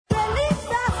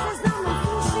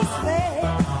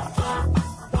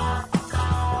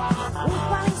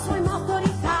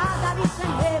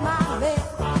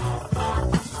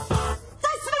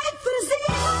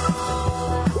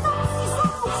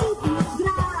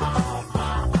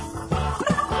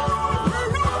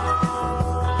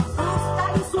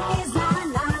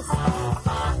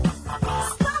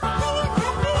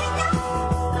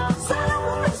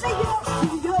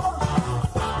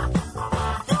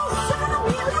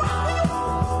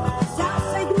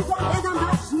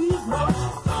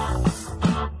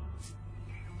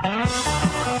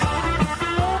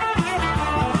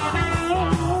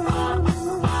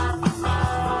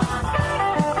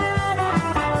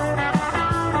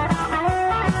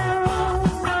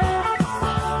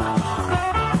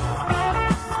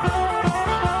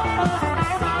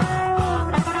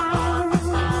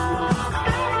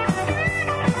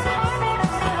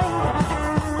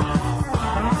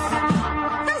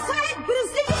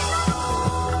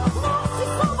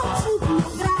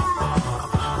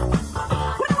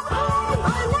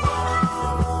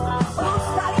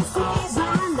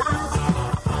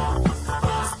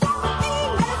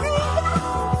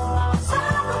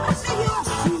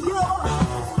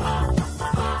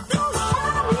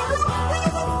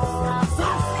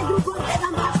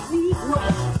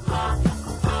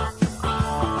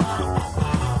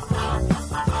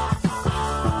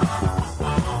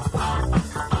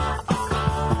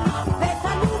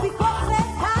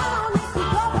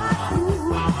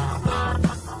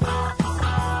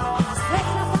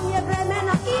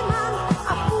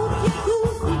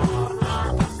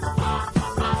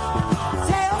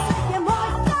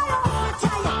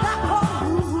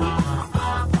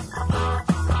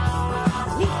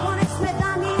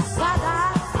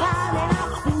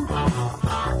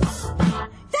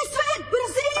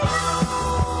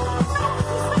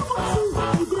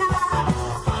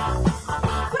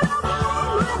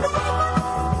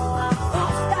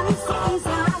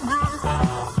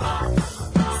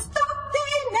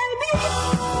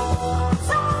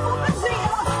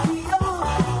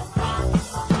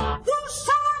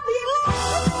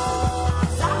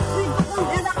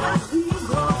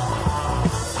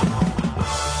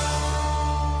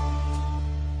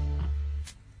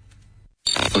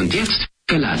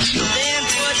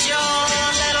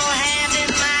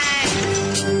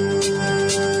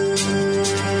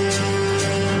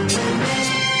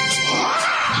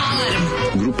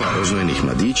raznojenih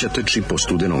mladića trči po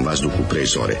studenom vazduhu pre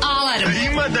zore. Alarm!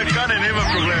 Ima da kane, nema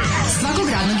problema. Svakog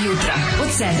radnog jutra, od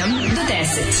 7 do 10.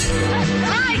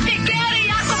 Hajde, Geri,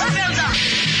 jako se velda!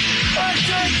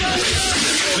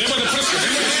 Nema da prska,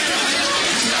 nema da prska!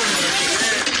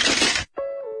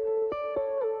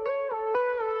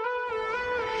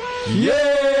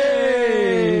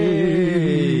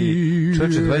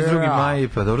 Čoče, 22. maj,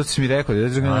 pa dobro si mi rekao,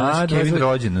 22. maj, Kevin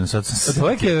rođendan, sad sam se...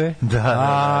 Tvoje Keve?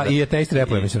 Da. I ateist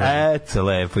repuje, mislim. Eto,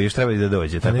 lepo, još treba i da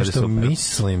dođe, tako da super. Nešto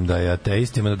mislim da je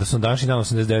ateistima, da su današnji dan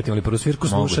 89. imali prvu svirku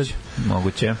slušati.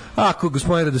 Moguće. Ako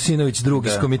gospodin Radosinović, drugi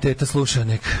iz komiteta, sluša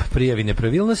nek prijavi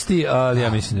nepravilnosti, ali ja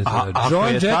mislim da je to...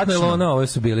 John Jack Melona, ove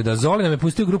su bili, da Zoli nam je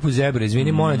pustio grupu Zebra,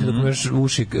 izvini, molim te dok mi još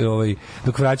uši,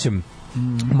 dok vraćam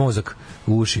mozak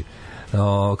u uši.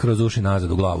 Kroz uši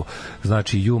nazad u glavu.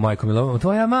 Znači, ju, majko Milova,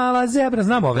 tvoja mala zebra,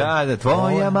 znamo ove. Da,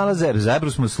 tvoja mala zebra.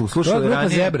 Zebru smo slušali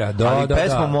ranije. Zebra, ali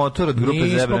pesma Motor od grupe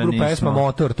Zebra nismo. Pesma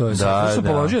Motor, to je sad. To sam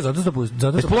položio, zato sam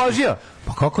položio?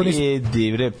 Pa kako nisi?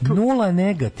 Divre. Nula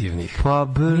negativnih. Pa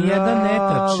bravo. Nijedan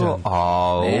netačan.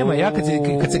 Nema, ja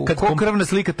kad ko krvna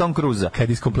slika Tom Cruza. Kad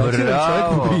iskompleksiram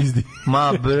čovjek mu pizdi.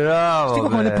 Ma bravo. Ti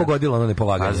kako me ne pogodilo ono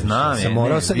nepolaganje. Znam.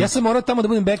 Ja sam morao tamo da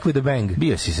budem back with the bang.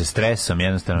 Bio si sa stresom,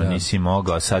 jednostavno nisi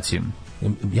mogao, sad si...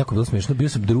 Jako bilo smiješno, bio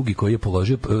sam drugi koji je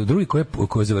položio, drugi koji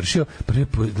je završio, prvi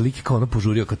lik kao ono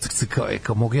požurio,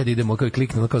 kao mogu ja da idem, kao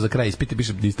kliknu, kao za kraj ispite,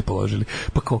 piše niste položili,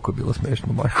 pa koliko je bilo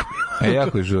smiješno, majko.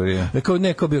 Jako je žurio.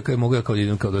 Kao bio, kao mogu ja kao da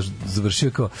idem, kao da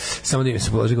završio, kao samo da im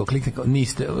se položio, kao klikne, kao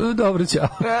niste, dobro, ćao.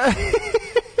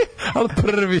 Ali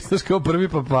prvi, znaš, kao prvi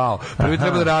pa pao. Prvi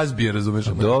treba da razbije, razumeš?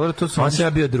 Dobro, to su... On se ja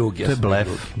bio drugi. To je blef.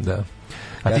 Da.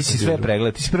 A ti si sve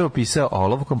pregledao, ti si prvo pisao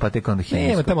olovkom, pa tek onda hemijskom.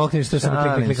 Nema, tamo okreneš, to je samo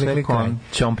klik,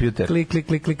 kompjuter. Klik,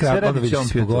 onda vidiš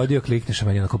si pogodio, klikneš, a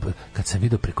meni onako, kad sam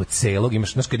vidio preko celog,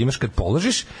 znaš, kad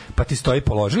položiš, pa ti stoji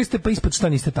položili ste, pa ispod šta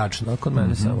niste tačno, kod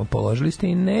mene samo položili ste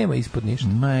i nema ispod ništa.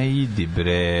 Ma idi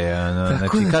bre,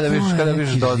 znači, kada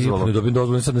vidiš dozvolu? Ne dobijem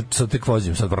dozvolu, sad tek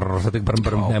vozim, sad tek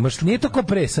brm, nemaš, nije to ko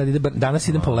pre, danas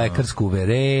idem po lekarsko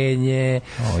uverenje.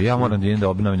 Ja moram da idem da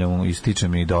obnavljam,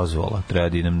 ističem i dozvola, treba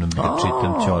da idem da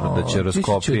čitam da će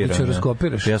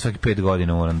raskopiraš. Ja svaki 5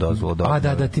 godina moram dozvolu da.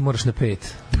 Da, ti moraš na 5.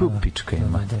 Pička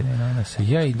ima.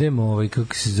 Ja idem,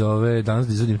 kako se zove, danas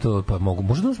da izvodim to, pa mogu.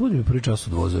 Možda danas budem prvi čas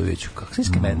od vozoviću. Kako se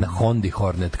iskame na Hondi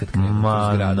Hornet kad krenem u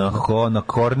zgradu. Na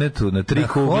Hornetu, na 3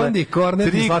 kugle. Hondi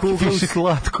Hornet, 3 kugle u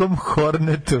slatkom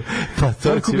Hornetu. Pa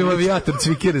to kupim avijator,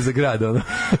 cvikire za grad.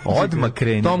 Odmah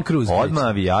kreni. Tom Cruise. Odmah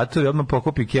avijator i odmah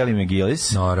pokupi Kelly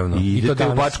McGillis. Naravno. I idete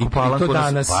u Bačku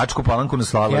Palanku na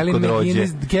Slavu kod rođe.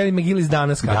 Kelly McGillis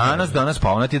danas kako? Danas,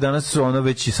 pa ona ti danas ono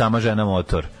već i sama žena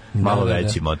motor. Malo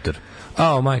veći motor.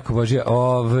 Majko Božja,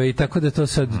 tako da to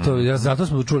sad, zato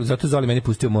smo čuli, zato je Zoli meni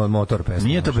pustio motor pesma.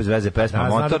 Nije to bez veze pesma,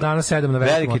 motor. Danas sedam na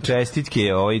velike čestitke,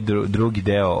 drugi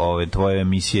deo tvoje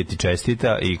emisije ti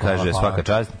čestita i kaže svaka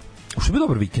čast. Ušto bi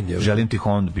dobar vikend je. Želim ti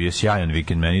Honda, bio sjajan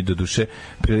vikend, meni do duše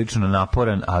prilično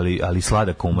naporan, ali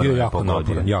sladak umor me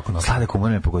pogodio. Sladak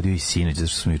umor me pogodio i sinoć, zato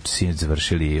što smo sinoć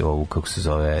završili ovu, kako se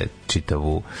zove,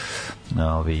 čitavu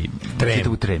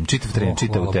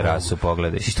čitavu terasu,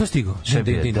 pogledaj. Si to stigao?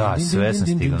 Da, sve sam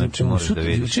stigao, znači moraš da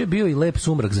vidiš. Juče je bio i lep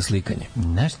sumrak za slikanje.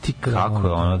 Znaš ti kako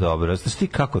je ono dobro, znaš ti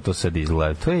kako to sad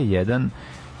izgleda,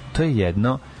 to je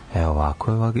jedno. Evo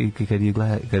ovako,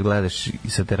 kad gledaš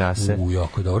sa terase.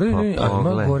 Jako dobro.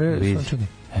 Ima gore, sunčani.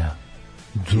 Evo.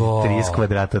 30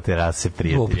 kvadrata terase,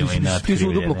 prijateljima i ti su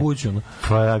u duplo kuću.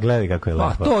 Pa gledaj kako je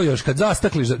lepo. Pa to još, kad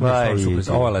zastakliš,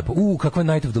 ovo je lepo. Kakva je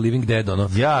Night of the Living Dead, ono.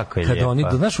 Jako je lijepa. Kad oni,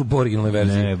 znaš u originalnoj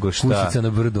verziji, kućica na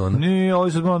brdu, ono. Nije, ovo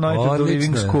je sad malo Night of the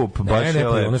Living Scoop. Ne,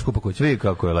 ono je skupa kuća. Vidi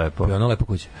kako je lepo. Je ono lepa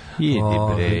kuća. Idi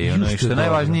bre, ono što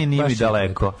najvažnije nije mi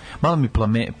daleko. Malo mi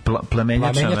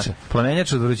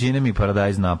plamenjača od vrućine mi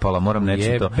paradajz napala, moram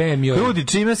neći to. Krudi,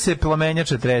 čime se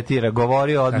plamenjača tretira,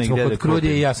 govori odmah gde da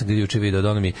Krudi, ja sam ga juče video,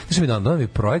 da mi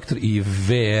projektor i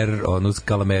VR, onu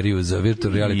skalameriju za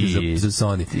virtual reality za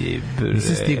Sony.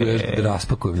 Nisam stigao još da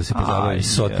raspakujem, da se pozabavim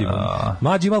sotima.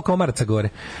 Mlađi imao komaraca gore.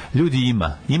 Ljudi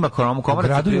ima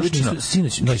komaraca prilično.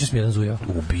 Noćas mi jedan zujao.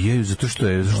 Ubijaju zato što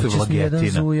je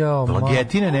vlagetina.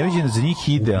 Vlagetina je neviđena za njih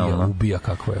idealna. Ubija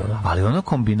kakva je ona. Ali ona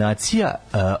kombinacija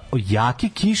jake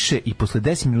kiše i posle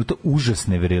 10 minuta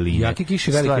užasne vreline. Jake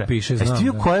kiše, velike piše, znam. Jeste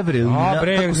vidio koja je vrelina?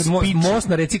 Most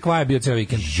na reci Kvaja bio ceo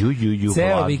vikend.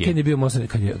 ceo vikend je bio možda,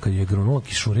 kad je grunula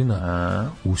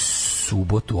kišurina u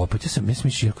subotu, opet, ja sam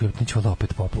mislio, neće voda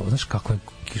opet poplava, znaš kako je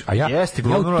a ja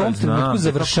u tom trenutku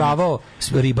završavao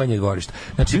ribanje dvorišta.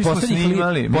 Znači,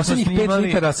 poslednjih 5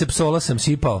 litara sepsola sam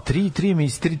sipao. Tri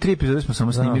epizode smo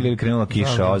samo snimili ili krenula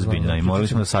kiša ozbiljna i morali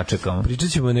smo da sačekamo. Pričat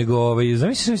ćemo, nego,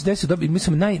 zamisli se desio,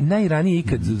 mislim, najranije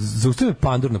ikad, zaustavio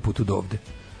pandur na putu do ovde.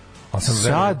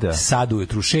 Sad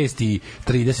ujutru,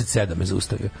 6:37 me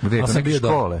zaustavio. Gde, kod neke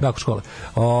škole? Da, kod škole.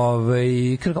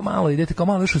 Kako malo idete, kao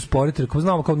malo još usporite, kao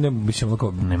znamo, kao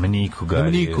nema nikoga. Nema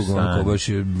nikoga, baš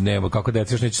nema, kako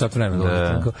deca još neće sat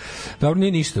vremena. Dobro,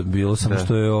 nije ništa, bilo samo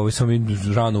što je samo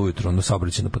rano ujutro,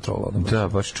 saobraćajna patrola. Da,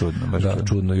 baš čudno. Da,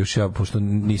 čudno, još ja, pošto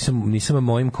nisam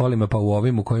mojim kolima, pa u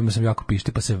ovim u kojima sam jako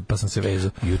pišti, pa sam se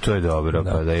vezao. I to je dobro,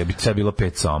 pa da je bi sve bilo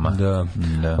 5 soma. Da.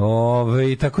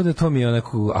 Tako da to mi je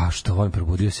onako, što volim,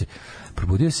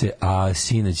 probudio se, a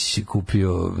sinoć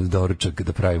kupio doručak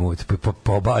da pravim uvijek,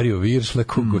 pa obario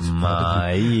viršleku,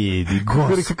 idi,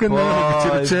 gospodin. Kakva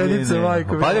nemoguća rečenica,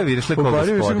 majko. Obario viršleku,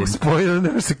 gospodin. Spojeno,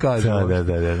 nema se kaže.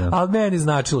 Da. Ali meni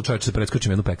značilo, čovječe, da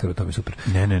preskočim jednu pekaru, to mi je super.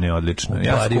 Ne, odlično.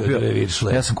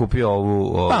 Ja sam kupio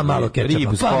ovu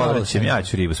ribu s povrćem, ja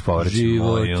ću ribu s povrćem.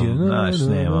 Znaš,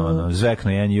 nema,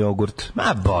 zvekno jedan jogurt,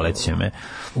 boleće me.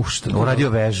 Uradio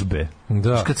vežbe.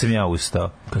 Da. Kad sam ja ustao?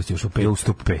 Kad si ušao 5? Ja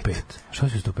ustao 5. Šta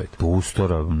si ustao 5? Po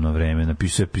ustora na vreme,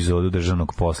 napisao epizodu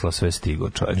državnog posla, sve stigo,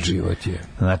 čovječ. Život je.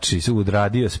 Znači,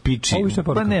 odradio spiči.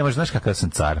 Pa ne, možeš, znaš kakav sam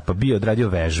car, pa bio odradio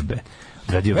vežbe.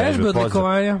 Vežbe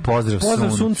odlikovanja.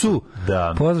 Pozdrav suncu.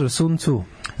 Da. Pozdrav suncu.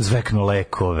 Zvekno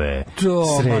lekove,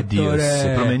 sredio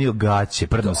se, promenio gaće,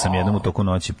 prdno sam jednom u toku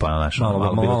noći, pa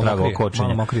malo bilo trago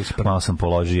okočenja, malo sam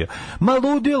položio.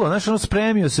 Ludilo,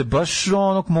 spremio se, baš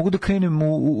mogu da krenem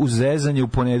u zezanje u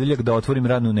ponedeljak, da otvorim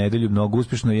radnu nedelju, mnogo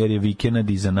uspješno, jer je vikend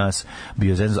iza nas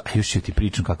bio zezan. A još ću ti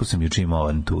pričam kako sam juče imao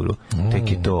avanturu.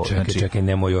 Tek je to. Čekaj,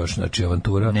 nemo još,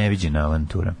 avantura. Neviđena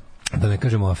avantura. Da ne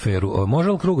kažemo aferu.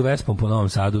 Može li krug Vespom po Novom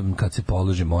Sadu, kad se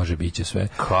položi, može, biće sve.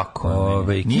 Kako?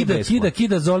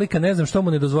 Kida Zolika, ne znam što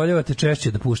mu ne dozvoljavate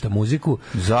češće da pušta muziku.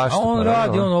 Zašto? A on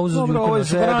radi, ovo je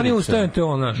Zebrica. Ustajete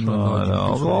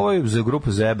Ovo je za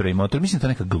grupu Zebra i Motor. Mislim, to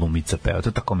neka glumica peva,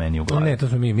 to tako meni u glavi. Ne, to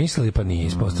smo mi mislili, pa nije.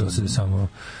 Ispostavilo se samo...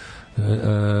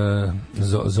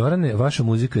 Zorane, vaša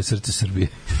muzika je srce Srbije.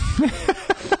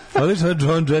 Odlično,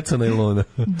 John Jetsa na Ilona.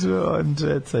 John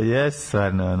Jetsa,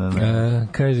 no.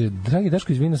 Kaže, dragi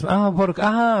Daško, izvini sam.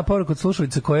 Poruka od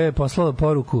slušalice koja je poslala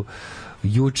poruku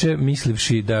juče,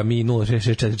 mislivši da mi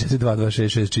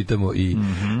 066442266 čitamo i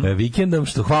vikendom,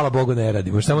 što hvala Bogu ne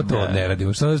radimo, samo to ne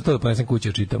radimo, samo to da ponesem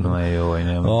kuće čitamo.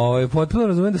 Potpuno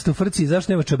razumem da ste u frci i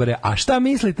zašto nema čabare. A šta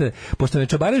mislite, pošto me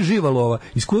čabare živa lova,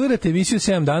 iskulirate emisiju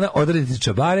 7 dana, odradite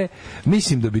čabare,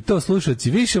 mislim da bi to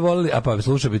slušalci više volili, a pa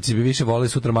slušalci bi više volili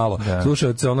sutra malo.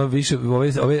 Slušalci više,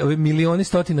 ove milioni,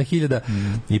 stotina hiljada,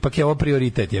 ipak je ovo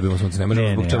prioritet, jebimo sunce, ne možemo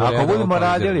zbog čabare. Ako budemo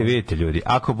radili, vidite ljudi,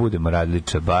 ako budemo radili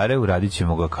čabare, uradit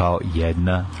ćemo ga kao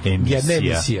jedna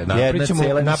emisija.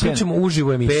 Napričamo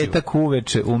uživo emisiju. Petak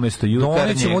uveče umesto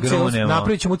jutarnje grunemo.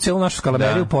 Napravit ćemo celu našu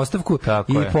skalameriju postavku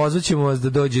i pozvaćemo vas da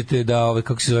dođete da,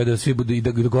 kako se zove, da svi budu i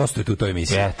da gostujete u toj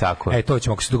emisiji. Tako je. To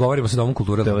ćemo, ako se dogovorimo sa Domom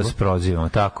kulture. Da vas prozivamo,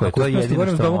 tako je. To je jedino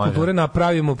što Domom kulture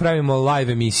pravimo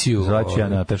live emisiju. Zvaću ja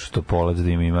Natašu Topolac da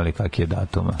im imali kakve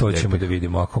datuma. To ćemo da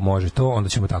vidimo, ako može to, onda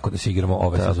ćemo tako da se igramo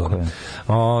ove sezone.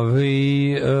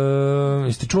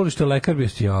 Jeste čuli što je lekar bio?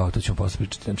 To ćemo posle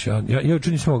pričati. Znači, ja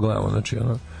učin nisam mogao gledamo, znači,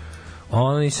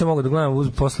 nisam mogao da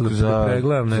gledam, posle da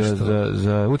pregledam nešto.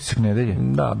 Za utisak nedelje?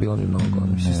 Da, bilo mi mnogo.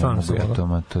 Stvarno sam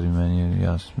mogao.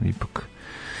 Ja sam ipak...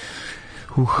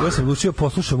 Ja sam odlučio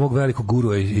poslušao mog velikog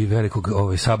gurua i velikog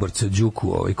saborca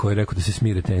Đuku, koji je rekao da se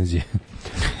smire tenzije.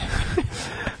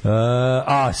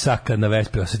 Sad kad na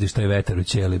Vespi osjetiš taj vetar u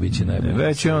ćeli, bit će najbolje.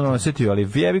 Već je on osjetio,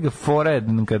 ali jebi ga fore,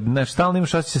 kad stalno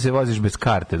imaš osjećaj se voziš bez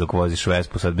karte dok voziš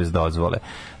Vespu, sad bez dozvole.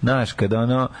 Znaš,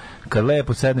 kad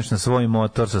lepo sedneš na svoj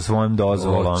motor sa svojim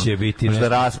dozvolom, možda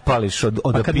raspališ od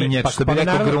opinjak, što bi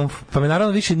rekao Grumf. Pa me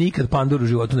naravno više nikad pandur u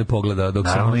životu ne pogleda.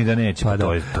 Naravno i da neće,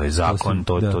 to je zakon,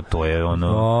 to je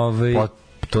ono...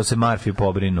 To se Marfi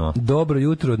pobrinuo. Dobro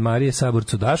jutro od Marije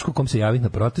saborcu Dašku, kom se javih na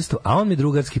protestu, a on mi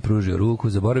drugarski pružio ruku,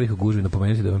 zaboravih u gužvi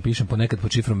napomenuti da vam pišem ponekad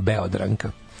pod šifrom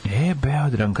Beodranka.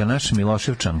 Beodranka, naša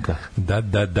Miloševčanka.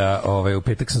 Da, u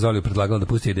petak sam Zoliju predlagala da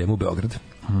pusti idemo u Beograd.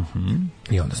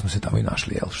 I onda smo se tamo i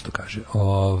našli, jel, što kaže.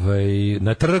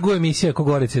 Na trgu emisija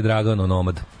Kogorica i Dragano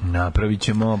Nomad. Napravit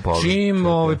ćemo čim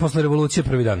posle revolucije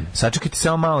prvi dan. Sačekajte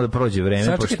samo malo da prođe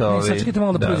vreme. Sačekajte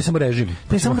malo da prođe samo režim.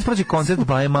 Samo da prođe koncert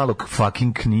Baje Malog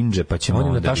fucking Ninja, pa ćemo... On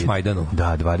je na Tašmajdanu.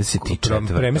 Da,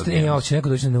 24. Hoće neko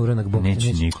doći na neuranak Bog.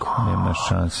 Neće niko, nema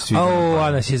šanse.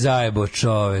 A nas je zajebo,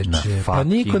 čoveče. Pa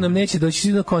niko nam neće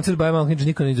doći na koncert Baje Malog Ninja,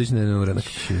 niko neće doći na neuranak.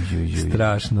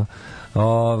 Strašno.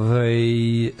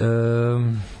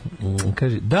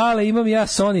 Kaže, dale, imam ja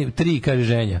Sony 3, kaže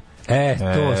ženja.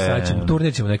 To sad ćemo,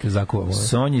 turnir ćemo neke zakuvamo.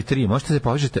 Sony 3, možete se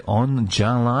povežete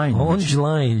online.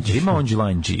 Ima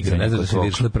online igra. Ne znam da se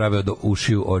viršle prave od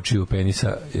ušiju, očiju,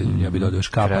 penisa, ja bi dodao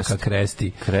škapaka,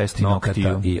 kresti,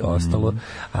 nokata i ostalo.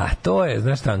 A to je,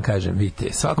 znaš šta vam kažem,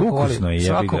 vidite, svako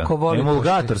ko voli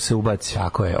emulgator se ubaci.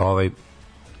 Tako je,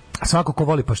 svako ko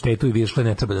voli paštetu i viršle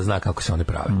ne treba da zna kako se one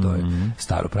prave. To je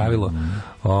staro pravilo.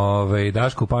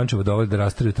 Daško u Pančevo dovoli da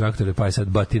rastaraju traktore, pa je sad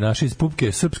batinaši iz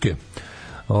Pupke, srpske.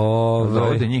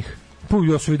 Dovode njih.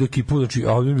 Ja sam vidio ekipu, znači...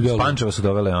 Pančeva su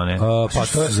dovele one. Pa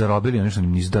su se zarobili, oni što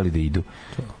im nisu dali da idu.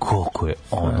 Koliko je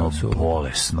ono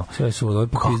bolesno. Sve su doveli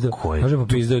popizdao. Može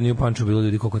popizdao, nije u Pančevu bilo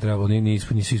ljudi koliko trebalo,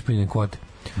 nisu ispunjene kvote.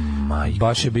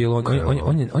 Baš je bilo...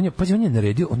 On je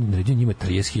naredio njima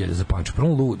 30.000 za Pančevo.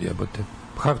 Prvo ludi, jebote.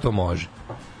 Kako to može?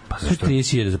 Pa zašto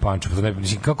 30.000 za Pančevo?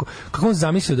 Kako on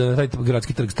zamislio da na taj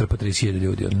gradski trg strpa 30.000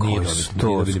 ljudi? Nije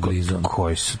dobili blizu.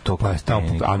 Koji su to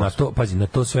kapiteni? A na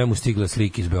to sve mu stigle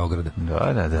slike iz Beograda. Da.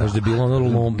 Kaže da je bilo ono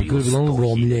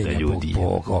lomljenja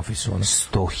po ofisu.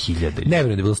 100.000 ljudi. Ne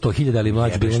vjerujem da je bilo 100.000, ali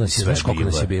mlađe bilo nas je, znaš koliko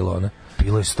nas je bilo, ona?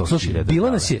 Bilo je 100.000.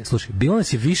 Bilo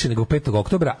nas je više nego 5.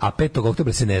 oktobra, a 5.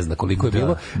 oktobra se ne zna koliko je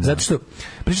bilo, zato što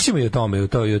pričat ćemo i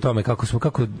o tome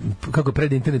kako je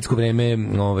pred internetsko vreme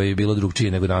bilo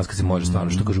drugčije nego danas kad se može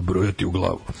stvarno, što kažu, brojati u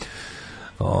glavu.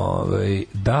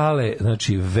 Dale,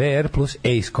 znači VR plus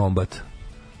Ace Combat,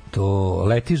 to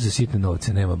letiš za sitne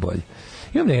novce, nema bolje.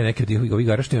 Imam neke od ovih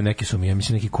igara što imam, neki su mi, ja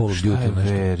mislim neki Call of Duty,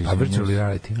 nešto. Virtual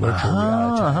reality.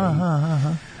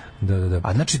 Da.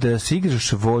 A znači da se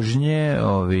igraš vožnje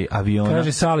aviona.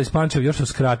 Kaže Sala iz Pančeva, još su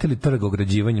skratili trg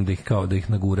ograđivanjem da ih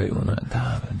naguraju.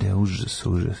 Da, užas.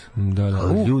 Da.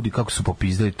 Ljudi kako su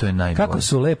popizdali, to je najbolje. Kako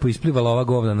su lepo isplivala ova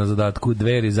govna na zadatku,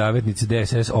 Dveri, Zavetnici,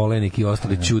 DSS, Olenik i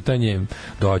ostali ćutanjem.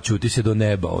 Da, ćuti se do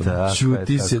neba.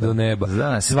 Ćuti se do neba.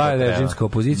 Sva je režimska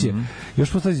opozicija.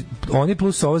 Još postoji, oni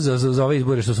plus ovo za ove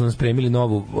izbore što su nam spremili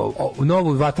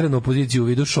novu vatrenu opoziciju u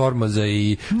vidu Šormaza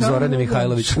i Zorane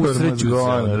Mihajlović. Usreću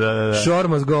se. Sure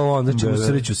must go on, znači u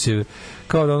sreću se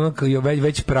kao da ono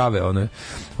već prave one.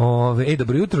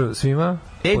 Dobro jutro svima.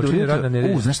 Dobro jutro.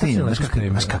 Znaš šta imam?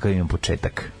 Znaš kakav imam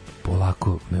početak?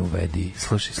 Polako me uvedi.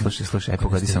 Slušaj,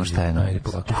 pogodi samo šta je Ajde,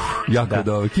 polako. Jako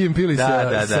dobro. Kim Pili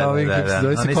sa ovim, kako se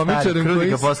zove, sa komičarem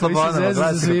koji se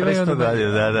zeza za svima. Da,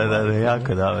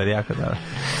 jako dobro.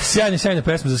 Sjajna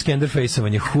pesma za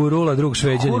Skenderfejsovanje. Hurula, drug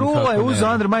Šveđanin. Hurula je uz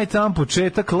Under My Thumb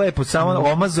početak, lepo, samo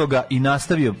omazo ga i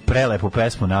nastavio, prelepu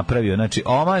pesmu napravio. Znači,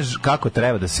 omaž kako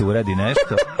treba da se uradi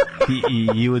nešto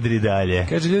i udri dalje.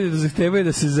 Kaže, ljudi da zahtevaju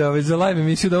da se za live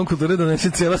emisiju Dom kulture donese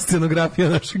cijela scenografija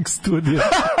našeg studija.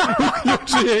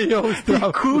 Uključuje i ovu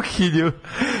stravu. Kuhinju.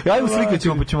 Ajmo sliku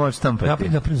ćemo moći stampati.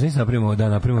 Napravimo.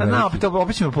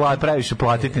 Opet ćemo previše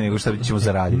platiti nego što ćemo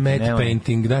zaraditi. Matte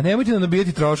painting, da. Nemojte nam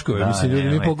nabijati troškove. Mislim, ljudi,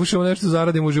 mi pokušamo nešto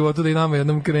zaradimo u životu da i nama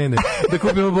jednom krene. Da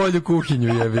kupimo bolju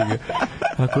kuhinju, jebi ga.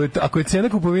 Ako je cena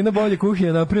kupovina bolje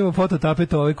kuhinje, napravimo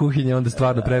fototapet ove kuhinje, onda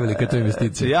stvarno prevelika to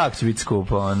investicija. Jak će biti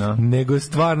skupo, ono. Nego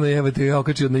stvarno, evo te, ja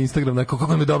okačio na Instagram,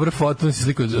 kako mi je dobra foto, on si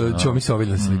sliku, Ćomi Sovilj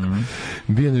na sliku.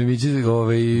 Bio nam Miđe,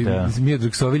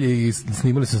 Mijedrag Sovilj i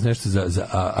snimali smo nešto za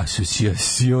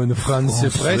Association France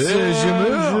Presse,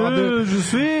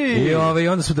 I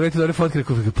onda su doveti dobre fotke,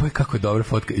 kako je dobra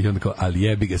fotka, i onda kao, ali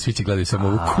jebi ga, svi će gledati samo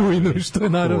ovu kujnu, što je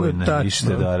naravno tačno.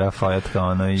 Ište da,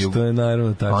 Rafaetka, što je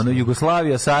naravno tačno. Ono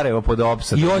Jugoslavija, Sarajevo pod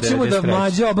opsadom. I hoćemo da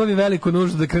Mladja obavi veliku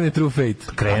nuždu da krene True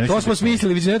Fate. To smo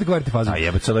smislili, vi ćete kvariti fazu. A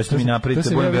jebate, sad ćete mi napraviti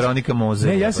da budem Veronika Moze.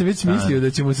 Ne, ja sam već mislio da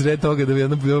ćemo sred toga da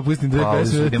jednom pustim dve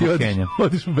pesme da ti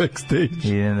odiš u backstage.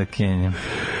 Idem da Kenjam.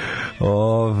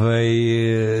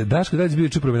 Daško, da li si bio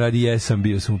u promenadi? Jesam,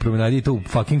 bio sam u promenadi i to u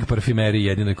fucking parfimeriji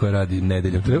jedinoj koja radi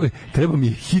nedeljom. Treba mi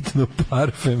je hitno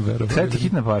parfem, verovatno. Treba ti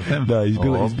hitno parfem? Da,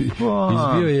 izbio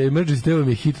je emergency, treba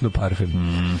mi je hitno parfem.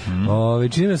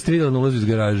 Čini me stridala na ulazu iz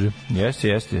garaže.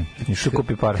 Jeste. Išao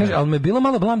kupi parfem. Kaže, ali me je bilo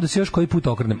malo blam da se još koji put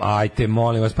okrenem. Ajte,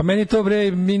 molim vas, pa meni to,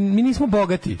 bre, mi nismo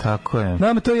bogati. Tako je.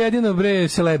 Nama to je jedino, bre,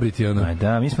 celebrity, ono. Aj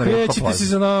da, mi smo retko poznati. Krećite se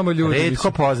za nama, ljudi.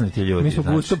 Retko poznati ljudi. Mi smo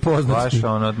gusto poznati. Baš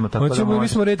ono, tako mi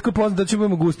smo retko poznati, da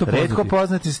ćemo gusto poznati. Retko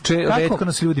poznati, retko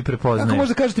nas ljudi prepoznaju. Kako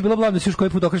možda kažete bilo blavno da si još koji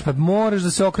put okreneš, pa moraš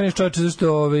da se okreneš čoveče,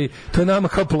 zašto to je nama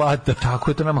kao plata.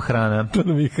 Tako je, to nama hrana. To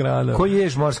nam je hrana. Ko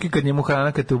ješ morski kad njemu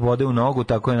hrana, kad te ubode u nogu,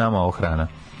 tako je nama ovo hrana.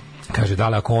 Kaže, da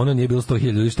li ako ono nije bilo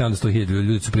 100.000 ljudi, šta onda 100.000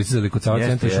 ljudi su pricizali kod Sava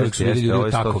centra, još uvijek su bili ljudi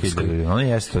u Takovskoj. Ono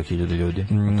je 100.000 ljudi,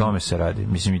 o tome se radi.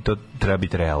 Mislim, i to treba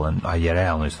biti realan, a je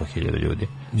realno je 100.000 ljudi.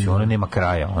 Mislim, ono nema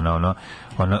kraja,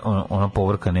 ona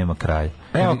povrka nema kraja.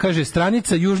 Evo, kaže,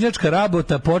 stranica Južnjačka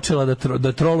rabota počela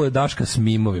da troluje Daška s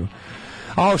mimovima.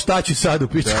 A šta ću sad u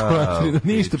pičku materinu,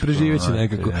 ništa preživeće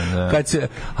nekako. Kad se,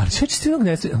 ali sve će stinog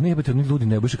ne, ali nije biti, oni ljudi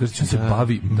ne boše, kaže, se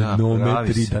bavi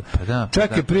manometri.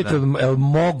 Čekaj, prijatelj, el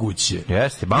moguće?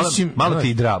 Jeste, malo ti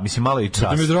i drago, mislim, malo i čast.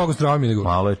 To mi je drago strava mi nego.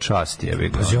 Malo je čast, jebi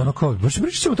ga. Pazi, ono kao, baš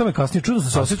pričat ćemo o tome kasnije, čudno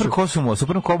sam se osjećao.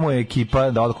 Super komu je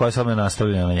ekipa da od koja sam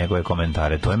nastavljena na njegove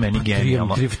komentare, to je meni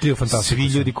genijalno. Svi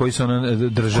ljudi koji su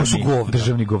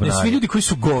državni govnari. Svi ljudi koji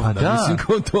su govna, mislim,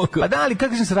 kao toga. Pa da, ali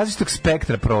kako se različitog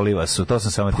spektra proliva su, to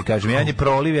sam samo ti kažem, jedan je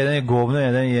proliv, jedan je govno,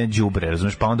 jedan je đubre,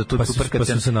 razumeš, pa onda tu super kad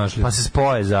pa se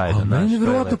spoje zajedno. Meni je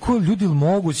verovatno ko ljudi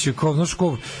moguće, kao, znaš,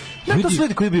 ko... To su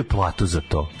ljudi koji dobiju platu za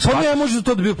to. Pa ne može za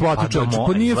to dobiju platu, čovječe,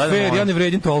 pa nije fair, ja ne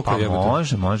vredim toliko. Pa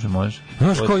može.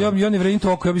 Znaš, kao, ja ne vredim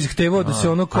toliko, ja bih zahtevao da se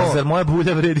ono kao... A zar moja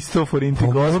bulja vredi 100 forinti?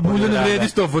 Moja bulja ne vredi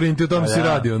 100 forinti, o tome se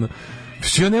radi, ono.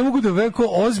 Ja ne mogu da veko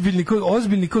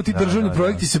ozbiljni kao ti državni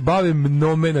projekti se bave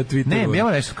mnome na Twitteru. Ne, ja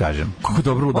vam nešto kažem. Kako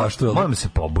dobro ludaštvo. Moram se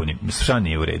pobunim. Šta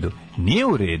nije u redu? Nije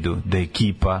u redu da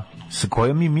ekipa sa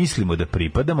kojom mi mislimo da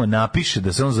pripadamo napiše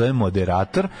da se on zove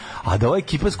moderator, a da ova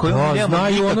ekipa s kojom mi nemamo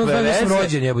nikakve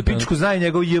veze, pičku znaju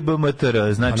njegov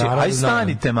JBMTR, znači, aj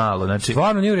stanite malo. Znači,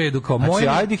 stvarno nije u redu. Znači,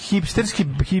 ajde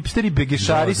hipsteri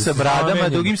begešari sa bradama,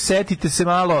 dugim, setite se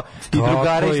malo i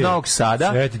drugara iz Novog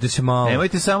Sada. Setite se malo.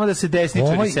 Nemojte samo da se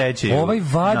desničari sećaju.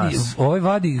 Ovaj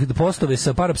vadi postove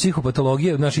sa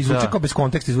parapsihopatologije, znači, izvuče kao bez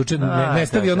konteksta, izvuče, ne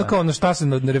stavi ono kao na šta se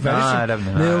ne referiše,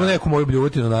 ne neku moju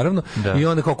bljuvotinu, naravno, i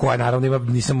onda kao koja naravno ima,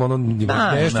 nisam ono,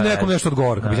 nekom nešto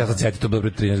odgovor, kad bih ja sad setio to bilo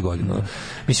pre 13 godina.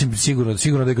 Mislim,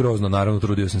 sigurno da je grozno, naravno,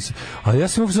 trudio sam se. Ali ja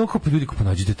sam mogu samo kao ljudi, pa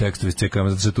nađite tekstove s CKM,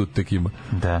 zato se tu tek ima.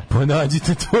 Da. Pa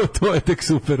nađite to je tek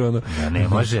super, ono. Da, ne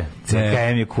može.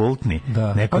 CKM je kultni.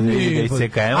 Neko da ide iz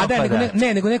CKM, pa da.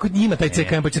 Nego neko ima taj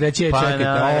CKM, pa će reći, čekajte,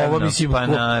 ovo mislim,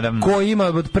 ko ima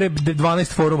od pre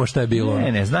 12 foruma šta je bilo.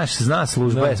 Ne, zna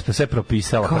služba, je sve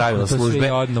propisala,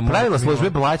 pravila službe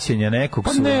blaćenja nekog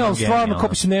su. Pa ne, ali stvarno,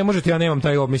 kao se ne možete, ja nemam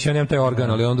taj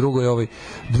organ, ali on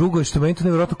drugo je što meni to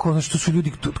nevjerojatno, kao znaš, što su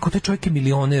ljudi, ko taj čovjek je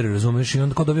milioner, razumeš, i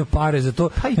onda kao dobio pare za to,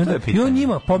 i on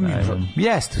njima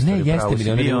jeste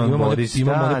milioner,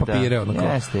 imamo one papire,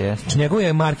 jeste. Njegove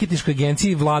je marketinškoj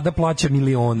agenciji vlada plaća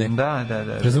milione, da,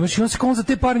 razumeš, i on se kao za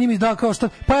te pare njima izda kao šta,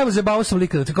 pa evo zabavio sam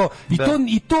lika, kao,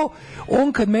 i to,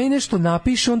 on kad meni nešto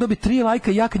napiše, on dobije 3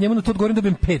 lajka, ja kad njemu na to odgovorim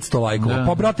dobijem 500 lajkova,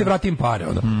 pa brate, vratim pare,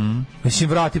 mislim,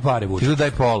 vrati pare, vuči.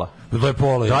 Daj pola.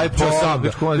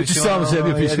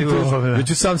 Već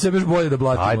ću sam sebe još bolje da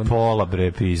blatim. Aj pola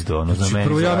bre pizdo, ono za mene.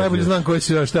 Prvo ja najbolje znam koji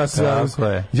se šta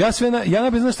sve. Ja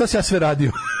najbolje znam šta se ja sve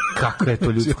radio. Kako je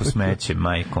to ljudsko smeće,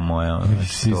 majko moja.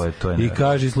 To je. I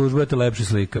kaže služba je lepša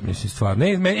slika, mislim stvarno.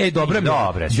 Ne, dobre.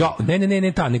 Ja,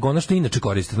 ne, ta, nego ona što inače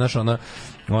koriste, znaš,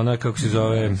 ona kako se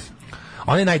zove.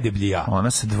 Ona je najdeblija.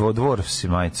 Ona se dvorfsi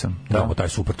majicom. Da, taj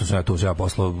super, tu se ja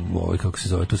poslao, kako se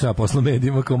zove, tu se ja poslao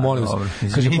medijima, kao molim vas.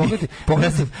 Kaže,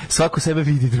 pogledajte, svako sebe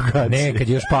vidi drugačije. Ne,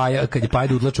 kad je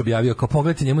Paja Udlač objavio, kao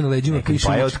pogledajte njemu na leđima piše.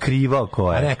 Paja otkrivao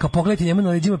ko je. Ne, kao pogledajte njemu na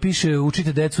leđima piše,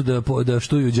 učite decu da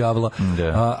štuju đavla.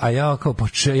 A ja kao,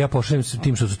 ja pošaljem s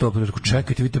tim što su to,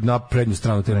 čekajte, vidite na prednju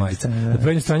stranu te majice. Na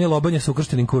prednju stranu je lobanje sa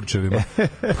ukrštenim kurčevima.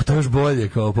 Pa to je još bolje,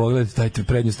 kao pogledajte, taj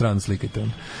prednju stranu slikajte.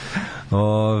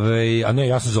 A ne,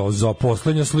 ja sam za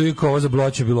poslednja slika, ovo za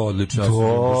blaće bilo odlično.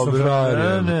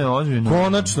 Ne, ozbiljno.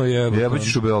 Konačno je.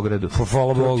 Jebaćeš u Beogradu.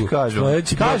 Hvala Bogu.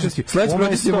 Sledeći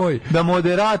protest je moj. Da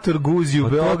moderator guzi u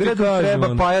Beogradu,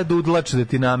 treba Paja Dudlač da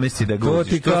ti namesti da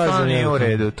guziš. To nije u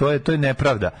redu, to je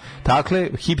nepravda. Dakle,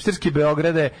 hipsterski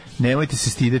Beograde, nemojte se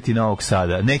stideti Novog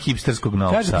Sada, ne hipsterskog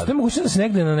Novog Sada. Kaže, postoji mogućnost da se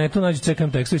negde na netu nađe CKM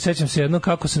tekstu i sećam se jedno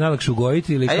kako se najlakše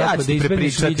ugojiti ili kako da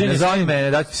izbegneš viđenje. Ne zovem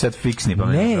mene, da ću ti sad fiksni.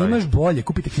 Ne, imaš bolje,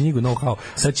 kupite knjigu Know How.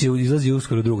 Sad će izlazi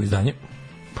uskoro drugo izdanje.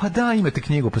 Pa da, imate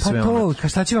knjigu pa sve ono. Pa to,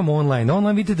 šta će vam online?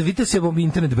 Online vidite se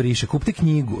internet briše, kupite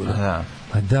knjigu. Da.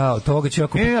 Pa da, od toga ću ja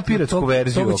kupiti. Ja piratsku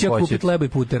verziju. Toga ću ja kupiti leba i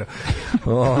putera.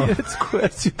 Piratsku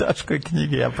verziju Daškove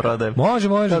knjige ja prodajem. Može,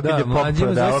 da.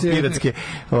 Mlađima da piratske.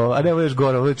 A ne, ovo još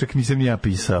gore, ovo čak nisam ja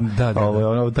pisao.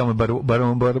 Ono tamo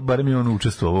bar mi on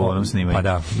učestvovao u onom snimanju. Pa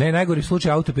da. Ne, najgori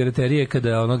slučaj autopiraterije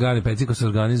kada ono Gane Peciko se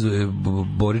organizuje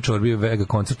Bori Čorbi Vega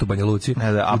koncert u Banja Luci.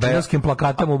 U činovskim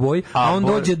plakatama u boji, a on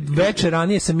dođe večer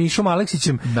ranije sa Mišom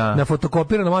Aleksićem na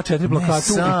fotokopiranom A4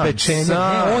 plakatu u pečenje.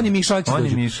 Ne, on i Miša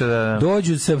Aleksić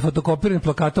dođu sa fotokopiranim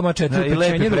plakatom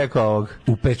A4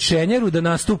 u pečenjeru da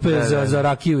nastupe za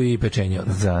rakiju i pečenje.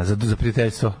 Za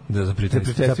prijateljstvo. Za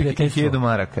prijateljstvo i 1000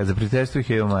 maraka. Za prijateljstvo i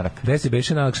 1000 maraka. Gde se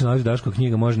beše najlakše nalazi Daško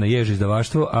knjiga, može na Jež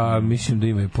izdavaštvo, a mislim da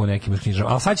ima i po nekim knjižama.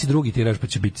 Ali sad će drugi tiraž, pa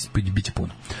će biti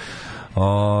puno.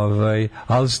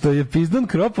 Ali što je pizdan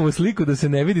kropovu sliku da se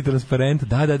ne vidi transparent.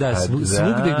 Da, svugde.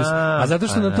 A zato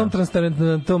što na tom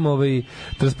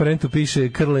transparentu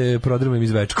piše Krle prodrmem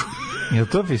iz Večku. Jel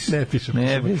to piše? Ne piše.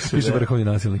 Piše vrhovni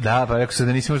nasilnik. Da, pa rekao se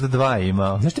da nisi možda 2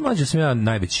 imao. Znaš ti mlađe, sam ja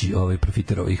najveći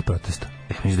profiter ovih protesta.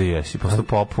 Mislim da jesi, postao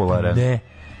popularan. Ne.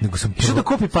 Nego sam išao da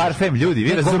kupi parfem, ljudi,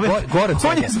 vi razumete?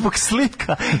 On je zbog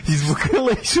slika i zbog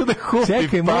Krla išao da kupi parfem.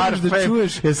 Čekaj, moraš da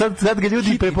čuješ. Sad ga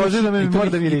ljudi prepoznaju da me mora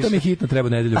da vidiš. To mi hitno treba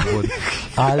nedelju povodi.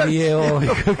 Ali je,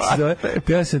 kako se zove,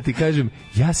 ja sam ti kažem,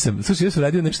 slušaj, ja sam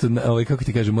radio nešto, kako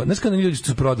ti kažem, znaš kada ljudi što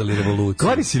su prodali revoluciju?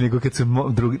 Gori si nego kad su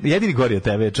jedini gori od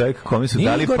tebe je čovjek kome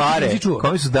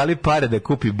su dali pare da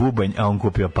kupi bubanj, a on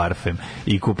kupio parfem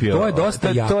i kupio... To je dosta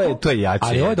jako. To je jače.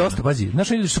 Ali ovo je dosta, pazi,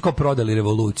 znaš ljudi što su kao prodali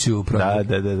revoluciju? Da.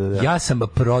 Ja sam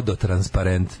prodao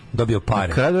transparent, dobio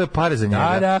pare. Kada je pare za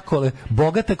njega? Da,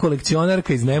 bogata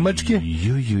kolekcionarka iz Nemačke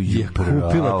je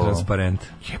kupila transparent.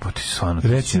 Jebote, stvarno.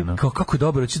 Reci, kako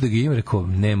dobro, hoću da ga im, rekao,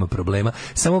 nema problema.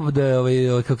 Samo da,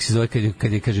 kako se zove,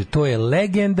 kad je kaže, to je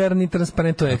legendarni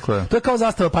transparent, to je kao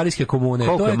zastava Pariske komune.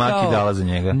 Koliko je Maki dala za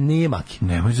njega? Nije Maki.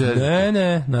 Nemoj za...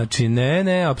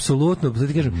 Ne, apsolutno. Da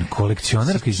ti kažem,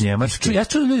 kolekcionarka iz Njemačke. Ja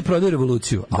čuo da ljudi prodaju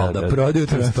revoluciju, ali da prodaju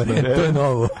transparent, to je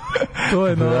novo.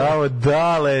 Bravo,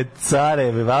 dale,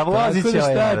 care, vozi će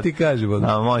ovaj narod. Šta ti kažem?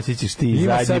 A moći ćeš ti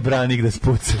zadnji branik da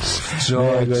spucaš.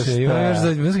 Čoče,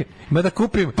 ima da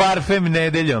kupim parfem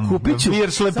nedeljom,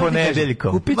 viršle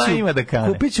ponedeljkom.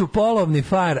 Kupit ću polovni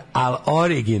far, ali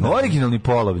originalni. Originalni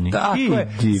polovni. Tako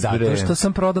je, zato što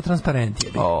sam prodao transparent.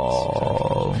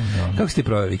 Kako si ti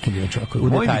proveo vikend?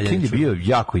 Moj vikend je bio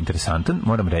jako interesantan,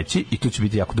 moram reći, i tu će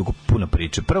biti jako dugo puno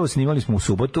priče. Prvo snimali smo u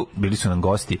subotu, bili su nam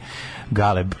gosti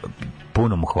Galeb,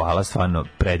 puno mu hvala, stvarno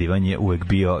predivan je uvek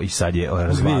bio i sad je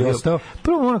razvalio.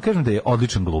 Prvo moram kažem da je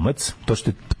odličan glumac, to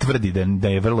što tvrdi da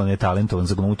je vrlo netalentovan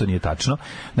za glumu, to nije tačno.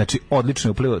 Znači, odlično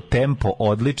je uplivao, tempo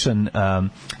odličan,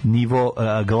 nivo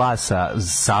glasa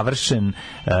savršen,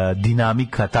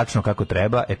 dinamika tačno kako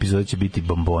treba, epizoda će biti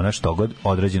bombona, što god,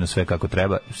 odrađeno sve kako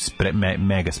treba,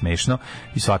 mega smešno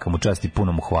i svaka mu čast i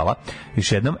puno mu hvala.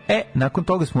 Još jednom, nakon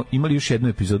toga smo imali još jednu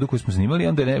epizodu koju smo snimali,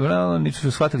 onda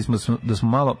shvatili smo da smo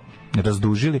malo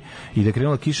razdužili i da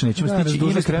krenula kiša, nećemo stići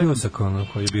i na kraju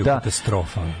koji je bio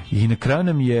katastrofa. I na kraju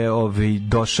nam je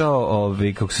došao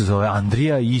kako se zove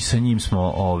Andrija i sa njim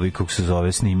smo kako se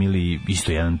zove snimili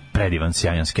isto jedan predivan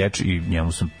sjajan skeč i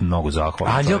njemu sam mnogo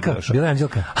zahvalan. Anđelka, bila je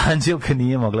Anđelka. Anđelka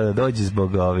nije mogla da dođe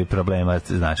zbog problema,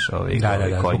 znaš,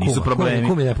 koji nisu problemi.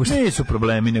 Nisu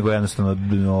problemi, nego jednostavno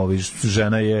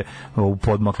žena je u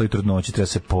podmakloj trudnoći, treba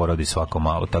se porodi svako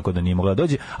malo, tako da nije mogla da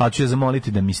dođe, ali ću je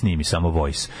zamoliti da mi snimi samo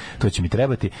voice. To će mi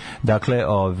trebati. Dakle,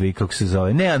 kako se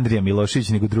zove, ne Andrija Milošević,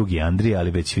 nego drugi Andrija,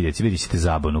 ali već vidjet ćete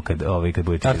zabunu kad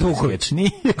budete Artuković.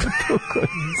 Nije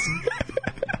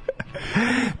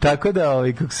tako da,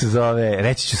 kako se zove,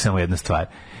 reći ću samo jednu stvar.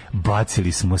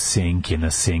 Bacili smo senke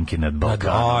nad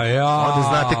balkonom. Onda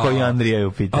znate koji Andrija je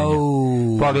u pitanju.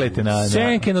 Pogledajte na...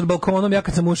 Senke nad balkonom, ja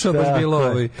kad sam ušao, baš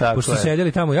bilo, pošto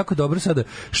sedjeli tamo, jako dobro sada,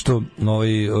 što,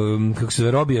 kako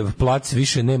se Robijev plac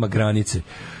više nema granice.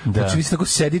 Znači, vi se tako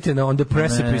sedite na on the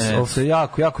precipice of...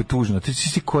 Jako je tužno. To je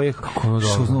svi koje...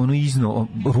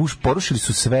 Porušili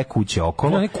su sve kuće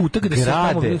okolo. Ima kutak gde se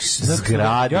tamo...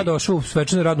 Zgrade. Ja došao u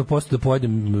svečanu radnu postu da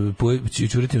pojedem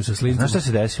čuritim sa slincom. Znaš šta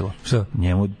se desilo? Šta?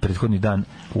 Njemu prethodni dan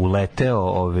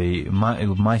uleteo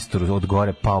majstor od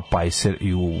gore, pao pajser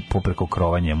i popreko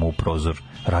krova njemu u prozor,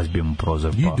 razbio mu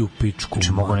prozor. Idu pičku.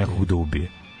 Znači mogu nekog da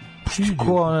ubije.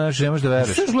 Ko, ne možeš da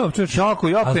veruješ. Jako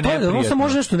je neprijatno. Ono sam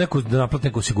može nešto da naplati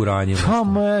neko osiguranje. Pa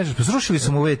može. Srušili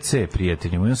su mu WC,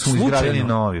 prijateljima. Onda su mu izgradili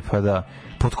novi, pa da.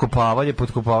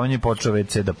 Potkopavanje počeo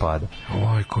WC da pada.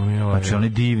 Ojko milo. Znači oni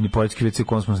divni poljski WC u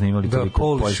kojem smo snimali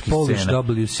toliko poljskih scena.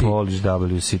 Polish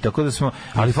WC. Tako da smo,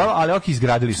 ali ok,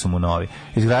 izgradili su mu novi.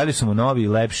 Izgradili su mu novi,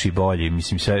 lepši, bolji,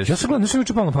 mislim sve. Ja sam gledam, nisam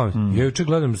juče palo na pamet. Ja juče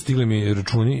gledam, stigli mi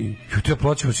računi i ja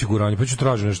plaćam osiguranje, pa ću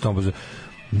tražiti nešto tamo.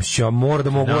 Mislim, ja moram da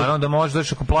mogu... Naravno da možeš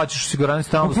da ako plaćaš osiguranje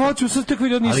stalno... Plaćam, sad tek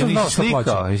vidio, nisam znao šta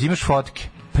plaćam. Ali nisi imaš fotke.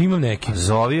 Pa imam neki.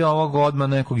 Zovi ovog odmah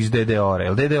nekog iz DDR-a.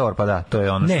 Jel DDR? Pa da, to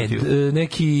je ono što ti... Ne,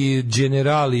 neki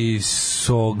generali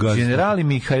Soga... Generali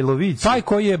Mihajlović. Taj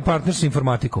koji je partner s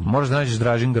informatikom. Možeš da nađeš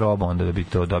Dražin Groba onda da bi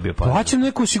to dobio partner. Plaćam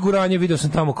neko osiguranje, video sam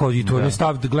tamo kao i to. Ne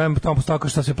gledam tamo postavka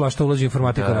šta se plašta ulazi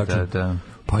informatika račun. Da.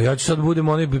 Pa ja ću sad budem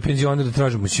onaj penzioner da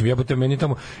tražim. Mislim, jebote meni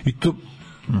tamo... I to...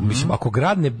 Mislim, ako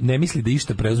grad ne misli da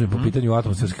išta preuzme po pitanju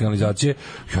atmosferske kanalizacije,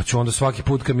 ja ću onda svaki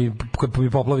put kad mi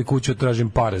poplavi kuću tražim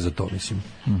pare za to, mislim.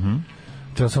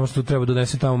 Samo što treba da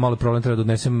donesem tamo malo problem, treba da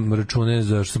donesem račune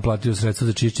za što sam platio sredstva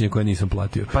za čišćenje koje nisam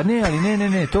platio. Pa ne, ali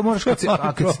ne, to možeš kad se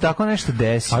tako nešto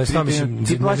desi. Ali šta mislim,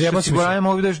 ti plaćaš osiguranje,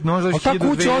 možda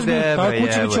 1.000 evra. Ta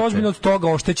kuća već ozbiljno od toga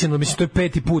oštećena, mislim, to je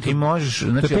peti put. I možeš,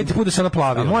 znači, to je peti put da se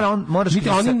naplavio.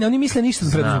 Oni misle ništa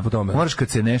da preduzme po tome. Moraš kad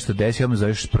se nešto desi, odmah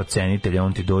zoveš procenitelja,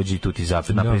 on ti dođe i tu ti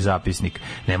napravi zapisnik.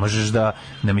 Ne možeš da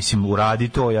mislim, uradi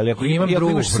to, ali ako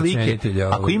imaš slike,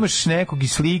 ako imaš nekog i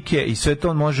slike i sve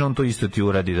to, može on to isto ti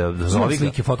uradi da zovi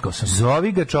slike, fotkao sam.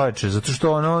 Zovi ga, čoveče, zato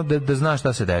što ono da znaš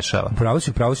šta se dešava. Pravo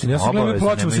si. Ja sam gledam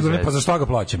plaćam osiguranje, pa za šta ga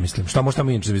plaćam, mislim. Šta može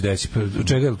tamo inače da desi?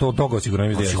 Čega je to toga osiguranje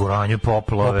desi? Osiguranje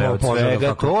poplave, od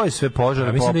svega, to je sve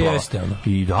požar, poplava.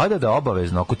 I da,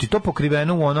 obavezno. Ako ti to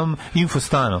pokriveno u onom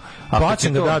infostanu,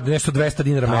 plaćam ga nešto 200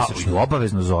 dinara mesečno.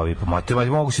 Obavezno zovi. Pa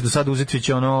mogu si do sada uzeti već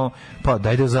ono, pa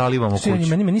daj da zalivamo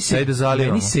kuću. Meni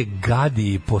se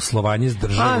gadi poslovanje s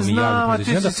državom i javnim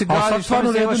preduzećima.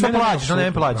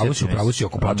 Ne plaćaš. Pravo si,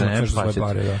 ako plaćam sve što svoje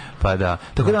pare, da. Pa da.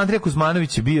 Tako da Andrija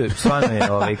Kuzmanović je bio, stvarno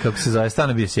je, kako se zove,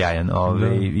 stvarno bio sjajan,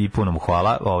 i puno mu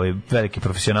hvala, veliki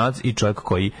profesionalac i čovjek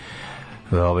koji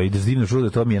da se divno čuo da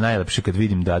to mi je najlepše kad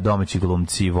vidim da domaći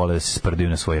glumci vole da se sprdaju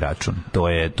na svoj račun. To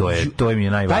je mi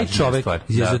je najvažnija stvar.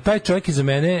 Taj čovjek je za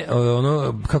mene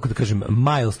ono, kako da kažem,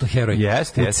 milestone heroj.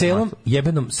 U celom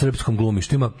jebenom srpskom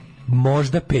glumištu ima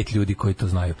možda 5 ljudi koji to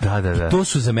znaju. Da. I to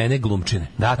su za mene glumčine.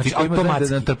 Da, ti koji možda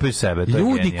da natrpaju sebe. To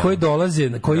ljudi koji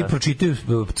dolaze, koji pročitaju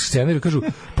scenariju, kažu,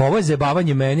 pa ovo je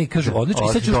zajebavanje meni, kažu, odlično,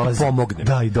 i sad ću da pomognem.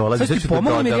 Da, i dolazi. Sad ću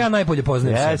pomognem jer ja najbolje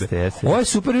poznajem sebe. Ovo je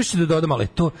super, još ću da dodam, ali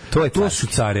to su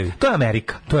carevi. To je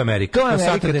Amerika. To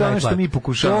je ono što mi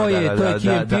pokušavamo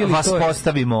da vas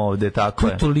postavimo ovde, tako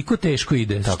je. To toliko teško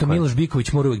ide, što Miloš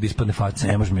Biković mora uvek da ispadne face.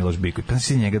 Ne može Miloš Biković. Pa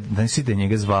nisi da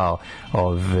njega zvao,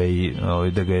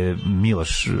 da ga je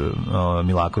Miloš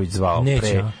Milaković zvao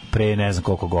pre ne znam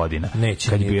koliko godina.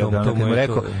 Kad je bio, kad mu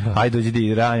rekao, ajde dođi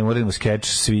da radimo, uradimo skeč,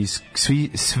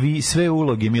 sve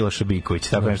uloge Miloša Biković,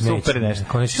 tako nešto, super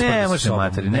nešto. Ne može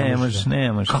materi,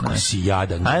 ne može. Kako si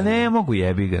jadan. A ne mogu,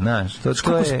 jebi ga, znaš.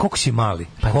 Koliko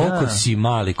si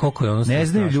mali, koliko je ono... Ne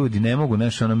znaju ljudi, ne mogu,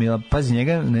 znaš, ono Mila, pazi,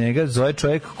 njega zove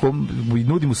čovjek ko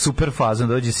nudi mu super fazon,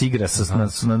 da dođe se igra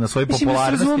na svojoj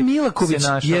popularnosti.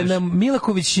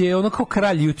 Milaković je ono kao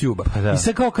kralj YouTube-a. I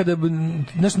sad kao kada,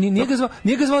 znaš, nije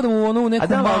ga zvao da mu ono u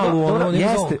neku malu...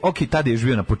 Jeste, okej, tada je još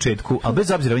bio na početku, ali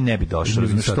bez obzira ovaj ne bi došao,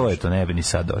 razumiješ, što je to, ne bi ni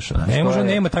sad došao. Ne može,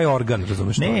 nema taj organ,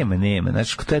 razumiješ. Nema,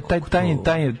 znači,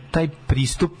 taj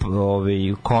pristup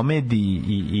komediji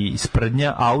i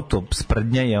sprdnja,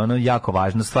 sprdnja je ono jako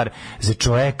važna stvar za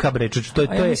čoveka, bre, to je...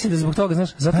 Ja mislim da zbog toga, znaš,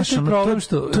 zato što je problem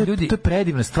što ljudi... To je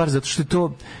predivna stvar, zato što je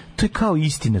to je kao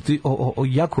istina, to je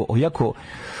jako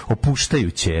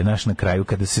opuštajuće, znaš, na kraju,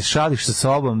 kada se šališ sa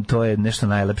sobom, to je nešto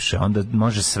najlepše, onda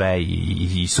može sve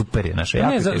i super je, znaš,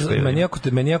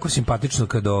 meni jako simpatično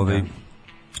kada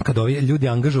ovi ljudi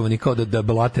angažovani kao da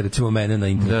blate, recimo, mene na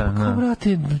internetu. Kao,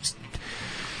 brate,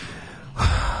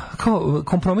 kao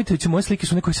kompromitujući moje slike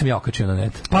su neko sam ja okačio na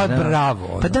net. Pa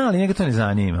bravo. Pa da, ali njega to ne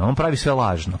zanima. On pravi sve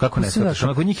lažno. Kako ne shvataš?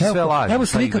 Onako njih je sve lažno. Evo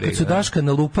slika kad su Daška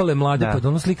nalupale Mladje, pa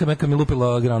ono slika neka mi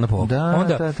lupila grana po.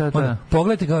 Onda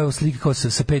pogledajte kao slika kao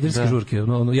sa pederske žurke,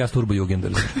 ja Turbo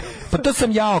Jugender. Pa to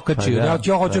sam ja okačio.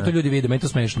 Ja hoću to ljudi vide, meni to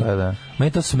smešno.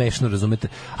 Meni to smešno, razumete?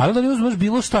 Ali onda ne uzmeš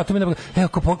bilo šta, to mi ne... Evo,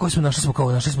 kako smo našli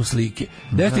smo slike.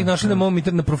 Gde ste ih našli na mom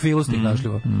internet profilu, ste ih našli?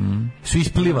 Su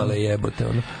isplivale, jebote,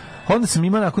 ono. Onda sam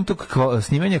imao nakon tog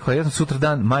snimanja kvalitetno sutra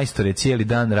dan, majstor je cijeli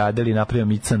dan radili, napravio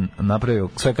mican, napravio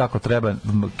sve kako treba,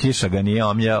 kiša ga nije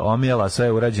omijela, sve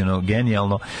je urađeno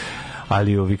genijalno.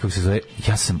 Ali kako se zove,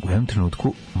 ja sam u jednom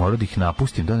trenutku morao da ih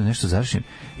napustim, da nešto završim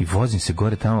i vozim se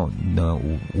gore tamo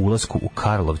u ulasku u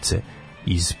Karlovce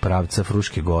iz pravca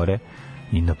Fruške gore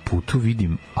i na putu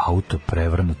vidim auto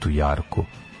prevrnutu jarku.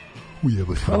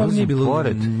 Nije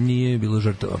bilo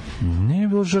žrtava. Nije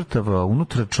bilo žrtava,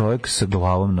 unutra čovjek sa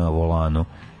glavom na volanu.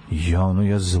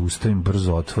 Ja zaustavim,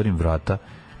 brzo otvorim vrata,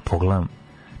 pogledam,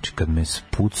 kad me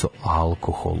spucao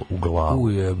alkohol u glavu.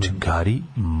 Gari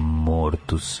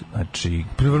mortus. Znači,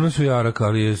 privrno su jarak,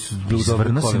 ali je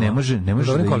izvrno se ne može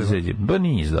da izađe. Ba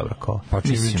nije iz dobra kola. Pa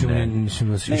mislim,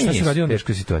 šta se radio?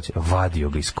 Teška situacija. Vadio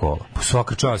ga iz kola. Po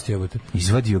svaka čast jebote.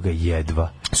 Izvadio ga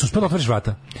jedva. Su uspela otvoriš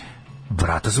vrata?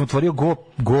 Vrata sam otvorio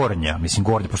gornja,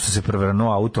 pošto se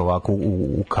prevrnuo auto ovako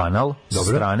u kanal sa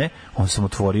strane, on sam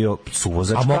otvorio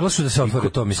suvozačka. A mogla su da se otvore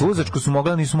to, mislim? Suvozačku su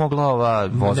mogla, nisu mogla ova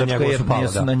vozačka, jer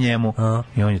nisu na njemu.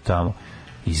 I on je tamo.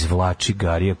 Izvlači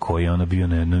Garija koji je bio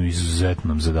na jednom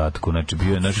izuzetnom zadatku. Znači,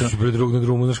 bio je našao... Drug na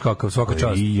drumu, znaš kakav, svaka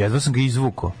čast. I jedva sam ga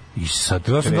izvukao. Ja sam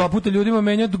 2 puta ljudima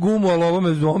menjati gumu, ali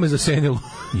ovo me zasenilo.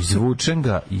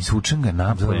 Izvučen ga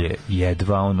napolje,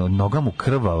 jedva, noga mu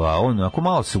krvava, ako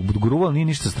malo se ugruval, nije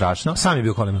ništa strašno. Sam je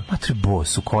bio kolima. Matre,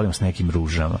 bos u kolima s nekim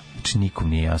ružama. Znači, nikom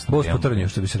nije jasno. Bos potrnio,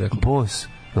 što bi se reklo. Bos,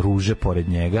 ruže pored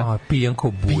njega. Pijan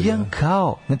kao bulja. Pijan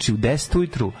kao, znači u 10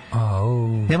 ujutru.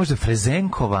 Ne može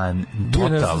frezenkovan,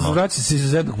 totalno. Vraća se iz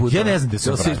izuzetnog puta. Ja ne znam gde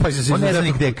se vraća. On ne zna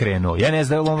ni gde je krenuo. Ja ne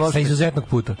znam. Sa izuzetnog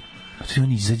puta. Znači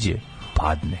on izađe,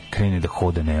 padne, krene da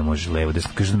hoda, ne može, levo,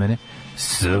 desno, kaže do mene,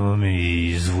 samo mi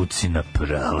izvuci na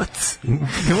pravac.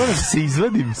 Ja moram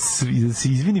da se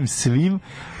izvinim svim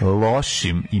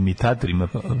lošim imitatorima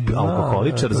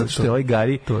alkoholičara, zato što je ovaj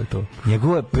Gari,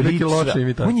 njegova priča,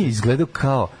 on je izgledao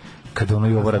kao kada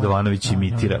Jovo Radovanović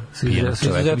imitira pijena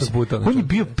čoveka. On je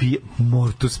bio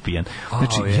mortus pijan.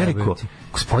 Znači, ja rekao,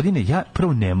 gospodine, ja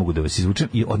prvo ne mogu da vas izvučem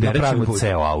i oderaćemo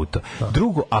ceo auto.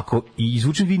 Drugo, ako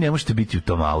izvučem, vi ne možete biti u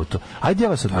tom auto. Ajde ja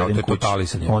vas odvedem kući.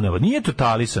 Nije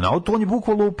totalisan auto, on je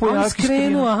bukvalno lupo. On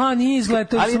skrenuo, nije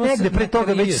izgledao. Ali negde pre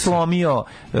toga već slomio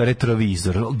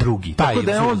retrovizor, drugi. Tako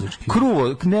da je on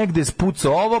kruvo negde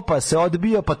spucao ovo, pa se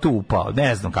odbio, pa tu upao.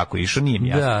 Ne znam kako je išao, nije mi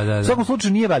jasno. U svakom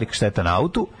slučaju nije velika šteta na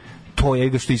autu. To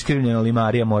je što je iskrivljena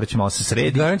limarija, morat će malo se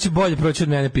sredi. Garant će bolje proći od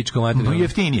mene, pička materina.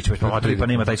 Jeftinije će materina, pa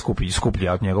nema taj skuplji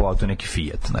auto, njegov auto neki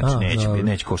Fiat, znači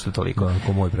neće košta toliko.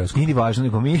 Ko moj preskup. Nije ni važno,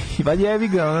 nego mi, jebi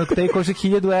ga, taj košta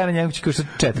 1000 €, njegov će košta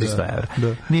 400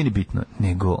 €. Nije ni bitno,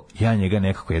 nego ja njega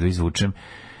nekako jedva izvučem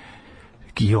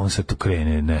i on sad tu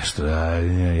krene nešto.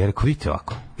 Ja rekao, vidite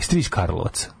ovako, jeste vi iz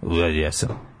Karlovaca? Jesam.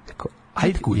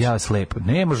 Ajde kući. Ja vas lepo,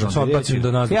 ne možemo da odbacim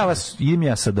do nas.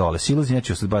 Ja sad dole, silazim, ja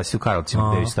ću vas odbaciti u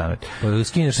Karlovcima gde vi stanete.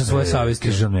 Skineš na svoje savesti.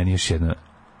 Kaže on meni još jedno,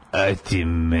 aj ti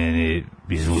meni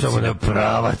izvuci na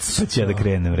pravac. Pa ću ja da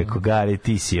krenem, rekao, Gari,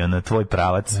 ti si tvoj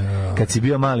pravac. Kad si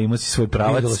bio mali, imao si svoj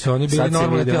pravac. Oni bili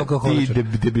normalni ti alkoholičar. Ti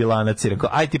debilanac, rekao,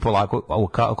 aj ti polako,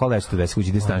 kola je 110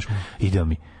 kući, gde staneš? Ideo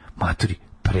mi, maturi,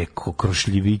 preko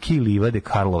Krošljivike i Livade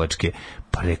Karlovačke,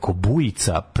 preko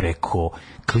Bujica, preko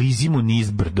klizimo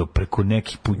nizbrdo, preko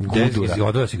nekih gudura.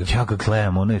 Ja ga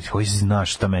gledam, koji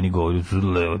znaš šta meni govori,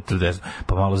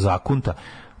 pa malo zakunta,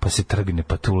 pa se trgne,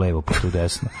 pa tu levo, pa tu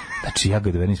desno. Znači, ja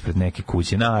ga dovedem ispred neke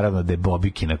kuće. Naravno da je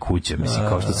Bobikina kuća, mislim,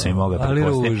 kao što sam i mogao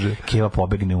prepostaviti. Keva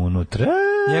pobegne unutra.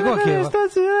 Njegova Keva? Šta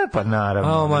se je? Pa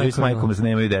naravno, s majkom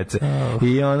nemaju dece.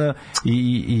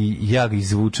 I ja ga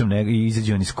izvučem, i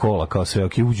izađe on iz kola, kao sve,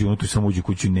 uđe unutra, samo uđe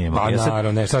kuću, nema. Pa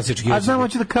naravno, ne, šta se očekivati? A znam,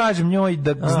 hoću da kažem njoj,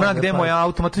 da zna gde je moj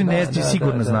auto, matri neće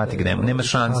sigurno znati gde, nema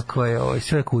šanse. Kako je, ovo je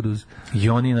sve kuduz. I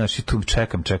oni, naši, tu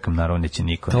čekam, naravno, neće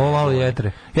niko. To malo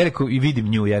jetre. Ja rekao, i vidim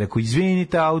nju, ja rekao,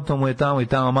 izvinite, auto mu je tamo i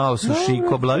tamo, malo su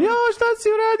šikobla, šta si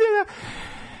uradio?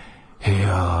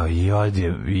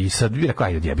 I sad bi rekao,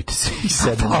 ajde odjebite se i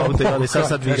sedem na auto i ovdje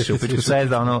sad više u pičku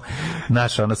sezda,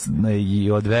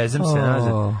 i odvezem se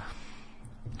nazad.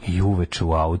 I uveče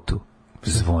u autu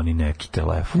zvoni neki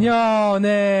telefon. Jao,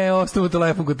 ne, ostao mu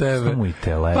telefon kod tebe. Ostao mu i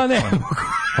telefon. Pa ne mogu.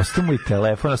 Ostao mu i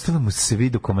telefon, ostao mu svi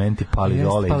dokumenti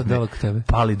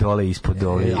pali dole ispod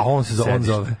ove. A on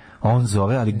zove. On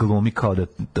zove, ali glumi kao da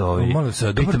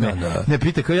pita me, ne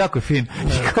pita, kao jako je fin.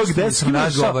 Kao gde sam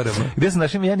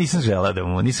našao, ja nisam želeo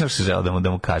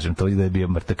da mu kažem to, da je bio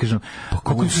mrtav. Kažem, pa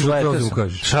kako ti želeo da mu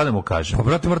kažeš? Šta da mu kažem? Pa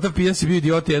brate, mrtav pijan si bio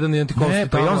idiot, jedan ti kosti. Ne,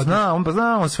 pa on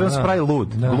zna, on sve spravi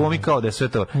lud. Glumi kao da je sve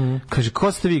to. Kaže,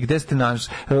 ko ste vi, gde ste naš?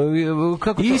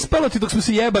 Ispalo ti dok smo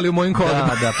se jebali u mojim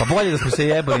kolima. Da, pa bolje da smo se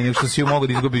jebali zajebali nego što si mogu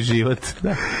da izgubi život.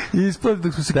 Ispod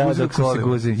dok su se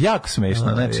guzili. Jako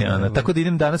smešno, znači, tako da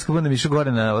idem danas kad budem išao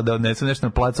gore da odnesem nešto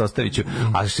na plac, ostavit ću.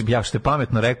 A ja što je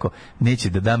pametno rekao, neće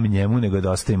da dam njemu, nego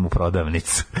da ostavim u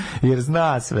prodavnicu. Jer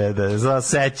zna sve,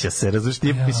 seća se, razumiješ,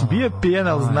 mislim, bio je pijen,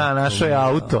 ali zna, našao je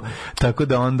auto, tako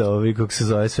da onda, kako se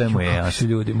zove, sve mu je jasno.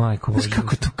 Ljudi, majko Bože.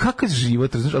 Kako je to, kakav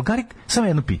život, razumiješ, ali Gari, samo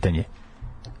jedno pitanje.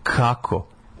 Kako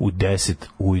u 10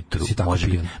 ujutru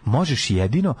možeš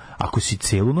jedino ako si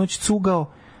celu noć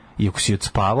cugao i ako si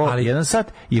odspavao 1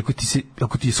 sat i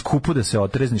ako ti je skupo da se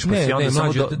otrezniš pa si onda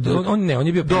samo on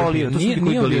je bio dolio, to su ti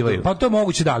koji dolivaju. Pa to je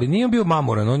moguće da, ali nije bio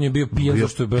mamoran, on je bio pijan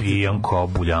zašto je bio pijan kao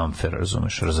buljanfer,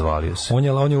 razumeš, razvalio se.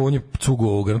 On je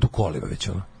cugao garantu kolima već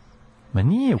ono. Ma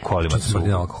nije u kolima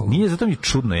cugao. Nije, zato mi je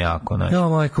čudno jako, znači. Ja,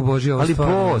 majko Božja, ali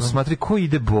bos, smatri ko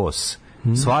ide bos.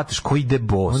 Shvatiš ko ide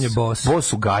bos. On je bos.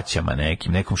 Bos u gaćama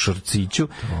nekom šorciću.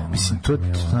 Mislim, to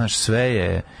znaš, sve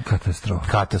je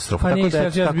katastrofa. Pa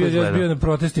nije, ja bio na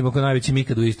protestima oko najvećim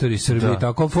ikad u istoriji Srbije,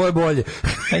 tako, ali tvoje bolje.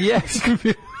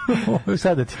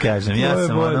 Sad da ti kažem,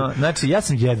 ja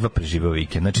sam jedva preživao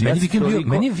vikend. Znači,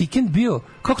 meni je vikend bio,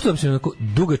 kako to vam se onako,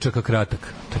 dugačak a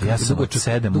kratak. Ja sam od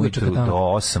 7 ujutru do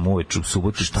 8 uveče u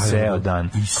subotu ceo dan.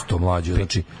 Isto Mlađo,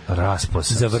 znači, raspao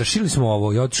sam. Završili smo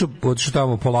ovo, ja otišao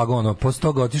tamo polagano, posle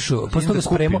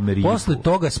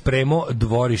toga spremao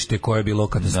dvorište koje je bilo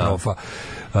katastrofa.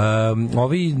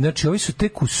 Ovi su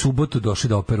tek u subotu došli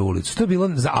da operu ulicu. To je bilo,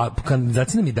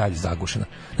 kanalizacija nam je dalje zagušena.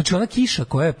 Znači, ona kiša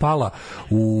koja je pala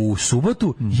u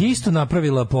subotu je isto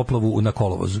napravila poplavu na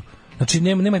kolovozu. Znači,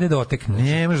 nema gde da otekne.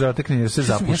 Nemaš da otekne jer se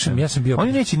zapušen.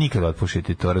 Oni neće nikada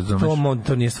otpušiti to, razumeš?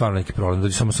 To nije stvarno neki problem.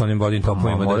 Dođi samo sa onim vodnim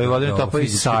topovima. Moraju vodni topovi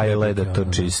sajle da to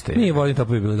čiste. Nije vodni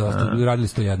topovi bili dosta. Radili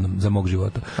ste to jednom za mog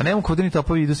života. A nema vodni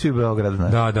topovi, idu svi u Beograd,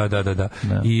 znaš. Da.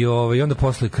 I onda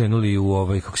posle krenuli u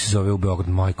kako se zove u Beograd,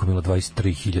 majko milo,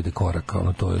 23.000 koraka.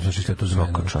 Ono to je, znači sve to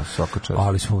zmenilo. Svaka čast.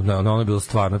 Ali smo, ono je bilo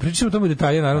stvarno. Pričamo o tome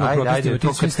detalje, naravno, protestima,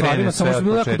 tim svim stvarima, samo smo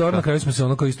bilo jako dobro, na kraju smo se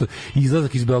ono kao isto,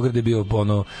 izlazak iz Beograda je bio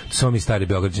ono, mi stari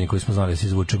Beograđani koji smo znali da se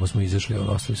izvučemo, smo izašli,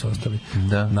 ostali su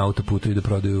na autoputu i da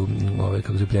prodaju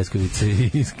kako se pljeskavice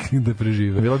i da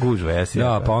prežive. Bila gužva, jesi.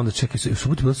 Da, pa onda čekaj, u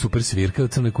subotu bila super svirka u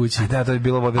Crnoj kući. Da, to je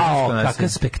bilo vodilište. Kakav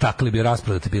spektakl je bio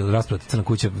rasprodat Crna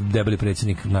kuća, debeli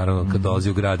predsjednik, naravno, kad dolazi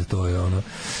u grad, to je ono.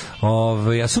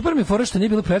 A super mi je fora što nije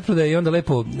bilo pretprodaje i onda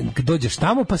lepo dođeš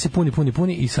tamo pa se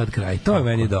puni i sad kraj. To je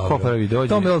meni dobro. Ko prvi dođe?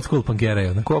 To je old school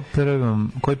punkera.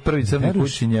 Koji prvi Crnoj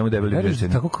kući njemu debeli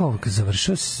predsjednik? Tako kao, kad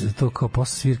završao to kao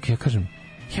posle svirke, ja kažem,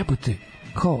 jebote,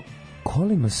 kao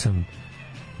kolima sam,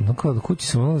 no kao da kući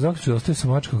sam ono zaključio, ostavio sam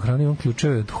mačka hranu, imam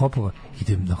ključeve od Hopova,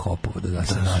 idem na Hopovo da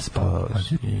se naspao,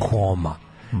 koma.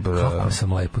 Kako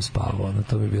sam lepo spavao,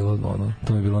 to mi je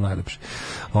bilo najlepše.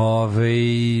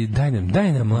 Daj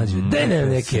nam Mlađe, daj nam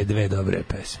neke dve dobre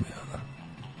pesme.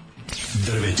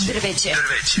 Drveće.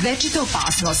 Večita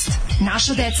opasnost.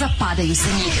 Naša deca padaju sa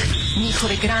njih.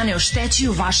 Njihove grane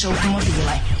oštećuju vaše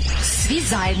automobile. Svi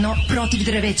zajedno protiv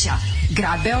drveća.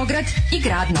 Grad Beograd i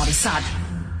grad Novi Sad.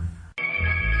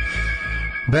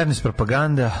 Bernis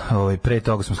propaganda, pre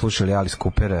toga smo slušali Alice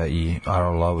Coopera i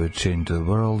Our Love Will Change the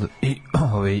World i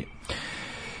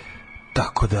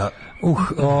tako da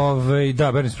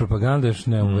da, Bernis propaganda, još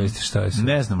ne uvesti šta je sa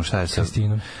ne znamo šta je sa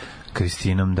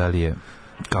Kristinom, da li je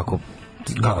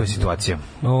kako je situacija?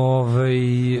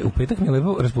 U petak mi je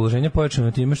lepo raspoloženje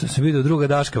pojačano time što sam vidio druga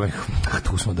Daška.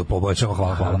 Tu smo do poboljšava,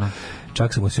 hvala.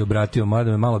 Čak sam mu se obratio,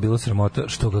 mada me malo bilo sramota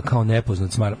što ga kao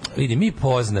nepoznat smara. Vidi, mi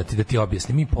poznati, da ti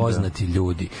objasnim, mi poznati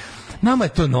ljudi. Nama je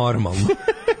to normalno.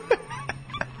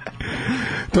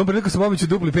 Tom priliku sam običao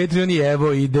dupli Patreon i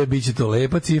evo ide, bit će to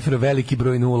lepa cifra, veliki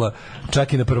broj nula,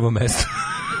 čak i na prvom mestu.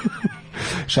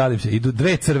 Šalim se, idu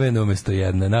dve crvene umjesto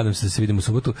jedne. Nadam se da se vidimo u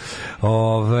subotu.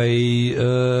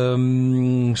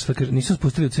 Šta kaže, nisam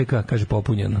spustili u CK, kaže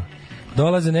popunjeno.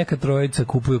 Dolaze neka trojica,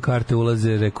 kupuju karte,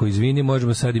 ulaze, rekao izvini,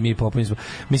 možemo sad i mi popunjiti.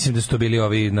 Mislim da su to bili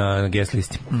ovi na guest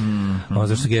listi.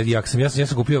 Zašto ja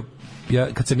sam kupio,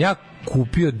 kad sam ja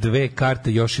kupio dve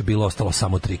karte, još je bilo ostalo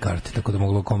samo 3 karte, tako da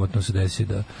moglo komotno se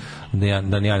desiti da ja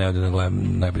ne odem da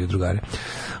gledam najbolje drugare.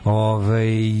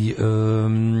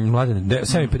 Mladene,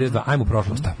 7:52, ajmo u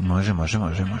prošlost. Može.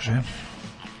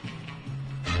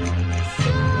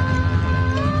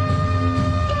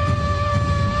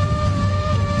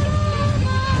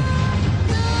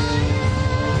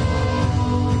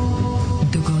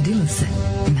 Dogodilo se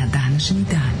na današnji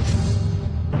dan.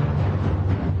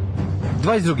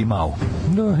 22. Mau.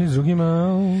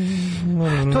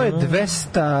 To je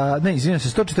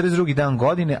 142. dan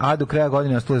godine, a do kraja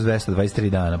godine ostalo je 223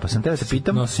 dana. Pa sam te da te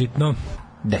pitam... Sitno.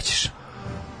 Gde ćeš?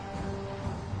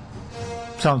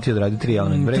 Samo ti odradi 3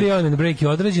 element break. 3 element break je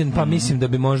odrađen, pa mislim da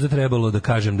bi možda trebalo da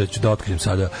kažem da ću da otkrijem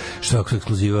sada što je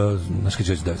ekskluziva, znaš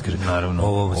kada ću da kažem. Naravno.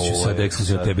 Ovo ću sad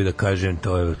ekskluzivno tebi da kažem,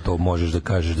 to možeš da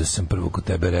kažeš da sam prvo kod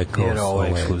tebe rekao. Jer ovo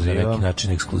je ekskluziva. Na neki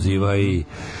način ekskluziva i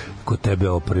kod tebe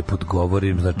ovo prvi put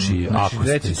govorim, znači ako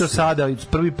reci to sada,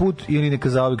 prvi put ili neka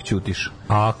zauvek ćutiš.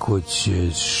 Ako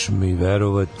ćeš mi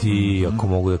verovati, ako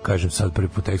mogu da kažem sad prvi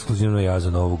put ekskluzivno, ja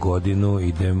za novu godinu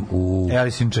idem u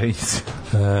Alice in Chains.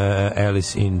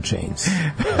 Alice in Chains.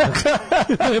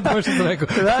 Ne, pošto sam rekao.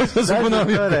 Da sam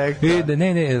ponovio. Ne,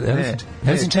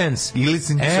 Alice in Chains.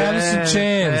 Alice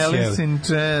in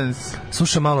Chains.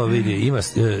 Slušaj malo, vidi, ima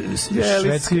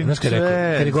švedski, znaš kada je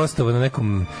rekao, kad je gostovao na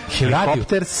nekom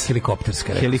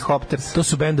Helikopters. To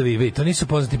su bendovi, vidi, to nisu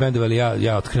poznati bendovi, ali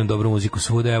ja otkrivam dobru muziku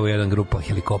svuda, evo jedan grupa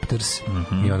Helikopters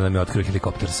i onda nam je otkrio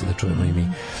Helikopters da čujemo i mi.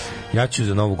 Ja ću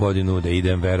za novu godinu da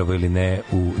idem, verovo ili ne,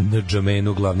 u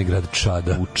Ndžamenu, glavni grad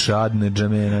Čada. U Čad,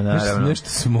 Ndžamena, naravno. Nešto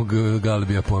smo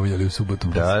Galibija pominjali u subotu,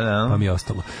 da. Pa mi je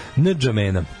ostalo.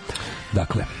 Ndžamena.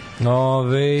 Dakle,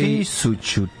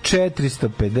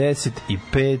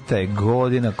 1455. je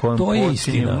godina kojom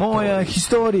počinje moja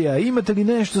historija. Imate li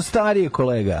nešto starije,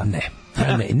 kolega?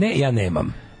 Ne, ja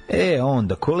nemam.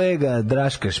 Onda kolega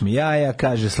Draška Šmijaja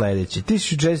kaže sledeće.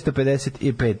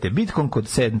 1455. bitkom kod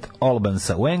St.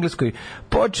 Albansa u Engleskoj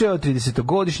počeo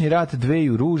 30-godišnji rat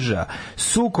dveju ruža,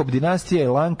 sukob dinastije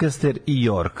Lancaster i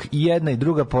York. I jedna i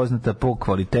druga poznata po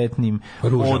kvalitetnim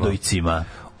odojcima.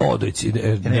 Odojci,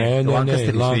 ne,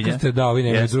 Lancaster, da, ovi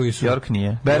ne, drugi su. York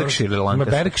nije. Berkshire ili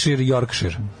Lancaster. Berkshire i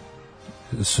Yorkshire.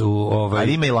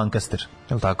 Ali ima i Lancaster,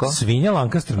 je li tako? Svinja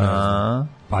Lancaster, ne znam.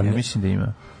 Pa ne mislim da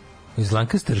ima. Iz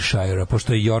Lancastershire,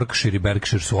 pošto je Yorkshire i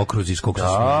Berkshire su okruzi iz kog su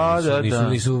svinja,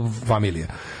 nisu familija.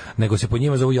 Nego se po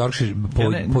njima zovu Yorkshire,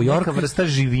 po York... Neka vrsta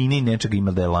živine i nečega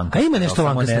ima da je Lancaster. A ima nešto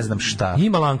Lancaster. Ne znam šta.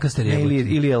 Ima Lancaster.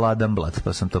 Ili je Ladenblad,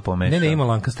 pa sam to pomešao. Ne, ima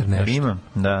Lancaster nešto. Ima,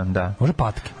 da. Može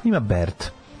patke. Ima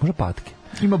Bert. Može patke.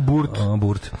 Ima Burt.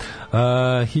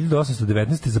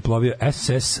 1819. zaplovio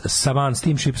SS Savannah,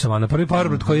 steamship Savannah, prvi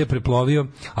powerboat koji je preplovio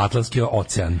Atlantski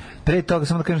ocean. Pre toga,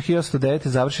 samo da kažem, 1809.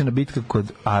 završena bitka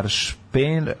kod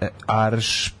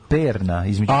Aršperna,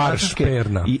 između Francuske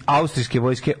i austrijske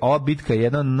vojske. Ova bitka je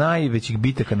jedna od najvećih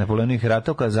bitaka Napoleonovih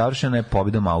ratova, koja završena je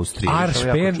pobjedom Austrije.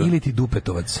 Aršpern ili ti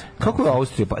Dupetovac? Kako je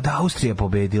Austrija? Da, Austrija je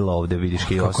pobedila ovde, vidiš.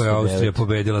 Kako je Austrija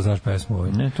pobedila, znaš pesmu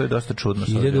ovdje? Ne, to je dosta čudno.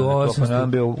 1800...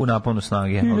 bio u naponu snage.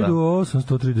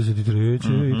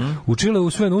 1833. U Čile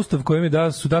usvojen ustav kojem je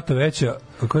data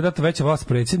veća vlast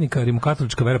predsjednika, jer je mu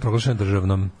katolička vera proglašena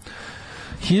državnom.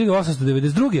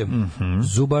 1892.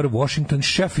 Zubar Washington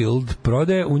Sheffield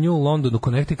prodaje u New Londonu,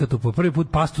 Connecticutu po prvi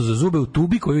put pastu za zube u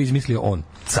tubi koju je izmislio on.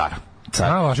 Car.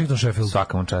 Washington Sheffield.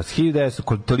 Svakom čast.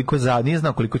 1900, toliko nije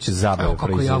znao koliko će zabave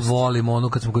proizvesti. Kako ja volim ono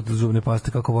kad smo kod zubne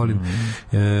paste, kako volim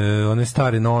one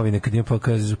stare novine kad ima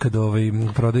kad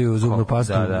prodaju zubnu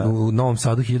pastu u Novom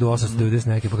Sadu 1890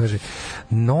 neke, pa kaže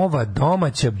nova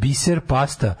domaća biser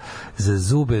pasta za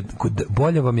zube,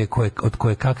 bolja vam je od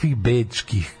koje kakvih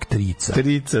bečkih trica.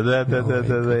 Da,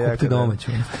 jako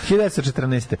domaću.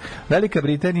 1914. Velika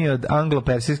Britanija od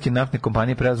anglo-persijske naftne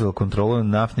kompanije preuzela kontrolu nad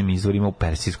naftnim izvorima u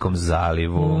Persijskom zalivu.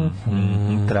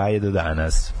 Traje do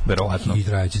danas, verovatno. I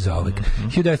trajeće za uvek.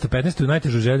 1915. u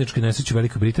najtežoj željezničkoj nesreći u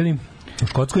Velikoj Britaniji, u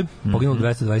Škotskoj, poginulo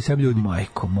 227 ljudi.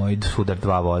 Majko moj, sudar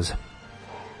 2 voza.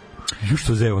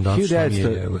 Što zevom danas?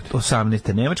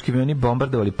 1918. Nemački avioni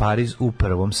bombardovali Pariz u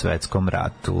Prvom svetskom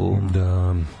ratu.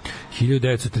 Da.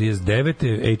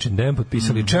 1939. H&M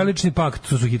potpisali čelični pakt,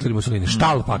 to su Hitler i Mussolini,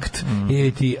 Štal pakt,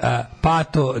 ili ti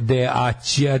Pato de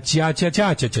Acento,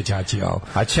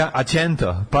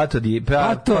 Pato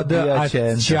de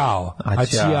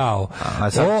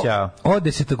Acento. O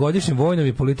desetogodišnjem vojnom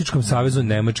i političkom savezu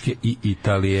Nemačke i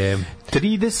Italije.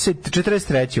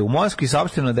 43. U Moskvi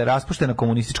saopšteno da je raspuštena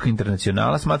komunistička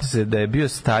internacionala, smatra se da je bio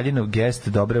Staljinov gest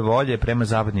dobre volje prema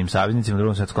zapadnim saveznicima u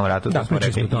Drugom svetskom ratu. Da, smo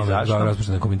rekli i zašto.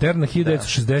 Raspuštena Kominterna.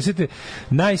 1960.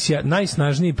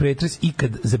 Najsnažniji pretres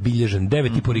ikad zabilježen.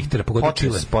 9,5 Richtera, pogodio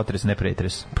Čile. Potres, ne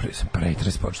pretres.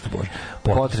 Pretres, početo Bože.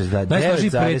 Potres, da, 9,5.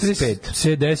 Najsnažniji pretres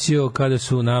se desio kada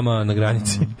su nama na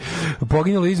granici.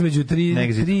 Poginulo između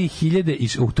 3.000 i...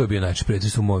 to je bio najčešći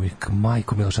pretres u mojim.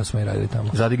 Majko, milo, šta smo i radili tamo?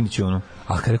 Zadigni ću ono.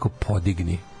 A kad rekao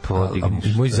podigni.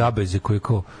 Moj zabez je koji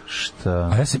kao... Šta?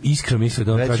 A ja sam iskreno mislio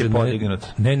da on traži... Već je podignut.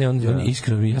 Ne, on je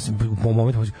iskreno... Ja sam u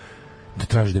momentu da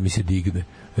traži da mi se digne.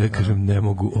 Ja kažem, ne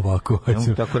mogu ovako.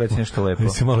 Tako reci nešto lepo. Mi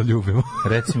se malo ljubimo.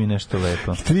 Reci mi nešto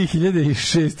lepo. 3.000 i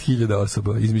 6.000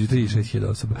 osoba. Između 3 i 6.000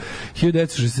 osoba.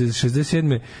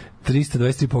 1967.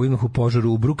 323 poginuh u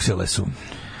požaru u Brukselesu.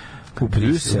 U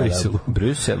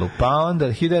Briselu. Pa onda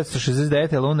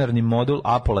 1969. lunarni modul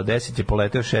Apollo 10 je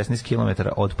poleteo 16 km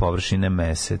od površine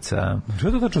meseca.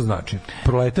 Što to tačno znači?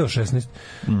 Proleteo 16?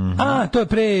 A, to je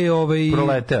pre...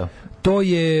 Proleteo. To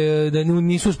je da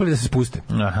nisu uspeli da se spuste.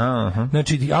 Aha.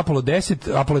 Znači Apollo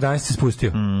 10, Apollo 11 se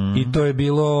spustio. I to je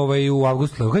bilo u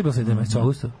avgustu. Kako je bilo 7. mjeseca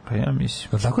avgusta? Pa ja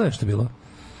mislim. Tako nešto bilo?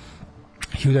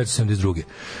 1972.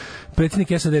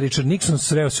 Predsjednik SAD Richard Nixon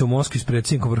sreo se u Moskvi s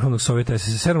predsjednikom Vrhovnog sovjeta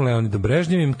SSSR-om Leonidom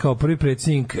Brežnjevim kao prvi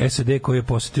predsjednik SAD koji je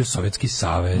posjetio Sovjetski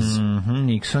savez.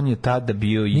 Nixon je tada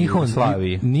bio i u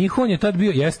Jugoslaviji. Nixon je tada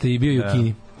bio, jeste, i bio i u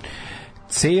Kini.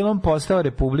 Ceylon postao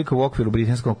republika u okviru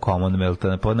britanskog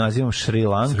Commonwealtha pod nazivom Šri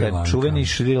Lanka. Čuveni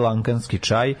šrilankanski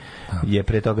čaj je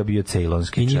pre toga bio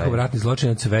ceylonski čaj. I njihov ratni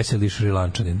zločinac Veseli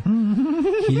Šrilančanin.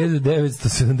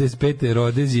 1975.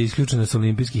 Rodez je isključena sa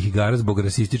olimpijskih igara zbog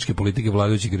rasističke politike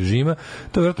vladajućeg režima.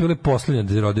 To je vjerojatno bila poslednja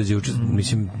da Rodez je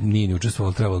mislim, nije ni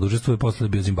učestvovalo, trebalo da učestvuje, posle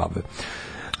bio Zimbabwe.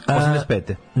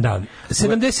 85. Da,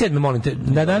 77. molim te.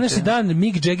 Na današnji dan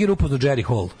Mick Jagger upoznao Jerry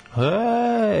Hall.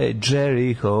 Hey,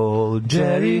 Jerry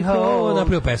Hall.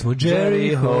 Napravio pesmu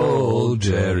Jerry Hall.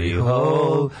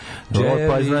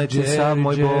 Pa znači sav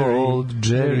moj bol,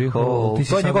 Jerry Hall.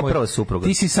 To je njegov prva supruga.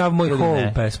 Ti si sav moj Hall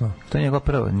pesma. To je njegov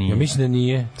prva, nije. Ja mislim da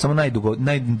nije. Samo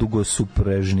najdugo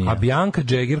suprežnija. A Bianca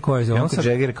Jagger koja je... Bianca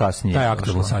Jagger kasnije. Taj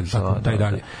aktualno sad, tako, taj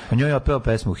dalje. A njoj je peo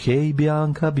pesmu Hey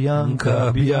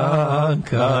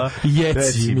Bianca,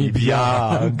 jeci mi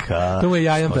Bianca. To je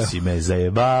Jajan peo. Si me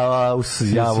zajebala u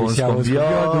javonskom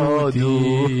biodu.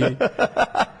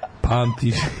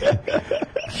 Pamtiš.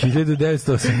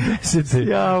 1980.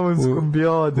 Javonskom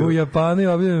biodu. U Japanu je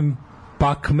objavljen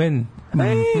Pac-Man.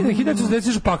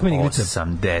 1980 Pac-Man igrica.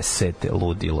 80.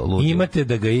 Ludilo. Imate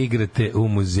da ga igrate u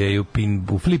muzeju,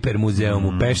 u Flipper muzeum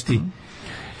u Pešti.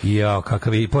 Jao,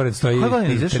 kakav je, pored stoji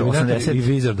Terminator i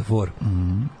Wizard of War.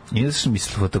 Izašla mi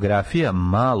fotografija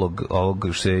malog ovog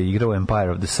što je igrao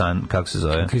Empire of the Sun, kako se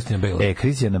zove? Christiana Bale.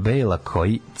 Christiana Bale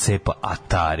koji cepa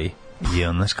Atari. I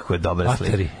on, znaš kako je dobra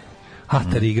slika.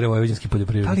 Atari igra vojvođanski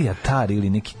poljoprivrednik. Da li Atari ili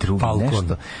neki drugi,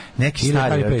 nešto? Neki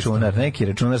stari računar, neki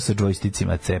računar sa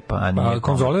džojsticima cepa. A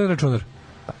konzola je računar?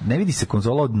 Ne vidi se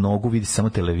konzola od nogu, vidi se samo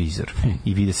televizor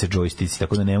i vide se džojstici,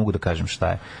 tako da ne mogu da kažem šta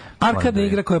je. Arkadna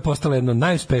igra koja je postala jedna od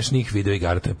najuspešnijih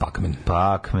videoigara, to je Pac-Man.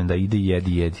 Pac-Man, da ide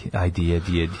jedi. Ajde,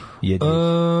 jedi.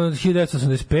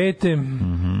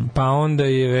 1985. Pa onda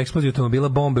je u eksploziji automobila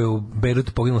bombe u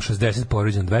Beirutu poginulo 60,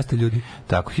 povređeno 200 ljudi.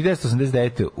 Tako,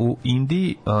 1989. u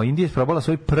Indiji je probala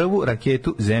svoju prvu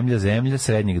raketu zemlja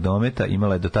srednjeg dometa,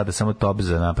 imala je do tada samo top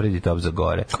za napred i top za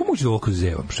gore. Kako može ovoliko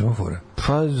zevam? Što je fora?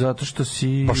 Pa zato što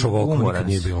si baš ovoliko nikad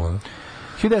nije bilo.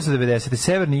 1990.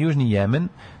 Severni i Južni Jemen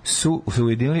su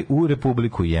ujedinili u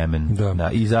Republiku Jemen. Da,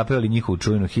 i zapevali njihovu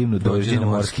čujnu himnu Dođi na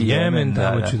morski Jemen.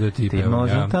 Tamo ću da ti pevam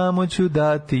ja. Tamo ću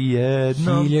dati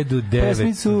jedno.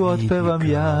 Pesmicu otpevam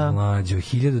ja. Mlađo,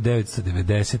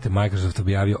 1990. Microsoft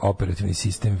objavio operativni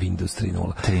sistem Windows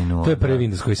 3.0. To je prvi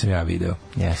Windows koji sam ja video.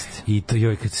 Jeste. I to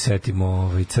joj kad se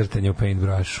setimo crtanja u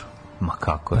Paintbrushu. Ma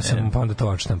kako ne? Pa onda to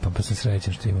odštampam, pa sam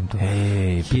srećan što imam to.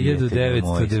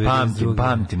 1992.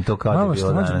 Pamtim to kao da je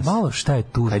bilo danas. Malo šta je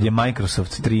tužno. Kad je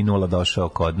Microsoft 3.0 došao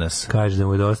kod nas. Kaže da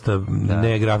mu je dosta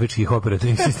negrafičkih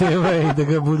operativnih sistema i da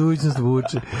ga budućnost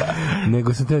vuče.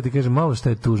 Nego sam teo ti kažem, malo šta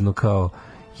je tužno kao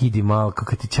idi malo,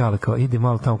 kako ti čale, kao idi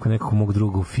malo tamo kod nekog mog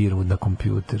druga u firmu na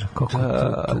kompjuter. Kako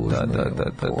to tužno. Da.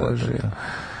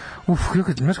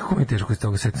 Znaš kako mi je teško iz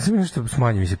toga setiti? Sve nešto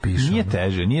smanje mi se piše.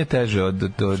 Nije teže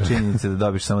od činjenice da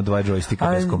dobiš samo 2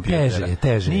 džojstika bez kompjutera.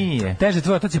 Teže. Nije. Teže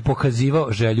tvoj otac je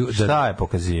pokazivao želju da... Šta je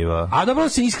pokazivao? A dobro, on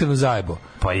se iskreno zajebo.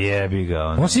 Pa jebi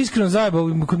ga. On se iskreno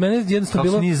zajebo. Kod mene jednostavno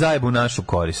bilo... Kako se nije zajebo u našu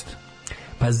korist?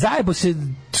 Pa zajebo se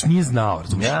nije znao,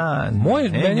 razumiješ?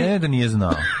 Ne da nije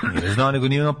znao. Nije znao, nego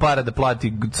nije imao para da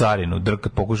plati carinu.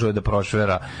 Drkat pokušao da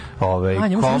prošvera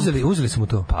njemu su uzeli su mu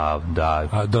to? Pa da.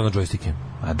 A dono džojstike?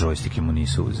 A džojstike mu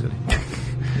nisu uzeli.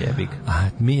 Jebik. A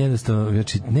mi jednostavno,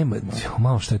 znači, nema,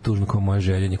 malo šta je tužno kao moje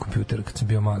željenje kompjutera. Kad sam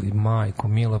bio mali, majko,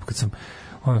 mila, kad sam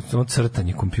ono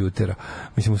crtanje kompjutera,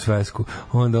 mislim u svesku,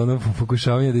 onda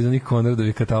pokušavanje da iz onih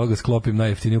Konradovih kataloga sklopim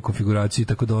najjeftiniju konfiguraciju i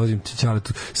tako dolazim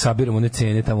ćaletu, sabiramo one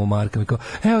cene tamo u markama i kao,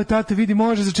 evo tate vidi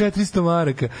može za 400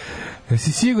 maraka.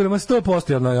 Si siguran, ma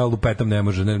 100%, ja lupetam ne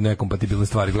može, nekompatibilne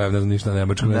stvari, gledam, ne znam ništa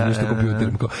nemačko, ne znam ništa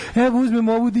kompjuterom. Evo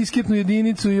uzmemo ovu disketnu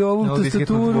jedinicu i ovu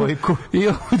tastaturu i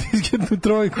ovu disketnu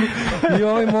trojku i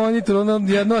ovaj monitor,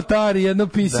 jedno Atari, jedno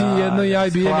PC, jedno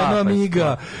IBM, jedno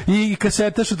Amiga i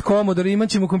kasetaš od Commodore, ima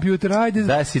ćemo kompjuter, ajde.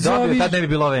 Da si dobio, tad ne bi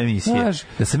bilo ove emisije.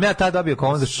 Da sam ja tad dobio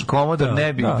Commodore,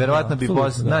 ne bi, verovatno bi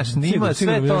znaš, nima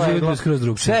sve to leglo.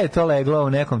 Sve je to leglo u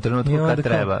nekom trenutku kad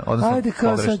treba, odnosno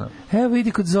pogrešno. Evo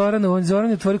idi kod Zorana,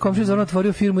 Zoran otvori komšiju, Zoran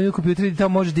otvorio firmu i kompjuter i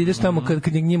tamo može da ideš tamo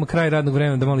kad je njima kraj radnog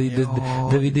vremena da malo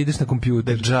da ideš na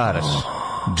kompjuter. Da džaraš.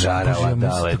 Džarala,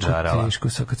 dale, džarala. Teško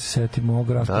sad kad se setim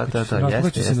ovog raspukaću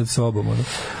jeste. Se nad sobom.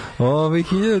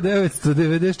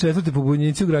 1994.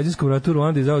 pobunjenici u građanskom ratu u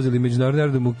Ruandi zauzeli međunarodni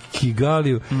aerodrom u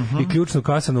Kigaliju i ključnu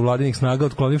kasanu vladinih snaga,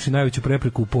 otklonivši najveću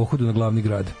prepreku u pohodu na glavni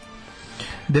grad.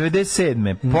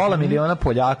 97. Pola miliona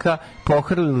Poljaka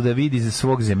pohrlilo da vidi za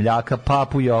svog zemljaka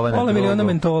Papu Jovana II. Pola miliona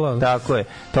mentola. Tako je.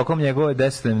 Tokom njegove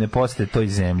 10-dnevne posete toj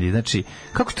zemlji. Znači,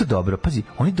 kako to dobro? Pazi,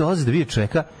 oni dolaze da vide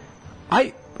čoveka.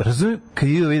 Razumijem, kad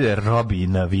idu vide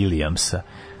Robina Williamsa,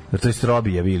 to je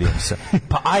Robija Williamsa.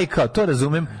 Pa kao, to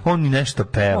razumem, on ni nešto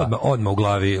peva. Odmah u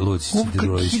glavi Lucić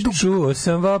Drulić. Čuo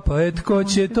sam vapet, ko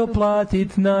će to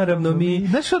platit, naravno mi.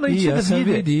 Znaš, ono i ja da sam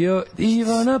vidio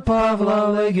Ivana Pavla,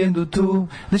 legendu tu.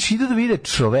 Znači, idu da vide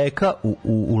čoveka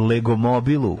u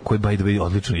Legomobilu, koji by the way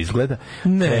odlično izgleda.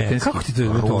 Ne, kako ti to je?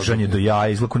 Ružanje do jaja,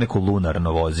 izgleda neko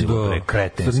lunarno vozilo,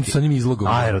 kretenski. Sa njim izlogom.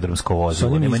 Aerodromsko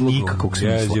vozilo, nema nikakvog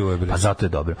smisla. Pa zato je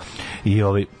dobro. I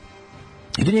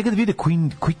i do njega da vide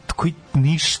koji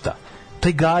ništa.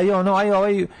 Taj Gaja,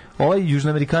 ovaj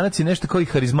južnoamerikanac je nešto kao i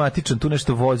harizmatičan, tu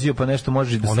nešto vozio, pa nešto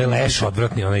može da se... Onaj leš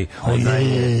odvratni, onaj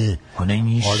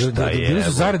ništa je. Bili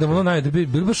su zaredom, bili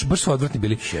baš su odvratni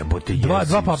bili.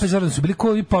 Dva pape zaredom su bili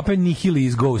kao i pape Nihili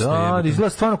iz Ghosta. Da, izgleda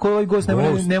stvarno kao ovaj Ghost,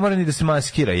 ne mora ni da se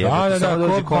maskira. Ne,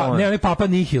 onaj papa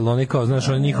Nihil, onaj kao, znaš,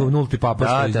 onaj njihov nulti papa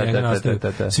što iz njega nastaje.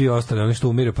 Svi ostali, oni što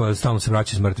umire, pa stalno se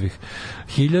vraća iz mrtvih.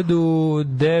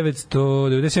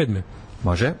 1997.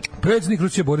 Može. Predsjednik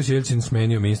Rusije Boris Jelcin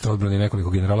smenio ministra odbrane i nekoliko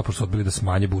generala pošto su odbili da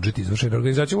smanje budžet i izvrše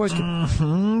reorganizaciju vojske.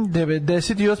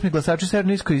 98. glasači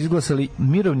Severne Irske izglasali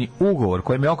mirovni ugovor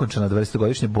kojim je okončana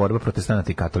 20-godišnja borba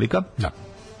protestanata i katolika. Da.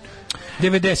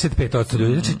 95%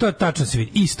 ljudi. Znači to je tačno se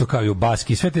vidi isto kao i u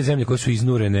Baski, sve te zemlje koje su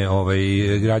iznurene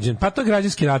pa to je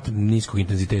građanski rat niskog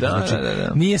intenziteta. Znači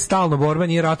nije stalno borba,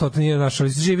 nije rat, nije naša,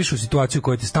 živiš u situaciju u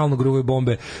kojoj te stalno gruvaju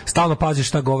bombe, stalno paziš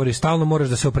šta govoriš, stalno moraš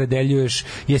da se opredeljuješ,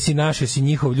 jesi naš, jesi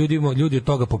njihov, ljudi od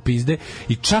toga popizde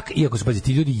i čak iako se pazi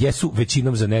ti ljudi jesu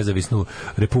većinom za nezavisnu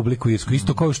Republiku Irsku,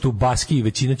 isto kao što u Baskiji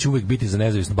većina će uvek biti za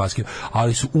nezavisnu Baskiju,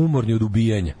 ali su umorni od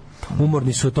ubijanja.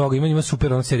 Umorni su od toga, ima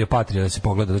super ona serija Patrija da se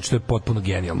pogleda, znači to je potpuno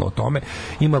genijalno o tome.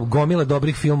 Ima gomila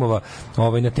dobrih filmova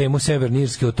na temu Severne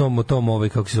Irske, o tom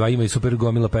kako se zove, ima i super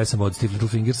gomila pesama od Steve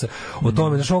Littlefingersa o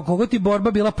tome, znači koliko ti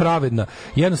borba bila pravedna,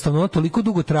 jednostavno ona toliko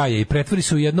dugo traje i pretvori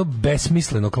se u jedno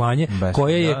besmisleno klanje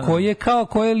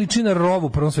koje liči na rov u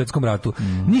Prvom svetskom ratu.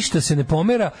 Ništa se ne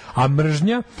pomera, a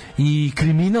mržnja i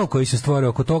kriminal koji se stvore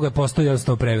oko toga je postao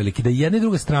jednostavno preveliki. Da jedna i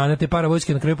druga strana, te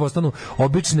paravojske na kraju postanu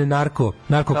obične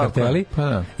narkokarteli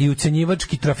i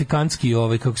ucenjivački, trafikantski,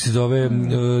 kako se zove,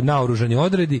 naoružani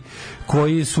odredi,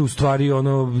 koji su u stvari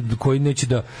koji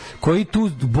neće koji tu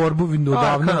borbu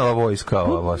odavna vojska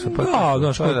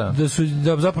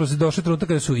da zapravo se došli trenutak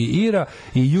kada su i IRA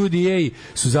i UDA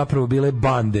su zapravo bile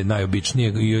bande najobičnije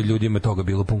i ljudima toga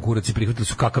bilo pun kurac i prihvatili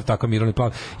su kakav takav mirovni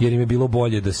plan jer im je bilo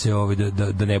bolje da se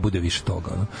da ne bude više toga.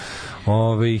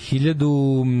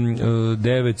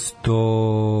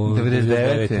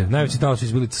 1999. Najveći talas su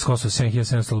izbili s Kosova,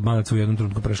 7700 Albanaca u jednom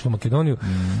trenutku prešlo u Makedoniju.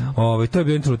 To je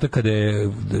bio jedan trenutak kada je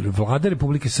vlada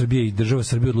Republike Srbije i država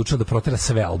Srbije odlučila da protera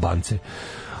sve Albance.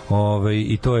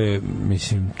 I to je,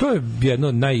 mislim, to je jedno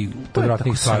od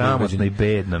najodvratnijih stvari urađenih.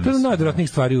 To je najodvratnijih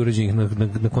stvari urađenih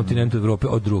na kontinentu Evrope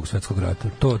od Drugog svjetskog rata.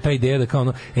 Ta ideja da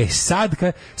kao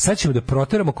sad ćemo da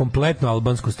proteramo kompletno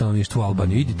albansko stanovništvo u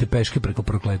Albaniju. Idite peške preko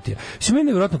prokletija. Mislim, meni je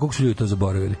nevjerojatno kako su ljudi to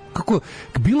zaboravili. Kako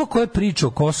bilo koja priča o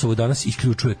Kosovu danas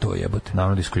isključuje to, jebote.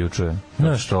 Naravno da isključuje.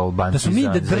 Znaš, da smo mi,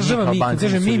 da država,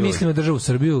 mi mislimo na državu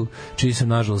Srbiju, čiji sam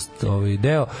nažalost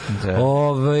deo,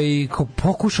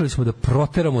 pokušali smo da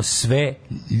proteramo sve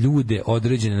ljude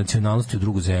određene nacionalnosti u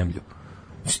drugu zemlju.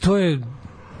 To je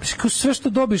sve što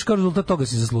dobiješ kao rezultat toga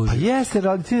si zaslužio. Pa jeste,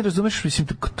 ali ti ne razumeš, mislim,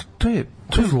 to je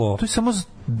zlo. To je samo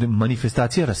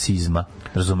manifestacija rasizma,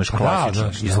 razumeš, klasično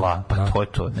i zla. Pa to je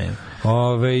to, ne.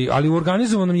 Ali u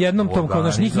organizovanom jednom tom, kao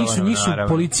naš, njih nisu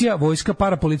policija, vojska,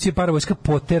 paravojska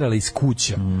poterala iz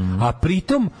kuća. A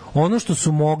pritom, ono što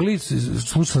su mogli,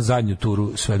 slušam zadnju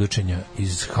turu svedočenja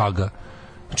iz Haga,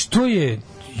 znači to je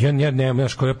ja nemam,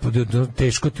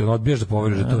 teško ti, odbijaš da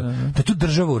poveriš da je to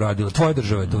država uradila, tvoja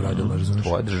država je to uradila, razumiješ?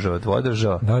 Tvoja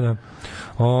država. Da.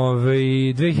 U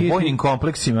vojnim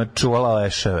kompleksima čuvala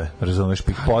leševe, razumiješ,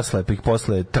 pa ih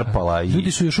posle trpala.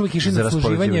 Ljudi su još uvijek išli na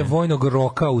služivanje vojnog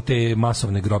roka u te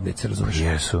masovne grobnice, razumiješ?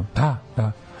 Jesu. Da.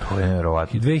 To je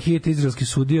nevjerovatno. 2000 izraelski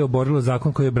sudija oborilo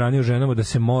zakon koji je branio ženama da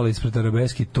se mole ispred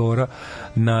arabeski Tora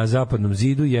na zapadnom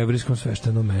zidu i jevrijskom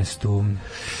sveštenom mestu.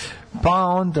 Pa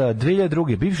onda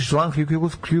 2002. bivši član Ku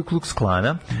Klux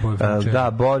Klana,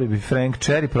 Bobby Frank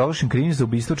Cherry, proglašen krivim za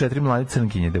ubistvo 4 mlade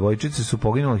crnkinje. Devojčice su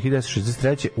poginule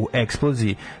 1963. u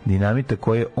eksploziji dinamita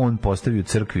koje je on postavio u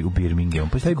crkvi u Birminghamu.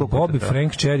 Pa taj Bobby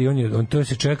Frank Cherry, on to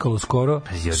se čekalo skoro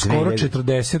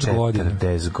 40 godina.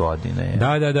 40 godina je.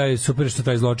 Da, je super što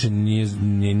taj zločin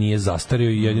nije zastario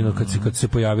i jedino kad se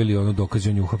pojavili dokazi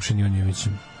on je uhapšen, on je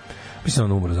mislim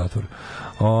on umro u zatvoru.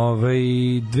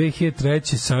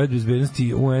 2003. Savjet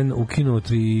bezbednosti UN ukinuo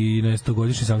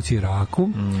 13-godišnje sankcije Iraku.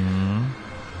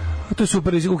 To je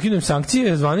super, ukinujem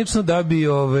sankcije zvanično da bi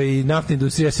naftna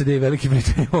industrija SAD i Velike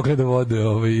Britanije mogla da vode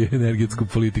energetsku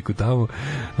politiku tamo.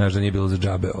 Znaš da nije bilo za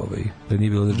džabe, da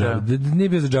nije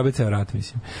bilo za džabe ceo rat,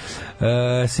 mislim.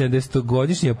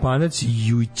 70-godišnji Japanac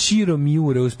Yuichiro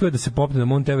Miura uspeo da se popne na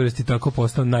Mount Everest i tako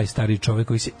postao najstariji čovek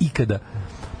koji se ikada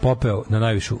popeo na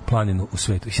najvišu planinu u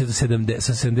svetu. I sa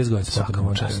 70 godina se popeo na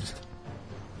Mount Everest.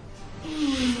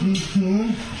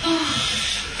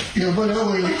 Jel bolje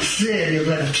ovo ili seriju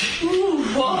gledati?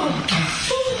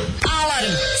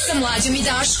 Alarm sa Mlađom i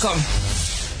Daškom.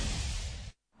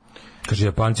 Kaže,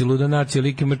 Japanci luda nacija,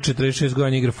 lik ima 46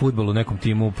 godina igra fudbal u nekom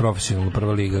timu, profesionalno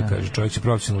prva liga, kaže, čovjek će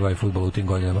profesionalno igra fudbal u tim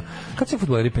godinama. Kad se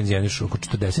fudbaleri penzionišu? Oko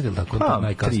 40 ili tako? Pa,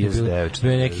 39.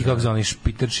 Bio je neki, kako zvani,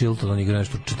 Peter Shilton, on igra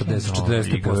nešto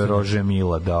 40%. Igra Rože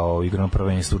Mila dao igra na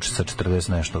prvenstvu sa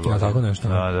 40 nešto godina. Tako nešto.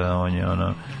 Da, on je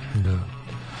ono... Da.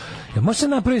 Ja, može se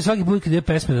napraviti svaki put kad je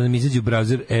pesme da nam izađe u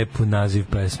browser app naziv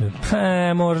pesme.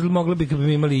 Moglo bi kad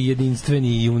bi imali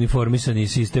jedinstveni i uniformisani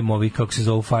sistem ovih, kako se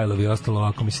zovu, fajlovi i ostalo,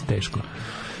 ovako mislim teško.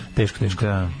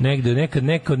 Da. Negde,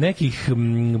 nekih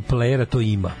playera to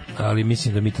ima, ali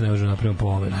mislim da mi to ne možemo napraviti po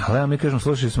ovome. Ali mi kažem,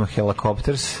 slušali smo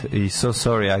Helicopters i So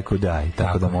Sorry I Could Die,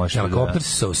 tako da možete Helicopters,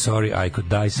 So Sorry I Could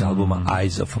Die s albuma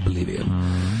Eyes of Oblivion.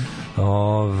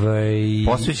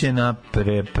 Posvećena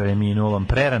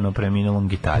prerano preminulom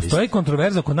gitaristu. Postoji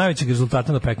kontroverza oko najvećeg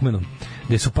rezultata na Pac-Manu,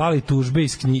 gde su pali tužbe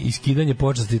i skidanje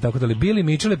počasti i tako dalje. Billy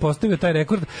Mitchell je postavio taj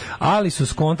rekord, ali su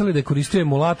skontali da je koristio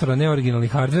emulator, a ne originalni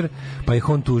hardware, pa ih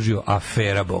on tužio.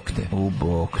 Afera bokte.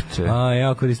 Bokte.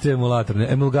 Ja koristio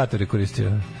emulgator je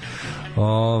koristio.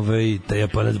 Da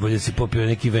Japanac bolje si popio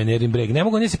neki Venerin breg. Ne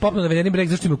mogu ne si popio na Venerin breg,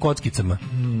 zašto ima u kockicama.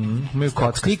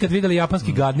 Nikad videli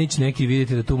japanski gadnić, neki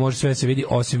vidite da tu može sve se vidi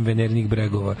osim Venerinih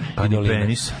bregova. Pa ni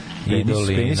penis.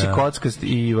 Penis je kockast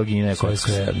i vagina je kockast.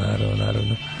 Sve,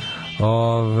 naravno.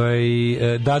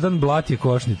 Dadan Blat je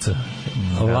košnica.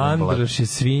 Landroš je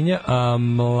svinja,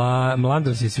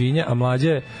 a Mlađa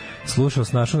je slušao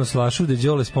Snašu na slašu, gde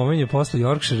Đole spomenje posle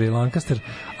Yorkshire i Lancaster,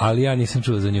 ali ja nisam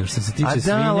čuo za nju. Što se tiče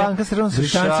svinja,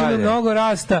 Britanci imaju mnogo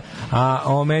rasta,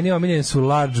 a meni omiljeni su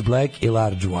large black i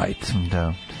large white.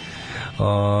 Da.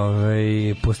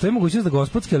 Postoji mogućnost da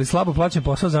gospodski, ali slabo plaćen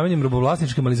posao zamenjem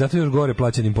robovlasničkim, ali zato još gore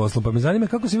plaćenim poslom. Pa me zanima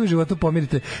kako se vi u životu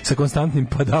pomirite sa konstantnim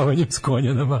padavanjem s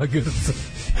konja na magarca.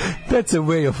 That's a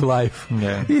way of life.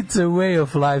 Yeah. It's a way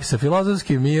of life. Sa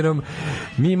filozofskim mirom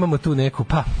mi imamo tu neku,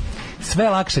 sve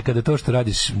lakše kada to što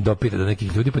radiš dopire do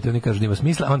nekih ljudi, pa ti oni kažu da ima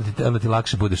smisla, onda ti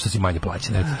lakše bude što si manje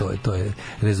plaćen. Eto, to je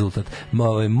rezultat.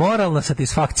 Moralna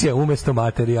satisfakcija umesto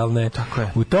materijalne. Tako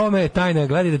je. U tome je tajna,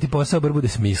 gledaj da ti posao bar bude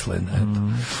smislen.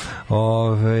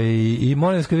 I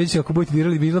molim vas, kad vidite, ako budete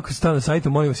dirali bilo ko stane na sajtu,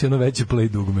 molim vas jedno veće play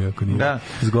dugme, ako nije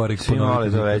zgorek. Svi mole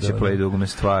za veće play dugme,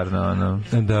 stvarno.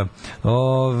 Da.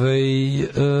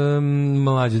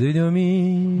 Mlađe, da vidimo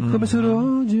mi kome su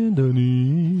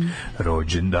rođendani.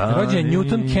 Rođen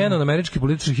Newton Cannon, američki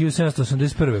političar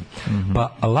 1781.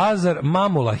 Pa Lazar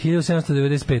Mamula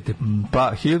 1795.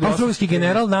 Pa austrougarski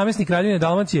general, namestnik kraljevine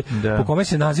Dalmacije, po kome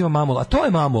se naziva Mamula. A to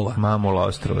je Mamula. Mamula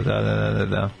ostrvo,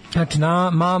 da. Znači,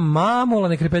 Mamula,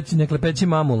 ne klepeći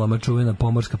Mamulama, čuvena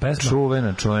pomorska pesma.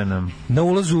 Čuvena. Na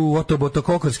ulazu u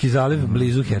Otobotokokorski zaliv,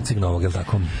 blizu Herceg Novog, je li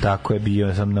tako? Tako je,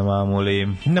 bio sam na Mamuli.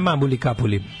 Na Mamuli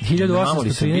Kapuli.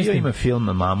 1813. Ima film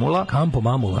Mamula. Kampo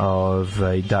Mamula.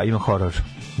 Da, ima horor.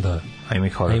 Da.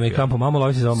 Ima i Kampo Mamula,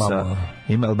 ovo se zove Mamula.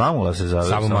 Ima Mamula se zove.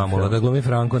 Samo Mamula, da glumi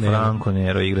Franco Nero. Franco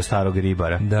Nero igra starog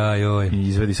ribara. Da, joj. I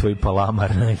izvedi svoj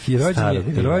palamar.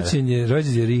 Rođen je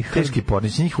Richard. Teški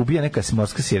pornić, njih ubija neka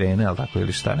morska sirena, ali tako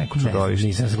ili šta, neko čudovište.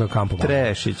 Nisam se gledao Kampo Mamula.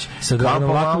 Trešić. Sa Draganom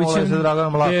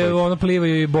Lakovićem. Ono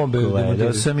plivaju i bombe.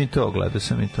 Gledao sam i to.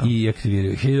 I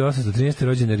aktiviraju. 1813.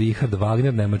 rođen je Richard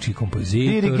Wagner, nemački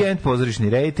kompozitor. Dirigent, pozorišni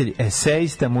reditelj,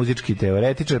 esejista, muzički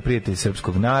teoretičar, prijatelj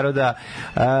srpskog naroda,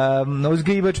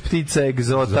 uzgajivač ptica,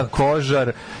 egzota, koža,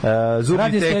 stožar,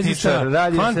 zubni tehničar,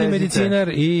 kvantni medicinar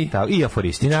i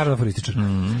aforističar. I naravno aforističar.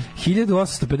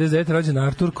 1859. rođen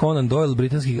Arthur Conan Doyle,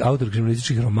 britanski autor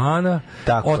kriminalističkih romana,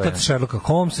 otac Sherlocka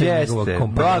Holmesa i njegovog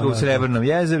kompanjona. Blago u Srebrnom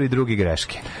jezeru i drugi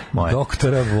greške.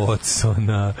 Doktora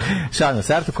Watsona. Šalno,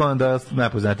 Arthur Conan Doyle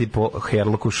najpoznatiji po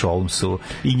Sherlocku Holmesu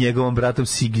i njegovom bratom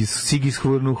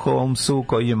Sigismundu Holmesu,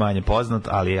 koji je manje poznat,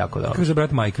 ali je jako dobro. Kaže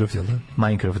brat Mycroft, jel da?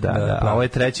 Mycroft, da. A ovo je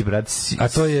treći brat. A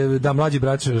to je, mlađi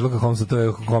brat Sherlocka Holmesa, to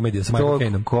je komedija sa Michael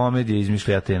Caineom. Komedija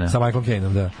izmišljotina. Sa Michael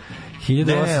Caineom, da.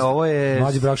 Ne, ovo je...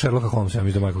 Mlađi brat Sherlocka Holmesa, ja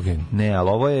mislim da Michael Caine. Ne,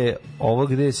 ali ovo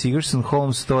gde je Sigerson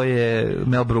Holmes, to je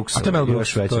Mel Brooks. A to je Mel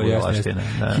Brooks, to je jasno.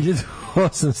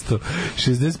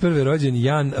 1861. rođen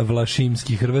Jan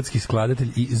Vlašimski, hrvatski skladatelj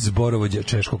i zborovođa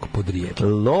češkog podrijetla.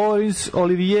 Laurence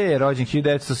Olivier, rođen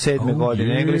 1907.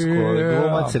 godine, englesko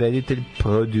glumac, reditelj,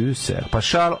 producer. Pa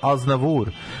Charles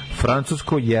Aznavour,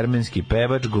 francusko-jermenski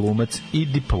pevač, glumac i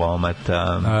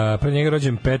diplomata. Pre njega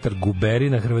rođen Petar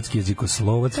Guberina, hrvatski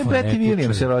jezikoslovac. Betty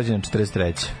Williams je rođen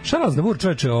 43. Charles Aznavour,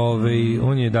 čoveče,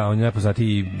 on je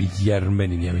najpoznatiji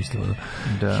jermenin, ja mislim.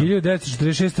 Da.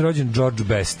 1946. rođen George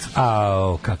Best.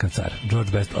 Kakav car.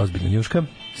 George Best, ozbiljna njuška.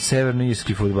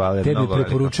 Severnoirski fudbaler. Tebi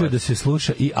preporučuju da se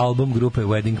sluša i album grupe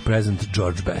Wedding Present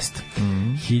George Best.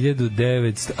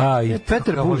 1900...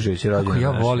 Petar Bužević je rođen. Kako ja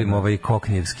volim ovaj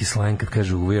koknijevski slang kad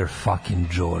kažu we're fucking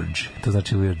George. To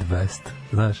znači we're the best.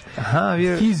 Znaš?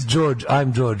 He's George,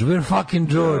 I'm George. We're fucking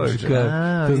George.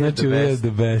 To znači we're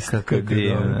the best. Kako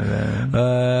divno,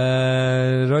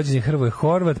 da. Rođen je Hrvoje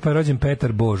Horvat, pa je rođen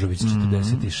Petar Božović,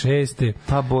 46.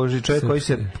 Pa Boži, čovjek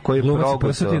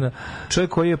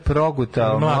koji je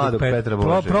progutao mladog Petra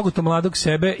Božovića. Progutao mladog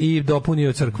sebe i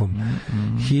dopunio crkvom.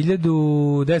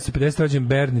 1950. rođen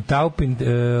Bernie Taupin,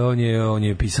 on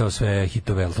je pisao sve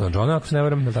hitove Eltona Johna, ako se ne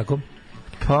varam, tako?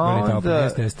 Pa onda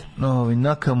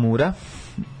Nakamura,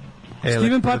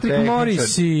 Steven Patrick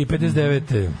Morrissey,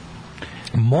 59.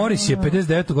 Morris je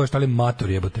 59. godište, ali mator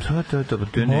jebote.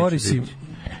 Morrissey,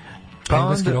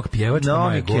 engleski rock pjevač,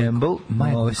 Naomi Campbell,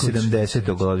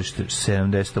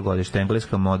 70. godište,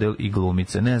 engleska model i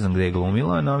glumica. Ne znam gde je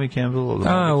glumila, Naomi Campbell.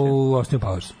 U Austin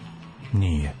Powers.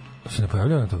 Nije. Se ne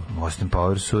pojavljao na to? U Austin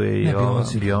Powersu je i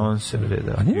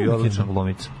Beyoncé, i odlična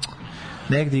glumica.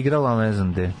 Negde igrala, ali ne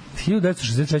znam gde.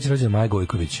 1963. rođena Maja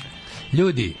Gojković.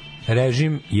 Ljudi,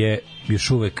 režim je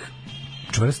još uvek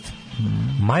čvrst.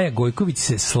 Maja Gojković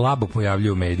se slabo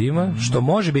pojavljuje u medijima, što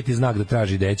može biti znak da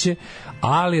traži deće,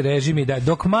 ali režim je da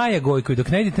dok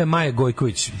ne idete Maja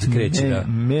Gojković kreće da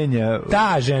menja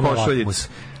košuljicu.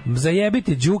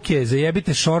 Zajebite Đuke,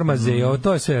 zajebite Šormaze,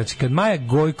 to je sve. Znači, kad Maja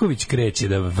Gojković kreće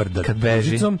da vrda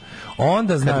tužicom,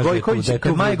 onda znaš da je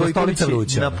tu Maja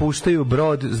Gojković napuštaju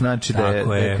brod, znači da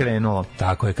je krenulo.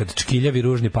 Tako je, kad čkiljavi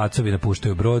ružni pacovi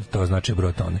napuštaju brod, to znači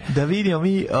brod tone. Da vidimo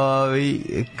mi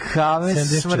kave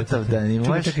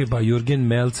smrtavdani. Čekaj, pa Jurgen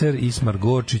Melcer, Ismar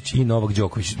Gočić i Novak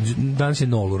Đoković. Danas je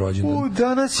Nolu rođendan.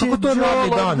 Danas je Kako to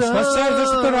radni dan?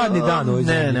 Zašto to radni dan?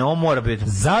 Ne, on mora biti.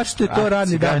 Zašto je to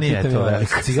radni dan?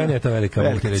 Ciganija je to velika,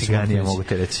 mogu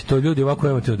te reći. To ljudi ovako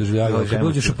emotivno doživljavaju. Kad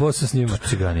uđeš u posao s njima.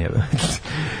 Ciganijeve.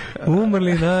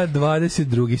 Umrli na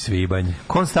 22. svibanj.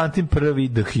 Konstantin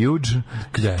I the Huge.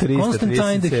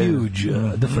 Constantine the Huge.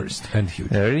 The first and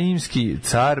huge. Rimski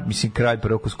car, mislim, kralj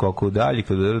prvog skoka u dalji,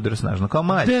 kad udara snažno kao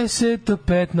malj.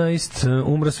 10:15.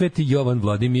 Umro sveti Jovan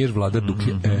Vladimir, vladar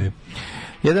Duklje.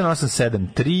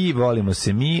 1873, volimo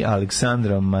se mi,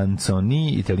 Aleksandra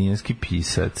Manzoni, italijanski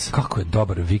pisac. Kako je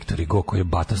dobar Viktor Hugo, koji je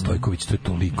Bata Stojković, to je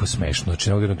toliko smešno. Znači,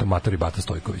 ne vjerujem to matori Bata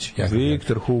Stojković.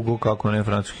 Viktor Hugo, kako ne,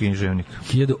 francuski književnik.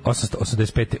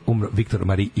 1885. umro Viktor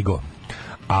Marie Hugo.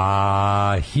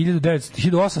 A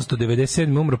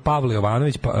 1897. umro Pavle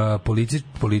Jovanović,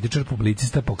 političar,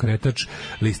 publicista, pokretač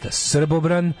lista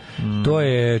Srbobran. To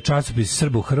je časopis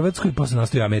Srba u Hrvatskoj, posle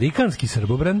nastoji amerikanski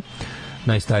Srbobran,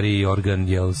 najstariji organ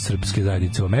srpske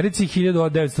zajednice u Americi.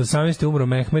 1918. umro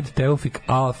Mehmed Teofik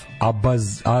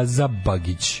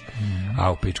Azabagić,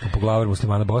 u pičku poglavar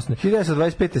muslimana Bosne.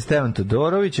 1925. Stevan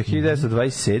Todorović, a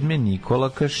 1927. Nikola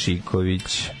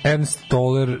Kašiković. Ernst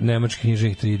Toller, nemački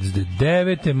književnik,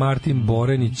 39. Martin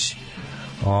Borenić,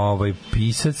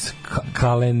 pisac,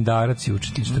 kalendarac i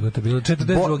učitelj, što je to bilo.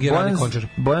 42. je Rade Končar.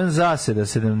 Bojan Zaseda,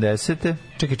 70.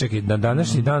 Čekaj, na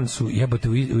današnji dan su, jebote,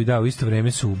 u isti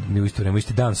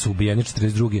dan su ubijeni,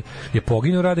 42. je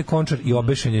poginuo Rade Končar i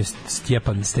obešen je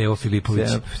Stjepan Steo Filipović.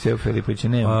 Steo Filipović,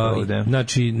 nema ovde.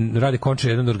 Znači, Rade Končar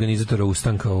je jedan od organizatora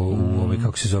ustanka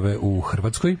u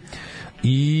Hrvatskoj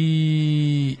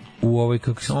i u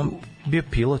on bio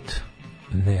pilot.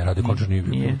 Ne, Rade Končar nije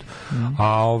bio pilot. A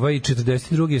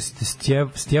 42.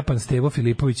 Stjepan Stevo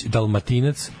Filipović,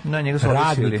 Dalmatinac,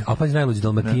 radnik, a pazi najluđi,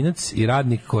 Dalmatinac i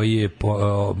radnik koji je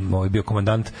bio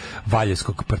komandant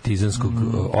Valjevskog partizanskog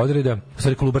odreda,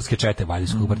 stvari Kolubarske čete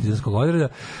Valjevskog partizanskog odreda,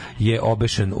 je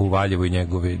obešen u Valjevu i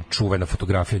njegove čuvena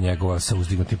fotografija njegova sa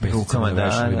uzdignutim pesnicama na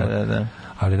vešovima. Da.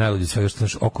 Ali najluđe sve što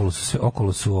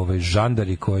okolo su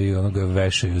žandari koji onoga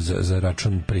vešaju za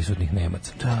račun prisutnih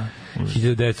Nemaca. Da.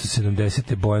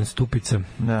 1970. Bojan Stupica.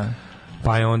 Da.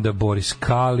 Pa je onda Boris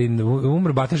Kalin.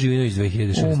 Umre Bata Živinović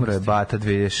 2016. Umre Bata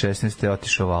 2016.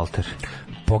 Otišao Walter.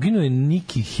 Poginuo je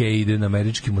Niki Hayden,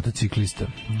 američki motociklista.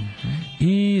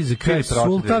 I za kraj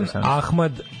Sultan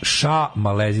Ahmad Shah,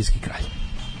 malezijski kralj.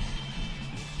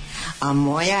 A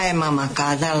moja je mama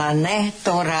kazala, ne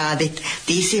to radit,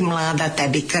 ti si mlada,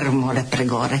 tebi krv more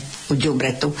pregore u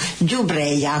đubretu. Đubre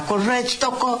je jako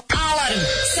žestoko. Alarm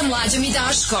sa Mlađom i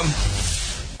Daškom.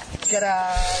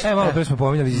 Malo pre smo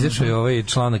pominjali, izašao je ovaj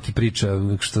članak i priča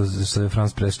što je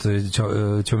France Press, što je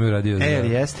Ćomi uradio.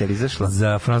 Jeste, ali izašla?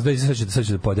 Za France Press, sad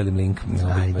ću da podelim link.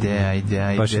 Ajde.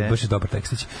 Baš je dobar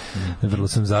tekstić. Vrlo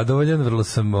sam zadovoljan, vrlo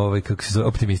sam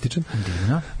optimističan.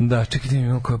 Divno. Da, čekajte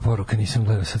mi koja poruka, nisam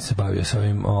gledao, sad se bavio sa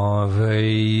ovim.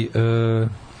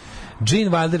 Gene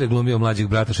Wilder je glumio mlađeg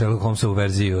brata Sherlock Holmesa u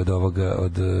verziji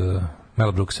od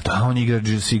Mela Brooksa. Da, on igra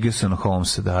Sigerson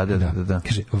Holmesa, da.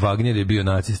 Kaže, Wagner je bio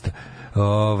nacista.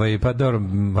 Pa dobro,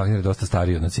 Wagner je dosta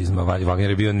stariji od nacizma. Wagner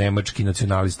je bio nemački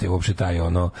nacionalista i uopšte taj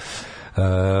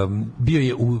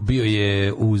bio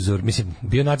je uzor, mislim,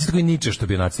 bio nacista koji niče što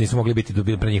bio nacista, nisu mogli biti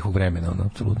do pre njihovog vremena,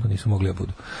 apsolutno nisu mogli da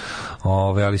budu.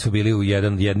 Ali su bili u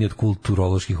jedni od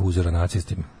kulturoloških uzora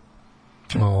nacistima.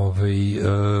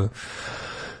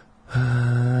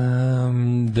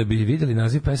 Da bi videli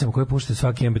naziv pesama koje puštate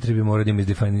svaki MP3 bi morao da ima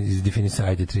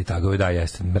izdefinisajde 3 tagove. Da,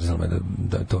 jeste, mrzalo me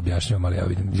da to objašnjavam, ali ja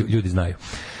vidim, ljudi znaju.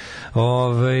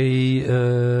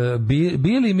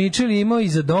 Billy Mitchell imao i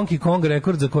za Donkey Kong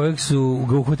rekord za kojeg su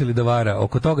ga uhvatili da vara.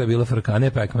 Oko toga je bila frka,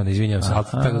 ne Pac-Man, izvinjam se,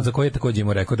 za koji je također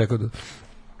imao rekord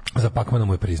za Pac-Mana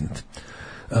mu je priznat.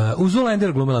 U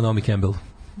Zoolander glumila Naomi Campbell.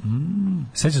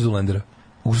 Seća Zoolandera?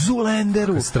 U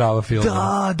Zoolanderu. Strava film.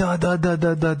 Da.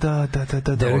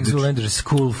 Derek Zoolander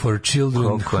School for Children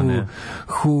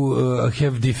who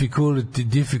have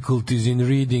difficulties in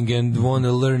reading and want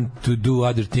to learn to do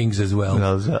other things as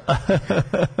well.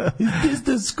 Is this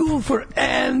the school for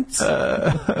ants?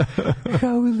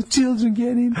 How will the children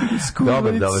get into the school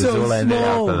when it's so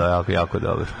small? Jako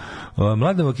dobro.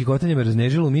 Mladama kikotanje me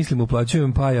raznežilo, mislim,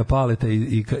 uplaćujem paja paleta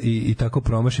i tako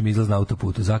promašim izlaz na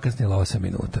autoputu. Zakasnila 8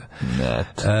 minuta.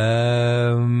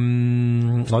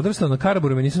 Odrastao na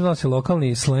Karaboru, me nisam znao se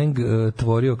lokalni sleng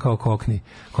tvorio kao kokni.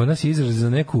 Kod nas je izraz za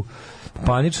neku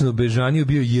paničnu bežaniju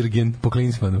bio Jirgen po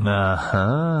Klinsmanu.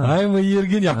 Ajmo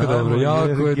Jirgen, jako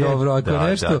dobro.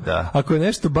 Ako je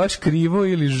nešto baš krivo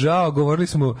ili žao, govorili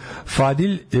smo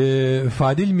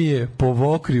Fadilj mi je po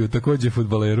Vokriju, takođe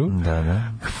fudbaleru. Da.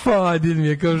 Fadilj mi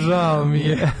je kao žao mi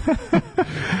je.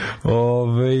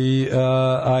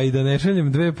 A i da ne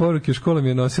šaljem 2 poruke, škola mi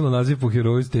je nosila naziv po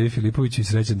heroju Stevi Filipoviću i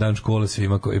srećan dan škole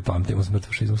svima koji pamtimo smrt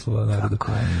fašizmu slova narodu.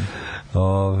 Tako je.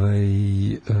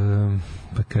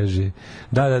 Pa kaže,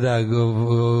 da,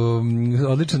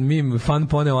 odličan mim, fan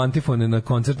poneo antifone na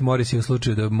koncert Morrissey u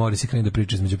slučaju da Morrissey krene da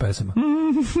priča između pesama.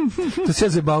 To se ja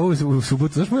zabavao u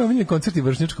subotu. Znaš,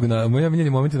 moji omiljeni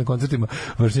momenti na koncertima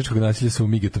vršnjačkog nasilja su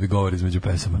Migetovi govori između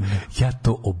pesama. Ja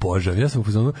to obožavam. Ja sam u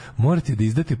fazonu, morate da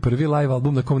izdate prvi live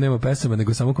album na kom nema pesama,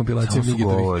 nego samo kompilacija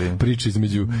Migetovih priča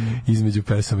između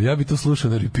pesama. Ja bi to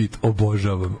slušao na repeat.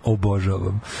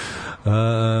 Obožavam.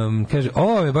 Kaže,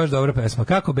 ovo je baš dobra pesma.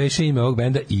 Kako beše ime ovog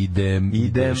benda? Idem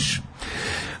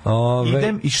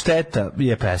i šteta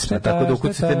je pesma, tako da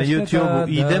ukucite na YouTube-u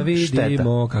Idem šteta.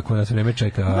 Vidimo kako nas vreme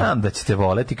čeka. Znam da ćete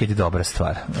voleti kad je dobra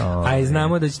stvar. A i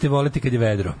znamo da ćete voleti kad je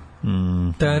vedro.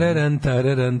 Tararan,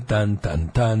 tan, tan,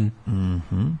 tan.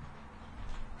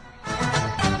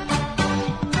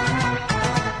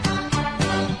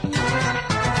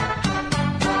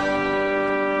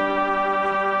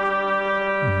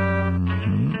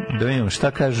 Da vidimo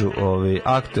šta kažu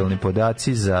aktuelni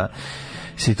podaci za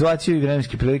situaciju i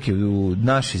vremenske prilike u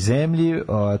našoj zemlji.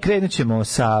 Krenut ćemo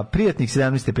sa prijatnih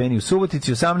 17 stepeni u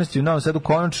Subotici, 18 u Novom Sadu,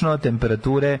 konačno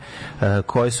temperature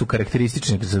koje su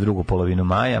karakteristične za drugu polovinu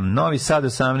maja. Novi Sad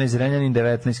 18, Zrenjanin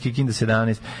 19, Kikinda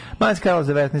 17, Banjska Karlovac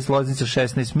 19, Loznica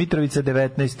 16, Mitrovica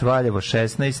 19, Valjevo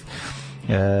 16.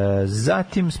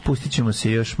 Zatim spustit ćemo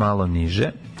se još malo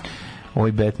niže.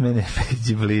 Oj, Batmane,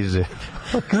 peđi bliže.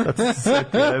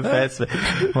 Pesme.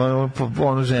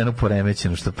 Onu ženu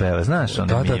poremećenu što peva. Znaš,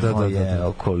 ona mimo je,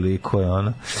 koliko je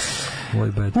ona.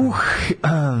 Moj Batman.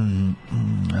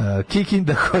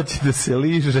 Kikinda hoće da se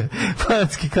liže.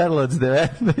 Panski Karlovac 19.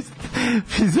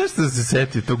 Zašto se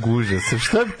setio tog užasa?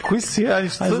 Šta, koji si ja?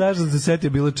 A zašto se setio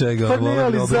bilo čega? Pa ne,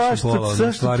 ali zašto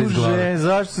tu žene?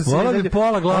 Zašto se setio? Vola bi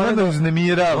pola glave. Ona me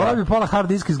uznemirava. Vola bi pola hard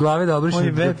disk iz glave da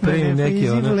obrišem da primim neki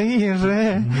ono.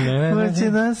 Liže. Hoće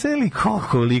da se li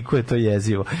koliko je to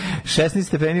jezivo. 16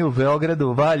 stepeni u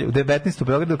Beogradu, Valju, 19 u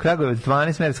Beogradu, Kragujevac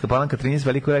 12, Merska Palanka 13,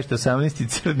 Veliko Gradište 18 i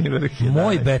Crni Vrh 11.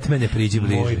 Moj Batman je priđi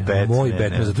bliže. Moj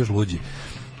Batman, zato još luđi.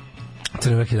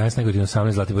 Crni Vrh 11, Negotin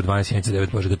 18, Zlatibor 12, Sjenica 9,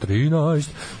 Požega 13.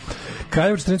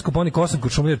 Kraljevo 14, Koponik 8,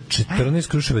 Kuršumlija 14,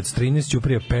 Kruševac 13,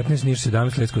 Ćuprija 15, Niš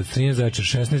 17, Leskovac 13, Zaječar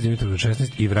 16, Dimitrov 16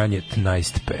 i Vranje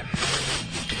 13p.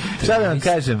 Šta da vam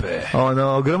kažem,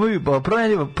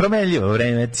 promenljivo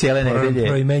vreme, cijele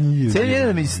nedelje. Cijele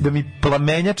nedelje da mi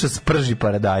plamenjača sprži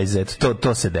paradajze,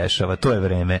 to se dešava, to je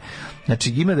vreme. Znači,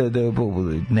 ima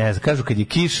ne znam, kažu kad je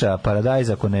kiša, paradajz,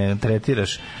 ako ne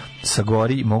tretiraš sa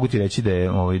gori, mogu ti reći da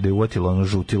je uvatilo ono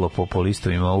žutilo po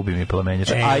listovima, ubi mi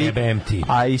plamenjača.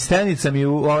 A i stenica mi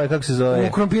kako se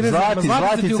zove?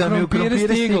 Zlatica mi u krompire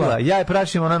stigla. Ja je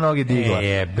prašim, ona noge digla.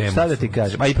 Šta da ti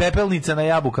kažem? A i pepelnica na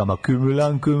jabukama.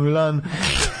 Kumulan.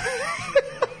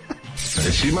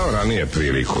 Jesi imao ranije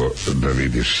priliku da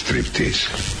vidiš striptease?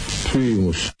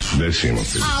 Primus. Desimo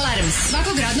ti. Alarm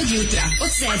svakog radnog jutra od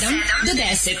 7 do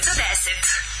 10.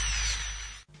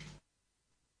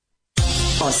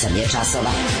 8 je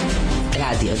časova.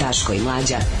 Radio Daško i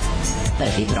Mlađa.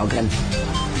 Prvi program.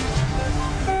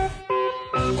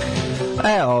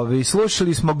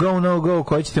 Slušali smo Go No Go,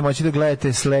 koji ćete moći da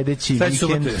gledate sledeći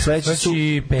vikend,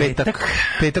 sledeći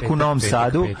petak u Novom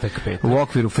Sadu, u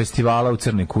okviru festivala u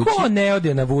Crnoj kući. Ko ne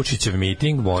ode na Vučićev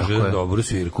miting, može na dobru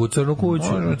svirku u Crnu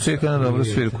kuću. Može čeka na dobru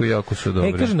svirku, jako su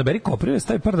dobri. Kažem, naberi koprive,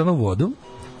 stavi par dana u vodu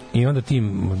i onda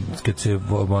kad se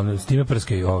s time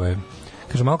prskaju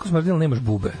kaže, malko smrdilo, nemaš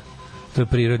bube. To je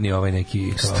prirodni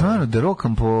neki... Stvarno, da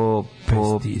rokam po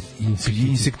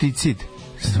insekticid.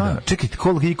 Stvarno, čekaj,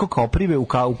 koliko koprive u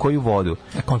koju vodu?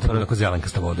 Kontrolno ako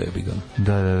zelenkasta voda je bigan.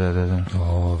 Da.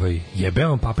 Jebe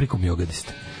vam paprikom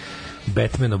jogadiste.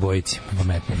 Batman obojici,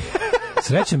 pametni.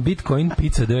 Srećan Bitcoin,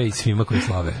 Pizza Day i svima koji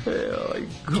slave.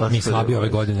 Mi slabi ove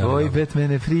godine. Oj,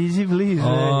 Batmane, priđi bliže.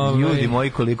 Ljudi moji,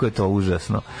 koliko je to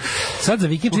užasno. Sad za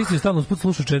vikend čisto stalno usput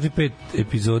slušao 4-5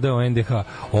 epizoda o NDH.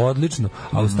 Odlično.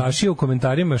 A Ustašija u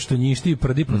komentarima što njišti i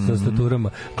prdi pod tastaturama.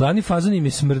 Glavni fazon im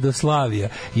je Smrdoslavija.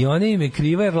 I ona im je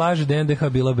kriva jer laže da NDH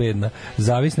bila bedna.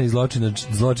 Zavisna i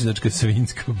zločinačka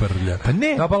svinjska brlja. Pa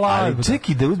ne, ali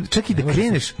čekaj da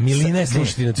kreneš. Milina je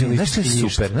slušati nacionalistički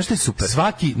ništa. Znaš što je super?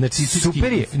 Svaki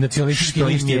nacionalistički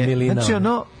ništa je Milina. Znači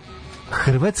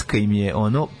Hrvatska im je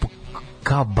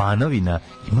kao Banovina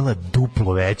imala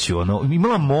duplo veću,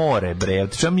 imala more, bre,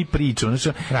 što mi pričamo,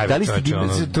 znači, da li ste,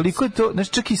 toliko je to,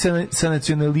 znači, čak i sa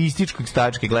nacionalističkog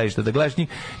stačke gledišta, da gledaš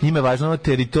njima je važno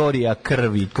teritorija,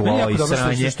 krvi, tlo i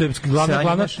sranje. Što je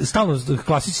glavna,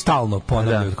 stalno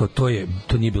ponavljaju,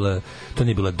 to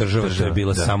nije bila država, to je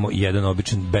bila samo jedan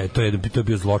običan, to je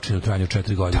bio zločin u trajanju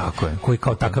 4 godine, koji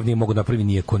kao takav nije mogu napraviti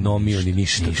ni ekonomiju, ni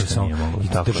ništa,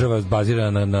 država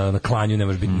bazirana na klanju, ne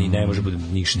može biti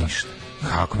ništa.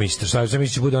 Kako mislite? Šta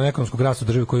mislite bude o ekonomskog rasta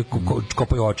države koji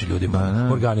kopaju oči ljudima?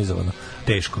 Organizovano.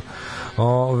 Teško.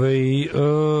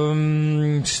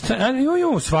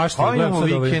 Svašta. Imamo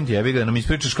vikend, jebi ga, da nam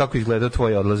ispričaš kako izgleda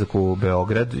tvoj odlazak u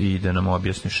Beograd i da nam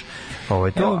objasniš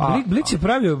to. Blic je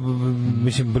pravio,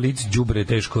 mislim, Blic đubre je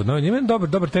teško. Ima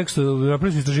dobar tekst,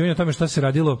 napravili su istraživanje o tome šta se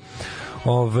radilo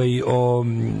o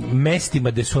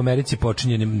mestima gde su u Americi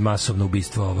počinjene masovno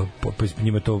ubistva.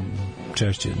 Njima to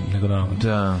češće nego nama.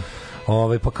 Da.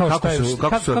 Pa kao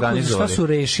kako su organizovali? Šta su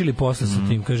rešili posle sa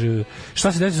tim? Kaže,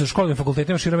 šta se desi sa školama i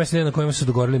fakultetima širom mesec na kojima su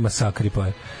dogovorili masakri, pa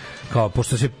je kao,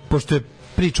 pošto je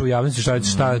priča u javnosti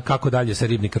kako dalje sa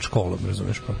Ribnikar školom,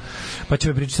 razumeš, pa će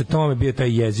me pričati o tome, bio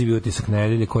taj jezivi utisak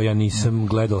nedelje koji ja nisam,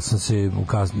 gledao sam se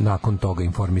nakon toga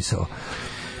informisao.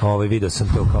 Video sam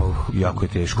to kao jako je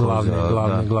teško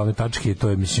glavne tačke, to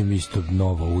je, mislim, isto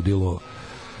novo udilo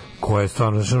koje je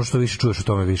stvarno, što više čuješ o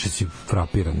tome, više si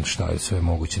frapiran šta je sve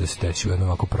moguće da se teći u jednom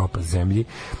ovako propast zemlji,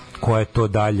 koja je to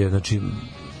dalje, znači,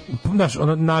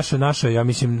 naša, ja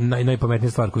mislim,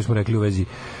 najpametnija stvar koju smo rekli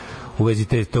u vezi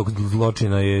tog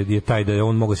zločina je taj da je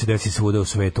on mogao se desiti svuda u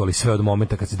svetu, ali sve od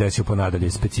momenta kad se desio pa nadalje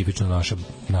je specifično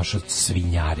naša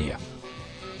svinjarija.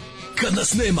 Kad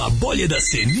nas nema, bolje da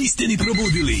se niste ni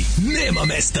probudili. Nema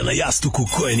mesta na jastuku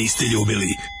koje niste ljubili.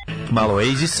 Malo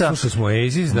Oasisa. Slušali smo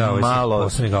Oasis, da, malo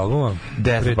poslednjeg albuma.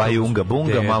 Death by Unga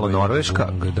Bunga, malo Norveška.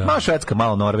 Malo Švedska,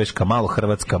 malo Norveška, malo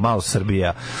Hrvatska, malo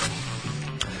Srbija.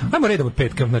 Ajmo redom od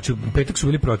petka, znači u petak su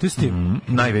bili protesti.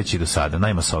 Najveći do sada,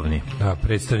 najmasovniji. Da,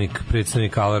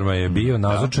 predstavnik Alarma je bio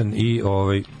nazočan i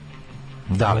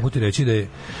da, mogu ti reći da je...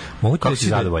 Kako si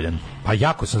zadovoljan? Pa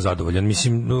jako sam zadovoljan,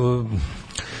 mislim...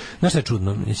 Znaš šta je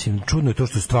čudno? Mislim, čudno je to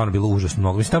što je stvarno bilo užasno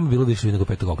mnogo. Mislim, tamo je bilo više ljudi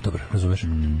nego 5. oktobra, razumeš?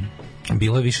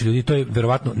 Bilo je više ljudi, to je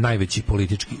verovatno najveći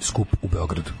politički skup u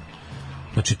Beogradu.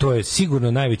 Znači, to je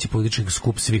sigurno najveći politički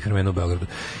skup svih vremena u Beogradu.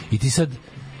 I ti sad,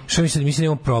 šta mislim da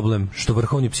imam problem što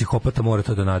vrhovni psihopata mora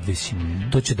to da nadvisi.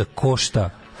 To će da košta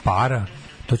para,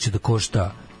 to će da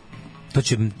košta...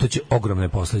 To će ogromne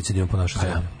posledice da imamo po našoj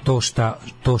zemlji.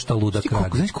 To šta ludak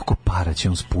radi. Znaš koliko para će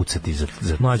on spucati za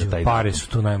Mlađo, taj pare su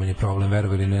tu najmanji problem,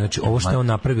 verovali ne. Znači, ovo što je on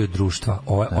napravio od društva,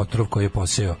 ovaj otrov koji je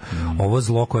poseo, ovo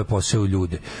zlo koje je poseo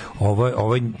ljude,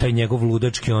 taj njegov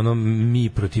ludački mi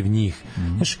protiv njih.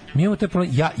 Znaš, mi imamo taj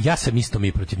problem, ja sam isto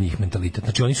mi protiv njih mentalitet.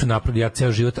 Znači, oni su napravili, ja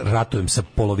ceo život ratujem sa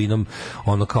polovinom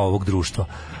kao ovog društva.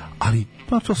 Ali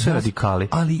to se radikali.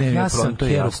 Ali ja sam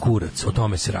kerov kurac, o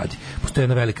tome se radi. Postoji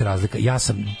jedna velika razlika. Ja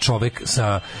sam čovek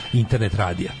sa internet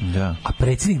radija. Da. A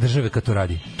predsjednik države kad to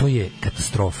radi, to je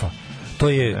katastrofa. To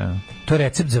je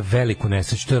recept za veliku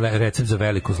nesreću, to je recept za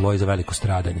veliko zlo i za veliko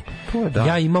stradanje.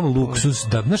 Ja imam luksuz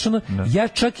da, znaš, ja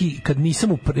čak i kad nisam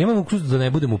imam luksuz da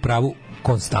ne budem u pravu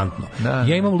konstantno.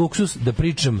 Ja imam luksuz da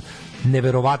pričam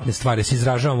neverovatne stvari, se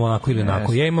izražavam onako ili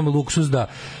onako. Ja imam luksuz da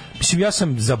mislim, ja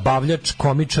sam zabavljač,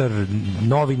 komičar,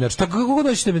 novinar, kako god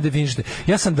hoćete me definišete.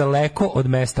 Ja sam daleko od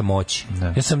mesta moći.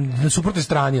 Ja sam na suprotnoj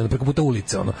strani, preko puta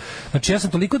ulice. Znači, ja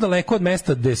sam toliko daleko od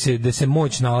mesta gde se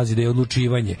moć nalazi, gde je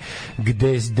odlučivanje,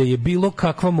 gde je bilo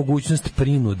kakva mogućnost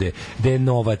prinude, gde je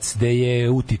novac, gde je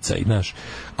uticaj, znaš.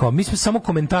 Kao, mi smo samo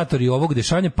komentatori ovog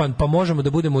dešavanja, pa možemo da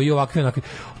budemo i ovakvi, onakvi.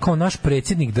 Kao, naš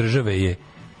predsjednik države je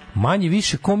manje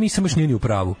više, ko mi sam još nije ni u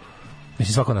pravu.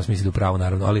 Mislim, svako nas misli da u pravu,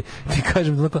 naravno, ali ti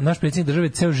kažem da naš predsjednik države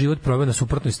ceo život proveo na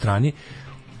suprotnoj strani.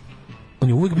 On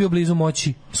je uvijek bio blizu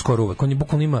moći, skoro uvijek. On je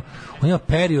bukvalno ima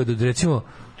period od, recimo,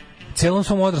 celom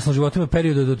svom odraslom životu ima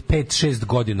period od 5-6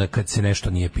 godina kad se nešto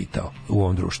nije pitao u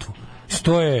ovom društvu.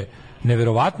 To je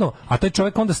neverovatno, a taj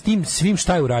čovjek onda s tim svim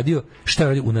šta je uradio,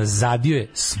 unazadio je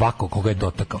svako koga je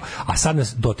dotakao, a sad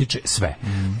nas dotiče sve.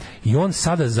 I on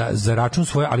sada za račun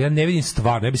svoje, ali ja ne vidim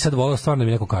stvarno, ja bi sad volio stvarno da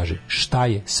mi neko kaže šta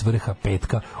je svrha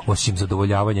petka osim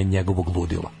zadovoljavanja njegovog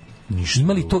ludila.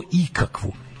 Ima li to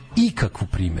ikakvu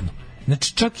primjenu?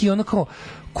 Znači, čak i ono kao,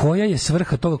 koja je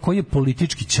svrha toga, koji je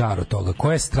politički čar od toga,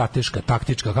 koja je strateška,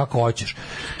 taktička, kako hoćeš.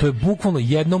 To je bukvalno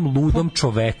jednom ludom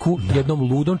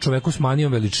čoveku s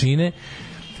manijom veličine,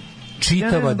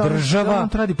 čitava država. On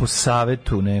radi po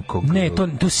savetu nekog. Ne,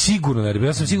 to sigurno ne radi.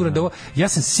 Ja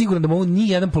sam siguran da mu ovo ni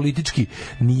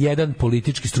jedan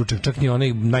politički stručnjak, čak ni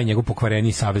onaj najnjegov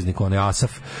pokvareniji saveznik, onaj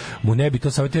Asaf, mu ne bi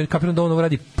to savjetio. Kapiram da on ovo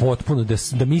radi potpuno,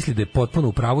 da misli da je potpuno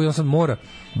u pravu i on sad mora.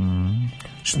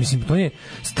 Mislim, to je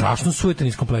strašno sujetan i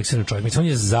iskompleksiran čovjek. Mislim, on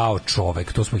je zao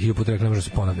čovjek, to smo 1000 puta rekli, ne možemo se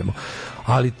ponavljamo.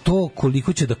 Ali to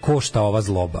koliko će da košta ova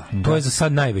zloba, to je za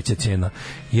sad najveća cena.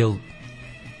 Jel,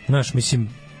 znaš, mislim,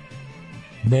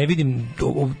 ne vidim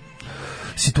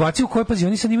situaciju u kojoj, pazi,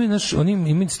 oni sad imaju,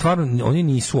 oni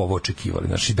nisu ovo očekivali.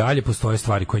 Znači, i dalje postoje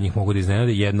stvari koje njih mogu da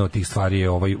iznenade. Jedna od tih stvari je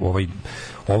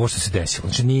ovo što se desilo.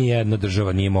 Znači, nije jedna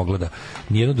država nije mogla da,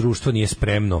 nijedno društvo nije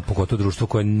spremno, pogotovo društvo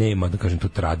koje nema, da kažem, tu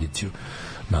tradiciju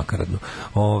nakaradno,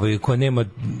 koje nema,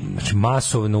 znači,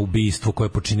 masovno ubistvo koje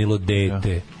je počinilo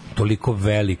dete, toliko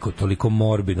veliko, toliko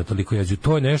morbidno, toliko jezivo.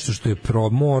 To je nešto što je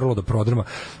moralo da prodrma,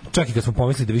 čak i kad smo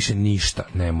pomislili da više ništa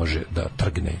ne može da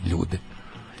trgne ljude.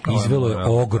 Izvelo je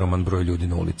ogroman broj ljudi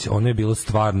na ulici. Ono je bilo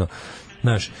stvarno,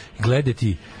 znaš,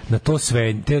 gledati na to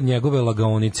sve, te njegove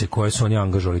lagaonice koje su oni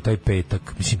angažovali, taj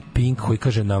petak, mislim, Pink koji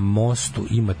kaže na mostu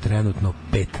ima trenutno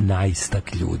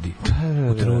 15 ljudi.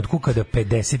 U trenutku kada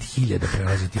 50.000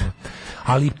 prelaziti.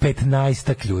 Ali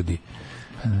 15 ljudi.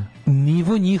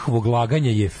 Nivo njihovog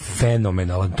laganja je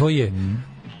fenomenalan. To je,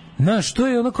 znaš, to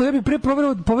je onako, ja bih pre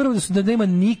poverovao da nema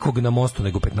nikog na mostu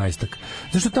nego 15-ak.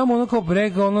 Zašto tamo onako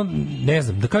rekao, ne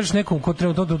znam, da kažeš nekom ko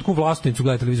trenutno u vlastnicu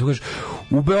gleda televiziju, kažeš,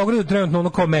 u Beogradu trenutno ono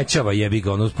kao mećava, jebi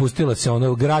ga, spustila se,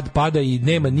 grad pada i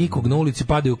nema nikog na ulici,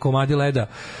 padaju komadi leda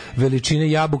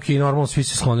veličine jabuke i normalno svi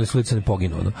se sklonili s ulice, ne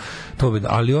poginu.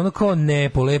 Ali ono kao ne,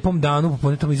 po lepom danu,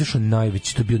 popodne tamo izašao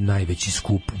najveći, to je bio najveći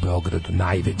skup u Beogradu,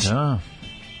 najveći,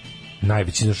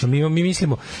 znači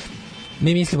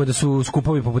mi mislimo da su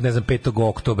skupovi poput, ne znam, 5.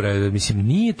 oktobra, mislim,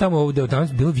 nije tamo ovde, tamo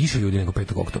je bilo više ljudi nego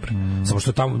 5. oktobra. Samo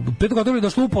što tamo, 5. oktobra je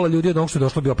došlo upola ljudi od onog što je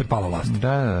došlo, bi opet pala vlast.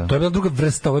 To je bila druga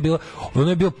vrsta,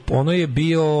 ono je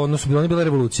bila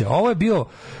revolucija. Ovo je bio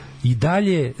i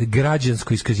dalje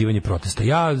građansko iskazivanje protesta.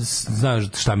 Ja znam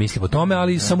šta mislim o tome,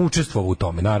 ali sam učestvovao u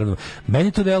tome, naravno.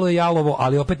 Meni to deluje jalovo,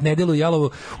 ali opet ne deluje jalovo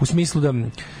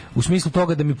u smislu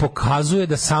toga da mi pokazuje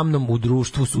da sa mnom u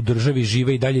društvu, u državi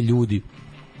žive i dalje ljudi.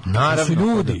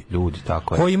 Naravno, ljudi,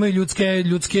 tako je. Koji imaju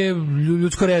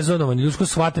ljudsko rezonovanje, ljudsko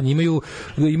shvatanje,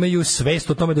 imaju svest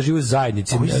o tome da žive u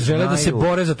zajednici, žele da se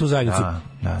bore za tu zajednicu.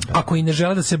 Da. Ako i ne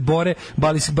žele da se bore,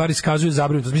 bar iskazuju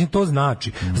zabrinutost. Mislim, to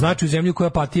znači. Znači u zemlji u kojoj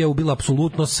apatija ubila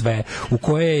apsolutno sve, u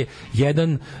kojoj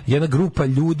je jedna grupa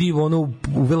ljudi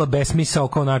uvela besmisao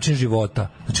kao način života.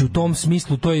 Znači u tom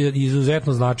smislu to je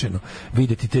izuzetno značajno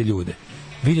videti te ljude.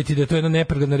 Vidjeti da je to jedna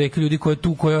nepregledna reka ljudi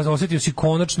koja osjetio si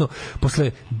konačno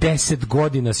posle 10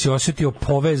 godina si osjetio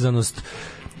povezanost,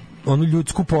 onu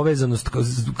ljudsku povezanost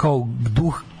kao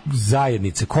duh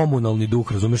zajednice, komunalni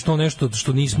duh, razumeš, to nešto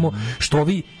što nismo, što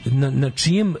vi na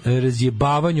čijem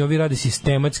razjebavanju ovi rade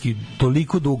sistematski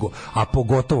toliko dugo, a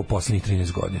pogotovo poslednjih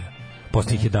 13 godina,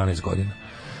 poslednjih 11 godina.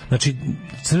 Znači,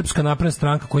 Srpska napredna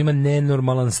stranka koja ima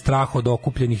nenormalan strah od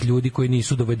okupljenih ljudi koji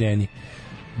nisu dovedeni.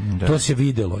 Da. To se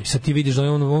videlo i sad ti vidiš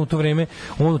da on u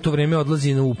to vreme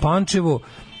odlazi u Pančevo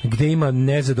gde ima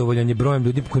nezadovoljanje brojem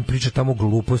ljudi koji priča tamo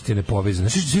gluposti nepovezane.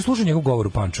 Svi slušaju njegov govor u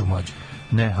Pančevu, Mlađe.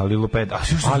 Ne, ali lupet. A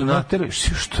sve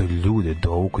što ljude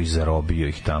dovuku i zarobio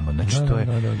ih tamo. Znači,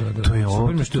 to je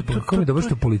ovo. Kako mi je dobro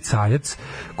što je policajac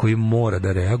koji mora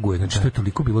da reaguje. Znači, to je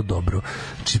toliko bilo dobro.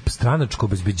 Znači, stranačko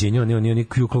obezbeđenje, oni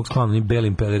Ku Klux Klan, oni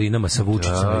belim pelerinama sa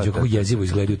Vučićem, kako jezivo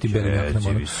izgledaju ti belim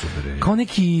jaknama.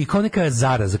 Kao neka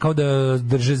zaraza, kao da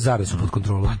drže zarazu pod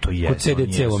kontrolom. Kod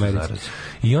CDC u Americi.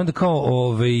 I onda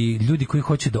kao ljudi koji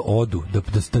hoće da odu,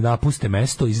 da napuste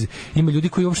mesto, ima ljudi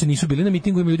koji uopšte nisu bili na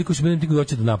mitingu, ima ljudi koji su bili na mitingu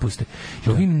hoće da napuste. I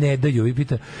ovi im ne daju, ovi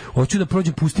pita, hoću da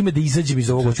prođem, pusti me da izađem iz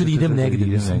ovoga, hoću da idem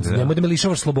negde, nemoj da me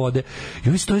lišavaš slobode. I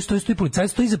ovi stoji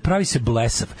policajac, stoji pravi se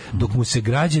blesav, dok mu se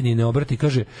građani ne obrati i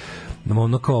kaže,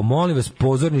 ono kao, molim vas,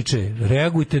 pozorniče,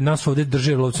 reagujte, nas ovde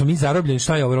drže, smo mi zarobljeni,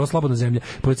 šta je ovo slobodna zemlja?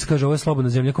 Policajac kaže, ovo je slobodna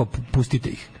zemlja, kao, pustite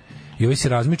ih. I ovi se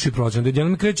razmiču i prođe. Da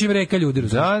mi kreće im reka ljudi.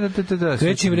 Da.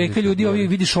 Kreće im reka ljudi, ovi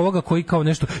vidiš ovoga koji kao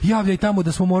nešto, javljaj tamo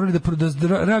da smo morali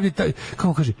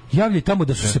kako kaže, javljaj tamo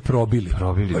da su se probili.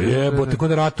 Jebote, ko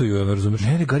da ratuju, razumeš?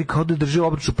 Ne, gari kao da drže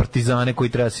obraču partizane koji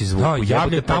treba se izvuku. Da,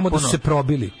 javljaj tamo da su se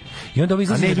probili. I onda ovi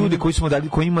izlaze. A ne ljudi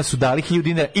kojima su dali 1000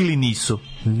 dinara ili nisu.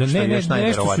 Ne,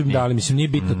 nešto su im dali, mislim, nije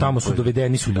bitno, tamo su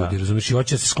dovedeni su ljudi, razumeš? I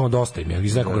hoće se sklon dosta im,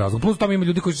 iz nekog razloga. Plus tamo ima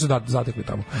ljudi koji su se zatekli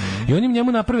tamo. I oni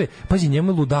njemu naprave, pazi,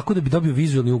 njemu ludako da bi dobio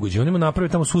vizualni ugođaj. Oni mu naprave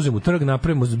tamo, suze mu trg,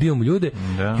 napravimo, zbijamo ljude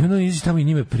i onda izi tamo i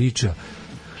njime priča.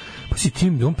 Pa si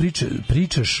tim, on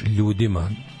pričaš ljudima.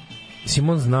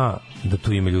 Simon zna da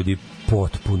tu ima ljudi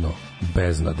potpuno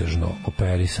beznadežno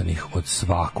operisanih od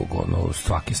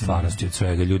svake stvarnosti, od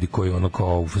svega. Ljudi koji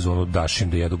kao u fazonu daš im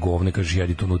da jedu govne, kaže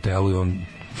jedi tu Nutellu i on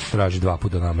traži 2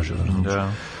 puta namaže.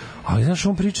 Ali znaš,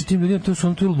 on priča tim ljudima, to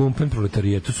su lumpen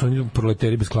proletarije, to su oni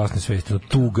proletari bez klasne svesti,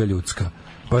 tuga ljudska.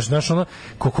 Baš, znaš,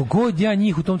 koliko god ja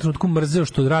njih u tom trenutku mrzeo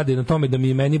što rade na tome da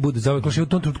mi meni bude zavljeno, u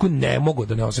tom trenutku ne mogu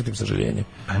da ne osjetim sažaljenje.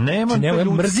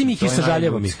 Mrzim ih i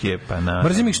sažaljevam ih.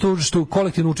 Mrzim ih što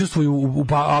kolektivno učestvuju u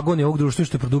agoniji ovog društva,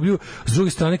 što je produbljuju. S druge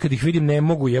strane, kad ih vidim, ne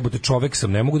mogu, jebote, čovek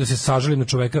sam, ne mogu da se sažalim na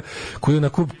čoveka koji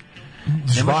onako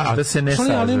žva, da se ne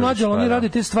sažališ. Ali Mlađa, oni rade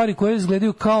te stvari koje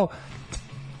izgledaju kao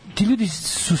ti ljudi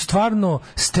su stvarno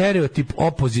stereotip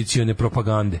opozicione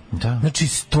propagande. Da. Znači,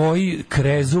 stoji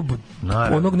krezub,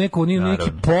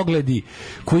 neki pogledi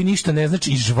koji ništa ne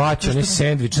znači i žvaća, ne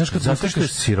sendvič. Zato što je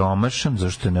siromašan,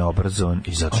 zašto je neobrazovan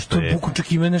i zato što je...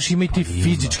 Čak ima i ti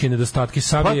fizičke nedostatke.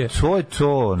 To je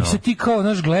to. I sad ti kao,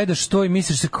 gledaš to i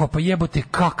misliš se kao, pa jebote,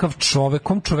 kakav čovek,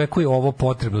 kom čoveku je ovo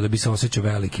potrebno da bi se osjećao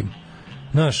velikim?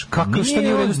 Znaš, kako šta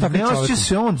nije u redu s takvim čovekom? Ne osjeća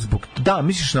se on zbog... Da,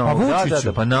 misliš na ovo.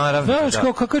 Pa naravno. Znaš,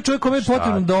 kakav čovjek kome je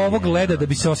potrebno da ovo gleda, da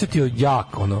bi se osjetio jak,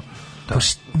 Pa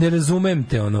ne razumem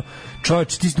te,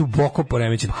 Čovječ, ti si duboko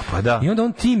poremećen. Pa da. I onda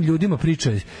on tim ljudima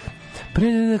priča...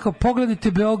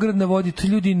 pogledajte Beograd na vodi, to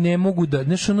ljudi ne mogu da...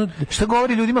 Šta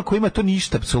govori ljudima kojima to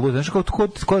ništa, apsolutno? Znaš,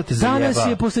 ko da te zaljeva? Danas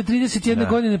je posle 31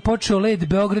 godine počeo let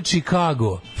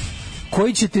Beograd-Chicago,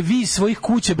 koji ćete vi svojih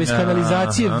kuća bez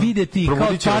kanalizacije videti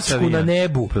kao tačku na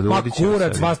nebu. Pa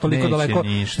kurac, vas toliko daleko.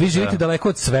 Vi živite daleko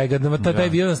od svega. Taj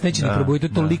avion nas neće ni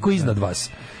probuditi, to je toliko iznad vas.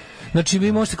 Znači,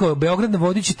 vi možete kao Beograd na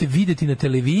vodi ćete videti na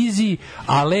televiziji,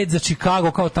 a let za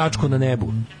Chicago kao tačku na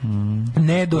nebu.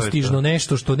 Nedostižno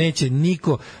nešto što neće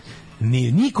niko...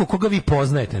 niko koga vi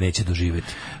poznajete neće doživjeti.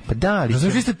 Pa da, ali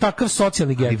vi ste takav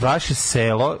socijalni geto. I vaše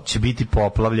selo će biti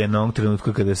poplavljeno u onom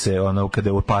trenutku kada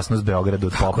je opasnost Beograda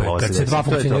od poplava. Kad se dva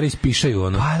funkcionera ispišaju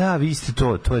ono. Pa da, vi ste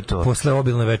to je to. Posle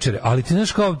obilne večere. Ali ti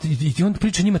znaš kao i on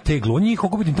priča njima teglu, on njih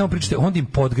kako bi im tamo pričate, on im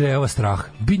podgrejava strah.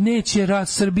 Bi neće rat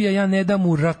Srbija, ja ne dam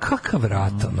mu kakav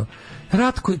rat ono.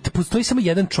 Rat koji postoji samo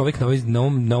jedan čovjek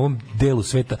na ovom delu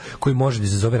sveta koji može da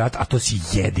izazove rat, a to si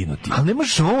jedino ti. Ali ne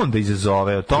možeš on da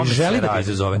izazove, o tome želi da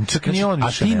izazove. Čak ni on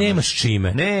više. A ti nemaš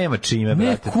čime. Nema čime,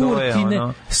 brate, to je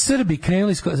ono. Srbi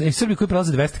krenuli, Srbi koji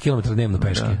prelaze 200 km dnevno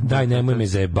peške. Daj, nemoj me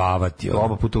zajebavati.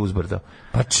 Oba puta uzbrdo.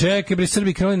 Pa čekaj, bre,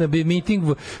 Srbi krenuli na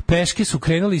miting, peške su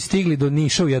krenuli i stigli do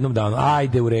Niša u jednom danu.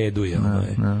 Ajde, u redu je.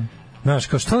 Znaš,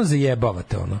 kao što on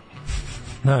zajebavate, ono.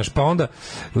 Znaš, pa onda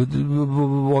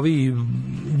ovi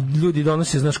ljudi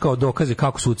donose, znaš, kao dokaze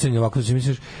kako su ucenjeni ovako, da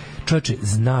misliš, čovječe,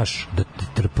 znaš da te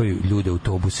trpaju ljude u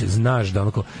autobuse, znaš da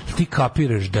onako, ti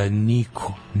kapiraš da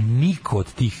niko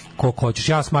od tih, koliko hoćeš,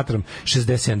 ja smatram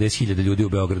 60-70 hiljada ljudi u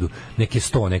Beogradu, neke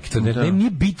 100, neke,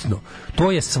 nije bitno,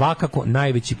 to je svakako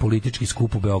najveći politički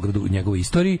skup u Beogradu u njegovoj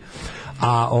istoriji,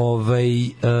 a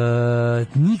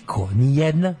niko, ni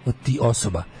jedna od tih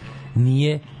osoba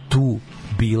nije tu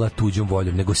bila tuđom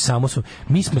voljom, nego samo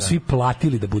mi smo svi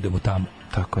platili da budemo tamo.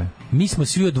 Tako je. Mi smo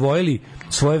svi odvojili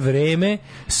svoje vreme,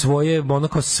 svoje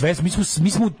onako sve, mi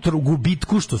smo u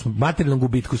gubitku, materijalnom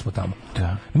gubitku smo tamo.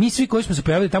 Da. Mi svi koji smo se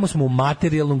pojavili tamo smo u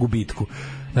materijalnom gubitku.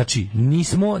 Znači,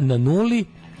 nismo na nuli,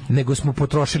 nego smo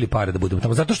potrošili pare da budemo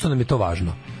tamo, zato što nam je to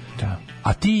važno. Da.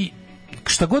 A ti,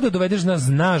 šta god da dovedeš nas,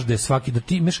 znaš da je svaki, da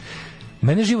ti imaš.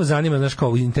 Mene živo zanima, znaš,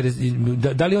 kao interes,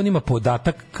 da li on ima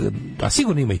podatak, a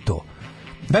sigurno ima i to.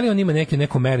 Da li on ima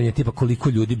neko merenje tipa koliko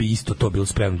ljudi bi isto to bilo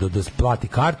spremno da plati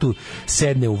kartu,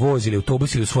 sedne u voz ili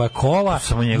autobus ili u svoja kola,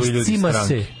 samo njegovi ljudi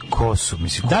stranke. Ko su?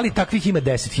 Mislim, da li takvih ima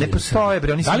 10.000? Ne postoje,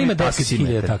 bre, oni da li ima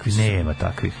 10.000 takvih? Nema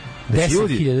takvih.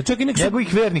 10.000. Čekaj,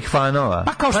 njegovih vernih fanova.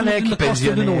 Pa kao što neki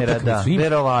penzionera, da.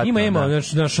 Verovatno. Ima,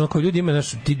 znaš, onako ljudi ima,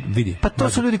 ti vidi. Pa to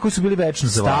su ljudi koji su bili večno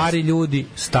za vas.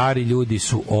 Stari ljudi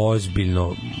su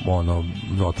ozbiljno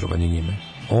otrovani njime.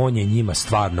 On je njima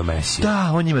stvarno Mesija.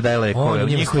 Da, on njima daje lekove. U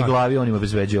njihovoj glavi on njima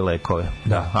obezbeđuje lekove.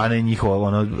 Da. A ne njihov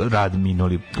rad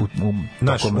minuli u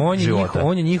tokom života.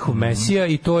 On je njihov Mesija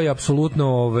i to je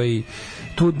apsolutno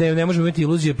tu ne možemo imati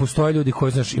iluzije, postoje ljudi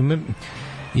koji, znaš,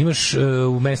 imaš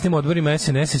u mesnim odborima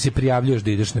SNS-a se prijavljuješ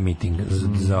da ideš na miting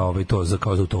za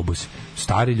kao za autobus.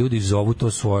 Stari ljudi zovu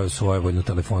to svoje voljno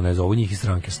telefone, zovu njih iz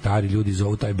stranke. Stari ljudi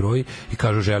zovu taj broj i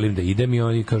kažu želim da idem i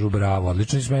oni kažu bravo,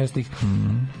 odlično si mesnih.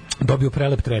 Dobio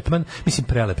prelep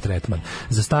tretman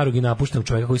za starog i napuštenog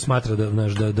čovjeka koji smatra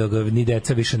da ga ni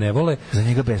deca više ne vole. Za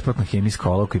njega besplatna hemijska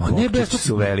olovka i pločići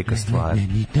su velika stvar.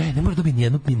 Ne mora dobiti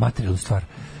nijednu materijalnu stvar.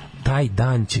 Taj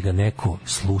dan će ga neko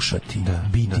slušati,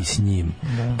 biti s njim.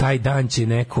 Da. Taj dan će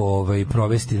neko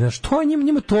provesti, znaš, to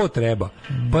njima to treba.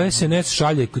 Pa SNS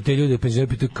šalje te ljude penzioneri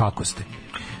pitaju kako ste.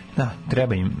 Da,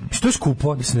 treba im. Što je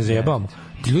skupo, da se ne zajebamo.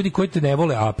 Ti ljudi koji te ne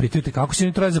vole, a pitaju kako se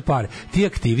ne traže za pare. Ti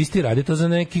aktivisti rade to za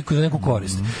neku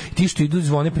korist. Ti što idu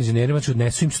zvone penzionerima, će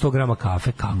odnesu im 100 grama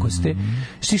kafe, kako ste.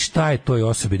 Šta je toj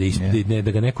osobi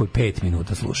da ga neko 5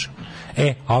 minuta sluša.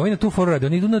 A ovaj na tu foru rade,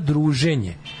 oni idu na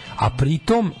druženje. A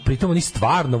pritom oni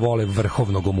stvarno vole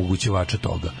vrhovnog omogućivača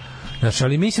toga. Znači,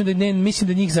 ali mislim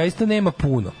da njih zaista nema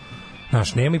puno.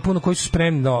 Znaš, nema i puno koji su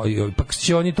spremni, ipak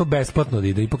će oni to besplatno da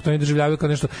ide, ipak to ne doživljavaju kao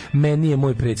nešto, meni je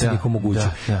moj predsjednik omogućio.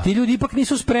 Ti ljudi ipak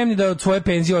nisu spremni da od svoje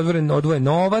penzije odvoje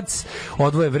novac,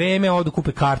 odvoje vreme, odu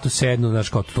kupe kartu, sednu, znaš,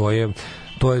 kao to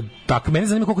je tako. Mene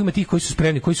zanima koliko ima tih koji su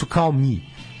spremni, koji su kao mi.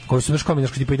 Koji su, znaš, kao mi,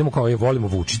 znaš, tipa idemo kao volimo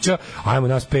Vučića, ajmo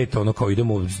nas 5, kao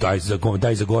idemo,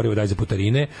 daj za gorivo, daj za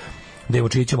putarine, idemo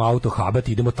čićemo auto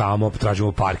habati, idemo tamo,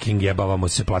 tražimo parking, jebavamo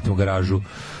se, platimo garažu.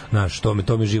 Znaš,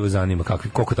 to me živo zanima,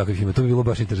 koliko takvih ima. To bi bilo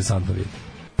baš interesantno vidjeti.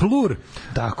 Plur.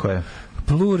 Tako je.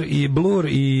 Blur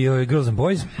i Girls and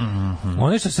Boys.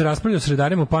 One što se raspravljaju s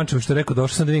redarima u Pančevu, što je rekao,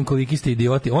 došao sam da vidim koliki ste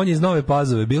idioti. On je iz Nove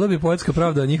Pazove. Bila bi poetska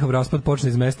pravda da njihov raspad počne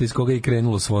iz mesta iz koga je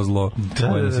krenulo svo zlo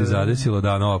koje nas je zadesilo.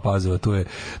 Da, Nova Pazova, tu je.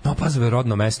 Nova Pazova je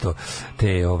rodno mesto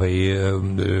te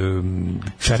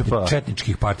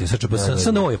četničkih partija.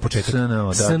 SNO je početak.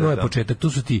 SNO je početak. Tu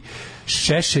su ti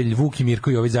Šešelj, Vuk i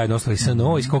Mirko i ovi zajedno ostali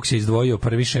SNO, iz kog se izdvojio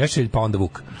prvi Šešelj, pa onda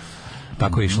Vuk.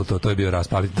 Tako je išlo to je bio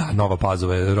raspad. Da, Nova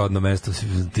Pazova je rodno mesto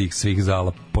tih svih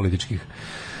zala političkih.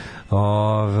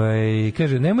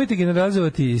 Kaže, nemojte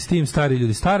generalizovati s tim stari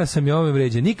ljudi. Stara sam i ove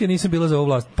vređe. Nikad nisam bila za ovu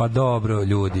vlast. Pa dobro,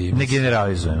 ljudi. Ne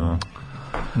generalizujemo.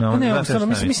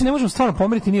 Mislim, ne možemo stvarno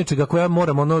pomeriti nije čega ako ja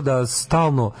moram da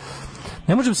stalno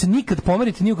ne možemo se nikad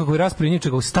pomeriti ni u kakvoj raspravi,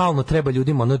 ničega, stalno treba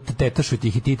ljudima ono tetašuti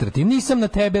ih i titrati. Nisam na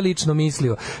tebe lično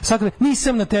mislio. Svakako,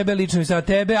 nisam na tebe lično mislio, a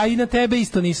tebe, a i na tebe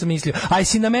isto nisam mislio. A i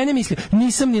si na mene mislio?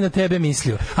 Nisam ni na tebe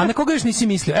mislio. A na koga još nisi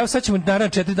mislio? Evo sad ćemo naravno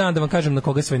 4 dana da vam kažem na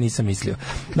koga sve nisam mislio.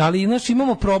 Ali znači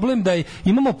imamo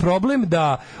problem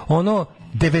da ono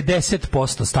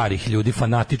 90% starih ljudi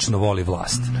fanatično voli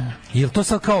vlast. Jel to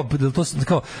sad kao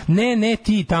ne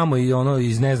ti tamo i ono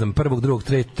iz ne znam prvog, drugog,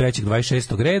 trećeg,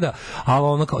 26. reda, ali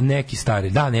ono kao neki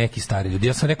stari ljudi.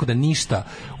 Ja sam rekao da ništa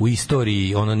u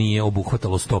istoriji ono nije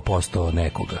obuhvatalo 100%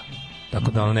 nekoga.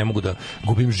 Tako da ono ne mogu da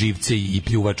gubim živce i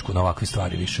pljuvačku na ovakve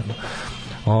stvari više.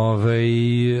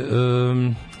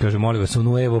 Kaže, molim vas, u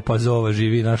Nuevo Pazova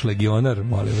živi naš legionar,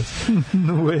 molim vas.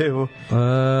 Nuevo.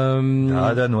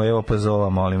 Nuevo Pazova,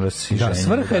 molim vas. Da,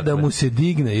 svrha je da mu se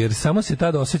digne, jer samo se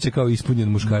tada osjeća kao ispunjen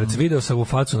muškarac. Video sam u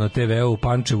facu na TV-u u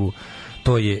Pančevu,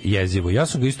 to je jezivo. Ja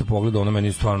sam ga isto pogledao, ono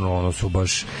meni stvarno, ono su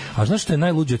baš... A znaš što je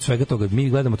najluđe od svega toga? Mi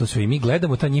gledamo to sve i mi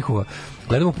gledamo ta njihova,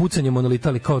 gledamo pucanje monolita,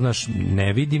 ali kao, znaš,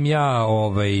 ne vidim ja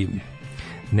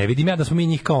da smo mi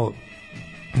njih kao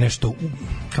nešto,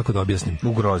 kako da objasnim?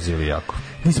 Ugrozili jako.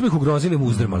 Nismo ih ugrozili,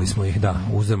 uzdrmali smo ih, da,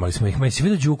 uzdrmali smo ih. Ma jesi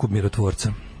vidio Đuku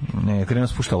mirotvorca? Ne, krenuo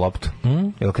spušta loptu.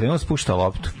 Jel krenuo spušta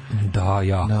loptu? Da,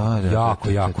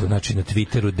 jako. Znači na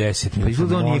Twitteru 10 minuta. Pa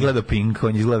izgleda on nije gledao Pink,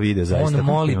 on izgleda video zaista. On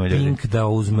moli Pink da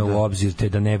uzme u obzir te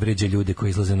da ne vređe ljude koji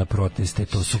izlaze na proteste,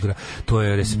 to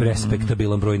je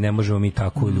respektabilan broj, ne možemo mi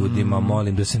tako ljudima,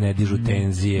 molim da se ne dižu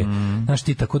tenzije. Znaš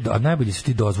ti tako, a najbolji su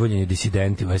ti dozvoljeni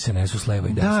disidenti u SNS-u s leva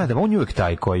i desna. Da, on je uvek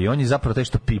taj koji, on je zapravo taj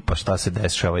što pipa šta se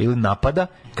dešava ili napada,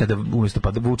 kada umjesto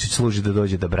pa da Vučić služi da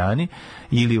dođe da brani,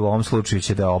 ili u ovom slučaju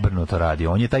će da obrnuto radi.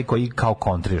 On je taj koji kao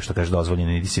kontrira, što kaže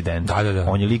dozvoljeni disident. Da.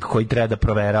 On je lik koji treba da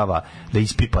proverava, da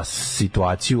ispipa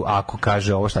situaciju ako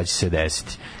kaže ovo šta će se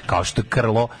desiti. Kao što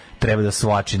Krlo treba da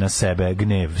svlači na sebe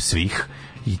gnev svih,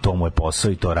 i to mu je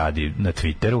posao i to radi na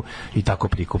Twitteru i tako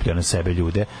prikuplja na sebe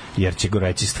ljude, jer će go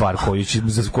reći stvar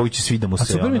za koju će svi da mu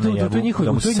se da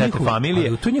mu se sete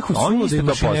familije. To je njihov sulude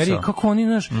mašinerije, kako oni,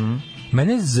 znaš,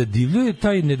 mene zadivljuje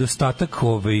taj nedostatak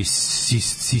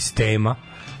sistema.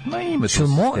 Ma ima to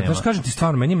sistema. Znaš, kažem ti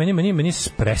stvarno, meni je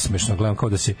presmešno, gledam kao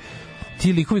da se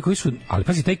ti likovi koji su, ali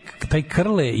pazi, taj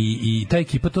Krle i ta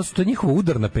ekipa, to je njihova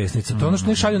udarna pesnica, to je ono što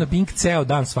ne šalju na Pink ceo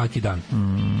dan, svaki dan.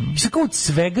 I sad kao od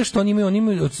svega što oni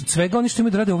imaju, od svega oni što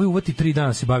imaju da rade uvati 3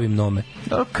 dana se bavim nome.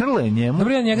 Da, Krle njemu.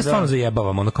 Dobro, ja njega stvarno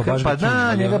zajebavam, ono kao baš. Pa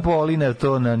da, njega boli na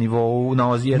to na nivou,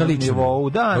 na nivou,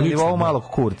 da, na nivou malog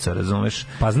kurca, razumeš?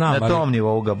 Pa znam, na tom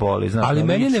nivou ga boli, znaš. Ali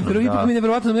meni je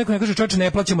neverovatno da neko ne kaže, čoveče,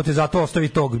 ne plaćamo te zato, ostavi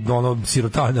tog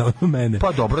sirotanja od mene.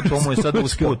 Pa dobro, to mu je sad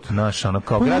usput, znaš, ono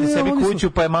kao gradi sebi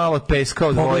kuću, pa je malo peska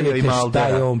odvojio i malo da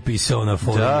je on pisao na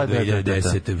forumu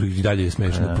 2010. Dalje je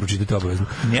smešno, pročitajte obavezno.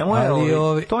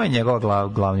 To je njegov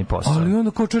glavni posao. Ali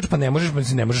onda kao čovječ, pa ne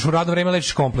možeš u radno vreme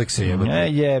lečiš komplekse.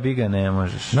 Jebi ga, ne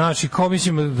možeš. Znači, kao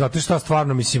mislim, znate šta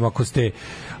stvarno, mislim, ako ste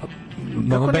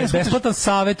besplatan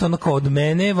savjet, onako od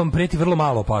mene vam preti vrlo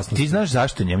malo opasnosti. Ti znaš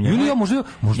zašto njemu?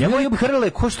 Možda je Krle,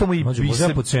 ko što mu i možda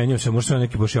ja pocenio se, možda je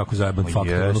neki baš jako zajeban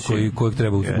faktor, kojeg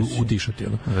treba utišati.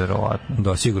 Verovatno.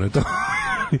 Da, sigurno je to.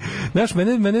 Znaš,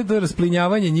 mene to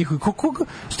rasplinjavanje njihovi,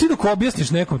 što ti dok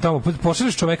objasniš nekom tamo,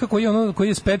 pošalješ čoveka koji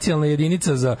je specijalna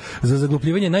jedinica za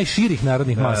zaglupljivanje najširih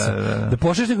narodnih masa, da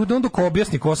pošalješ nekog da on dok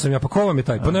objasni ko sam ja, pa ko vam je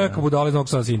taj, pa neka budale znog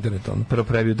sada s internetom. Prvo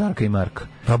prebiju Darka i Marka.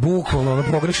 Pa bukvalno,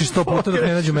 pogrešiš 100 puta dok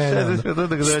ne nađu mene.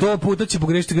 100 puta će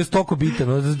pogrešiti ga stoko bitan,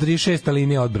 36.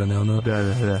 linija odbrane,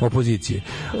 opozicije.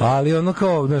 Ali ono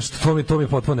kao, znaš, to mi je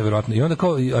potpuno nevjerojatno. I onda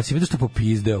kao, a si vidio što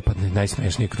popizdeo, pa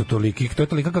najsmešnije, to je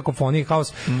tolika kakofonija,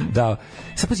 haos, da,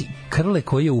 sad pazi, Krle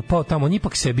koji je upao tamo, on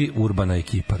ipak sebi urbana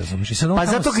ekipa, razumiješ? Pa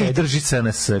zato ga i drži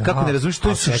SNS, kako ne razumiješ, to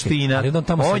je suština.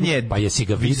 On je pa jesi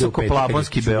ga vidio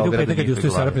visokoplavonski Beograd. Kad je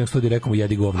ustoji Sarapinog studiju, rekao mu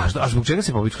jedi govno. A zbog čega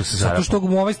se pobičko sa Sarapom? Zato što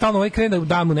mu ovaj krene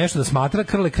da mu nešto da smatra,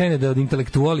 Krle krene da od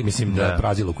intelektuali, mislim da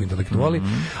praziluku intelektuali,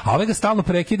 a ovaj ga stalno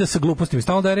prekida sa glupostima,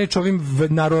 stalno daje reč ovim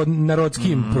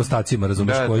narodskim prostacima,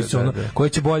 razumiješ, koji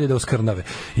će bolje da oskrnave.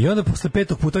 I onda posle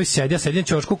 5. puta sedjen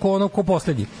ćoško ko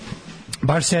poslednji.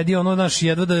 Baš sedi naš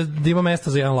jedva da ima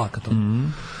mesta za jedan lakat.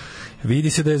 Vidi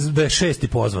se da je 6.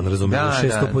 pozvan, razumiješ,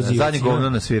 6. opozicija. Zadnji govno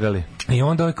nasvirali. I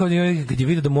onda kad je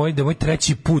vidio da moj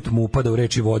 3. put mu upada u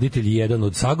reči voditelj i jedan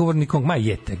od sagovornika, ma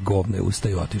jete govne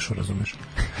ustaju, otišao, razumiješ.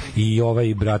 I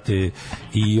ovaj, brate,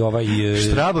 i ovaj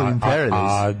Trouble in Paradise.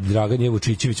 A Dragan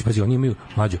Jevučićević, pazi,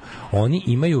 oni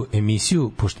imaju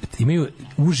emisiju, imaju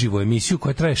uživo emisiju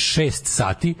koja traje 6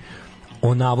 sati,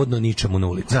 o navodno ničemu na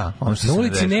ulici. Da, na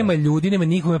ulici nema ljudi, nema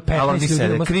nikome, 15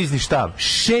 ljudi. Krizni štab.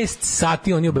 6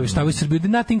 sati oni obaveštavaju Srbiju.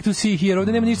 Nothing to see here.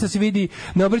 Ovde nema ništa se vidi.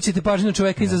 Ne obraćajte pažnju na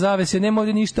čoveka iza zavese. Nema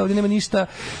ovde ništa, ovde nema ništa.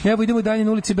 Evo idemo dalje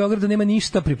na ulici Beograda, nema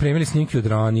ništa. Pripremili snimke od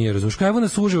ranije. Razumeš? Evo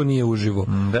nas uživo, nije uživo.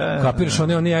 Kapiraš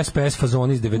oni SPS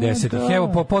fazoni iz 90-ih.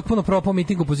 Evo potpuno propao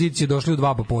miting opozicije, došli u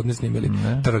 2 popodne snimili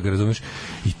trg, razumeš?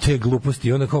 I te gluposti,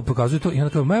 i onda kao pokazuju to, i onda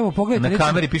kao, evo pogledajte. Na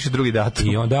kameri piše drugi datum.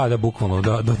 I onda da bukvalno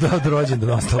da rođendan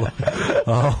ostalo.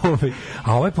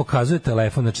 A ovaj pokazuje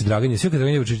telefon, znači Dragan je sve kad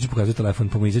Dragan Vučić pokazuje telefon,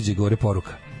 pa mu izađe gore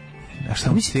poruka. A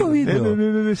šta mu stiglo?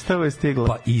 Ne, šta mu je stiglo?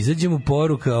 Pa izađe mu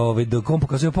poruka, dok on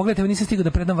pokazuje, pogledajte, nisam stigao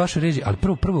da predam vaše režije, ali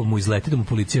prvo mu izleti da mu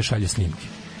policija šalje snimke.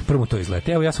 Prvo to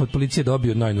izlete. Evo ja sam od policije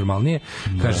dobio najnormalnije.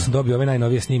 Kaže sam dobio ove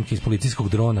najnovije snimke iz policijskog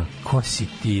drona. Ko si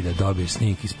ti da dobiješ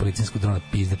snimke iz policijskog drona?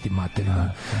 Pizdati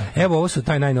materina. Evo ovo su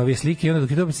taj najnovije slike i onda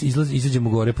dok je dobro izađe mu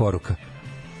gore poruka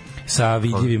sa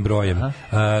vidljivim brojem.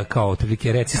 Kao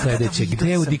otprilike reci sledeće,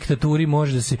 gde u diktaturi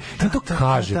može da se to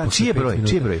kaže. Čiji broj?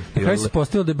 Na kraju se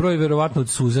postavilo da je broj verovatno od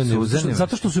Suzane.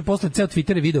 Zato što su posle ceo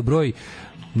Twitter video broj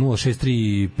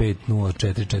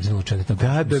 063504404 tako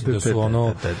da su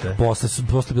ono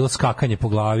posle bilo skakanje po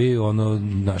glavi, ono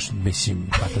mislim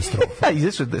katastrofa.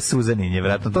 Izašao da Suzanin je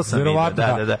verovatno, to sam vidio.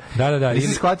 Da.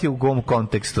 Nisi shvatio u kom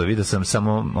kontekstu, vidio sam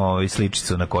samo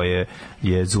sličicu na kojoj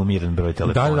je zoomiran broj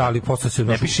telefona. Da, ali posle se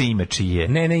ne piše ime čije.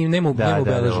 Nema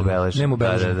obeleženo.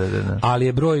 Ali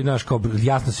je broj, znaš, kao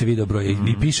jasno se video broj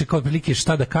i piše kao otprilike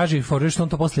šta da kaže i for što on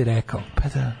to posle rekao. Pa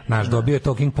da. Znaš, dobio je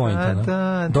talking point,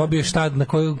 dobio šta na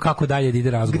kako dalje da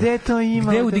ide razgovor. Gde to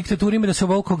ima? Gde u diktaturi ima da se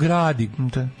ovoliko gradi?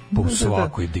 Po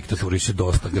svakoj diktaturi se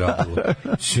dosta gradilo.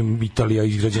 Mislim, Italija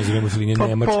izgrađena za Mussolini,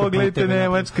 Nemačka. Pa pogledajte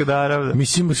Nemačka, naravno.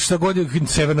 Mislim, šta god je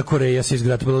Severna Koreja se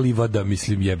izgradila livada,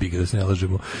 mislim, jebi ga da se ne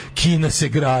lažemo. Kina se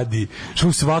gradi. Što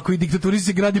u svakoj diktaturi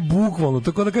se gradi bukvalno.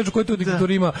 Tako da kažu, koja to u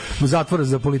diktaturi ima zatvora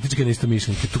za političke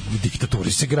neistomišljenike? U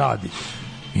diktaturi se gradi.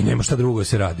 I nema šta drugo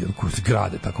se radi. Se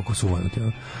grade tako ko su uvanuti.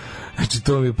 Znači,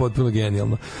 to mi je potpuno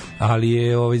genijalno. Ali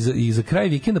je i za kraj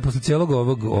vikenda, posle cijelog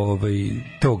ovog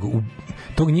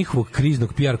tog njihovog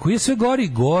kriznog PR, koji je sve gori,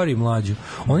 mlađo.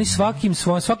 Oni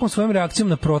svakom svojom reakcijom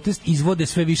na protest izvode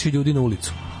sve više ljudi na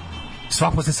ulicu.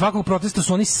 Posle svakog protesta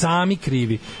su oni sami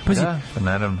krivi. Pazi, da,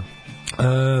 naravno.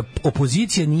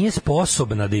 Opozicija nije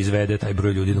sposobna da izvede taj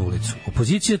broj ljudi na ulicu.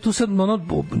 Opozicija tu sad,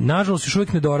 nažalost, još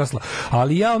uvijek nedorasla.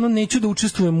 Ali ja neću da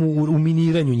učestvujem u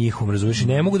miniranju njihovom, razumiješ?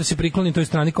 Ne mogu da se priklonim toj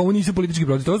strani kao ovo nisu politički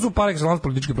protesti. Ovo su par excellence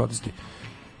politički protesti.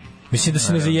 Mislim da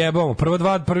se ne zajebamo.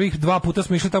 Prvih 2 puta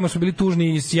smo išli tamo, smo bili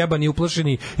tužni i sjebani,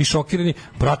 uplašeni i šokirani.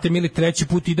 Brate mili, 3.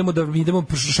 put idemo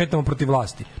šetamo protiv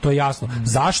vlasti. To je jasno.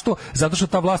 Zašto? Zato što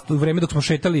ta vlast u vreme dok smo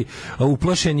šetali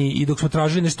uplašeni i dok smo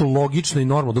tražili nešto logično i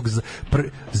normalno, dok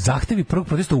zahtevi prvog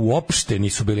protesta uopšte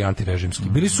nisu bili antirežimski.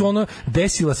 Bili su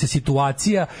desila se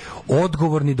situacija,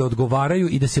 odgovorni da odgovaraju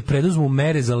i da se preduzmu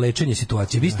mere za lečenje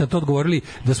situacije. Vi ste na to odgovorili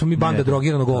da smo mi banda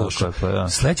drogiranog ološa.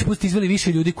 Sledeći put ste izveli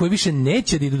više ljudi koji više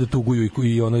neće da idu da tuguju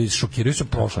i šokiraju se,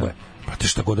 prošlo je. Prate,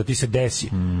 šta god da ti se desi.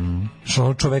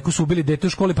 Čoveku su ubili dete u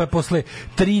školi, pa je posle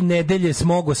 3 nedelje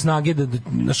smogo snage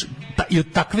i od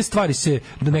takve stvari se,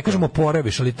 da ne kažemo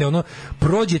oporaviš, ali te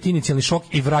prođe ti inicijalni šok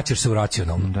i vraćaš se u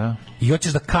racionalno. Da. I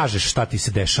hoćeš da kažeš šta ti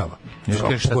se dešava.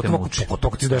 Pogotovo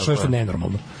ako ti se dešava nešto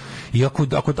nenormalno. I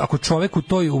ako čovjek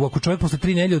posle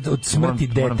 3 nedelje od smrti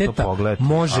deteta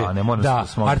može da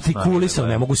artikulisano,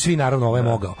 ne mogu svi, naravno, ovo je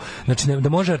mogao. Znači, da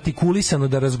može artikulisano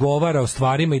da razgovara o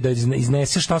stvarima i da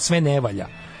iznese šta sve ne valja.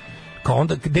 Kao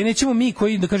onda, gde nećemo mi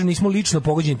koji, da kažem, nismo lično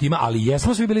pogođeni tima, ali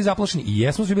jesmo svi bili zaplašeni, i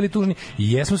jesmo svi bili tužni,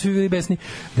 i jesmo svi bili besni,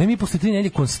 da mi posle 3 nedelje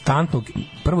konstantnog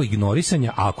prvo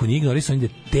ignorisanja, a ako nije ignorisanje, ide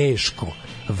teško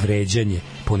vređanje,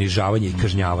 ponižavanje i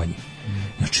kažnjavanje.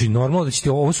 Znači, normalno da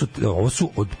ćete, ovo su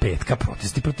od petka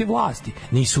protesti protiv vlasti.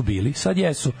 Nisu bili, sad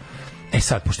jesu.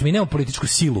 Sad, pošto mi nemamo političku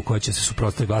silu koja će se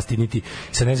suprotstaviti vlasti, niti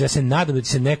se ne znam, ja se nadam da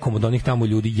će se nekom od onih tamo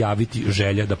ljudi javiti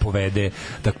želja da povede,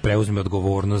 da preuzme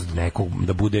odgovornost nekog,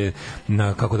 da bude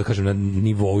na, kako da kažem, na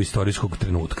nivou istorijskog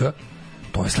trenutka.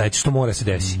 To je sledeće što mora se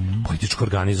desiti. Političko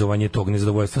organizovanje tog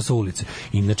nezadovoljstva sa ulice.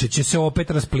 Inače će se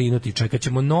opet rasplinuti. Čekat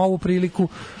ćemo novu priliku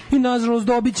i nažalost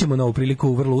dobit ćemo novu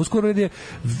priliku vrlo uskoro, jer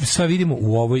sve vidimo,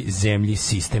 u ovoj zemlji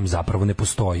sistem zapravo ne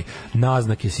postoji.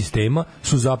 Naznake sistema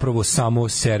su zapravo samo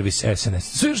servis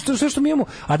SNS. Sve što mi imamo,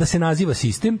 a da se naziva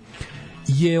sistem,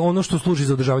 je ono što služi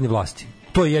za održavanje vlasti.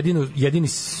 To je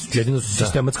jedino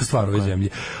sistematska stvar u ovoj zemlji.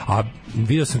 A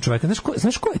vidio sam čoveka,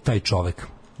 znaš ko je taj čovek?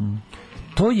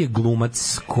 To je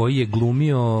glumac koji je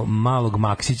glumio malog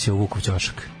Maksića u Vukov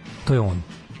ćošak. To je on.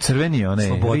 Crveni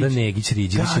Slobodan Negić,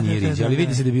 Riđi, više nije Riđi, ali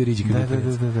vidi se da je bio Riđi.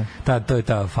 To je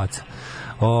ta faca.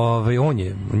 On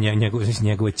je,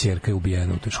 njegova ćerka je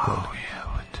ubijena u toj školi.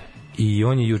 I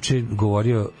on je juče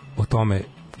govorio o tome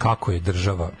kako je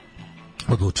država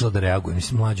odlučila da reaguje.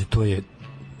 Mislim, Mlađe, to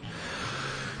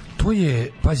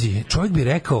je, pazi, čovjek bi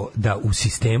rekao da u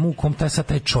sistemu u kom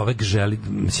taj čovjek želi,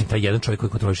 mislim, taj jedan čovjek koji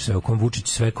kontroliše sve, u kom Vučić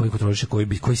sve, koji kontroliše,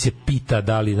 koji se pita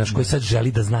da li, znaš, koji sad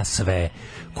želi da zna sve,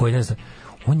 koji ne zna,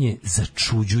 on je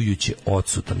začuđujuće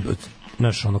odsutan.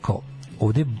 Znaš, ono kao,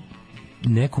 ovde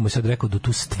nekomu je sad rekao da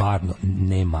tu stvarno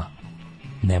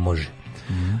ne može.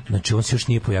 Znači, on se još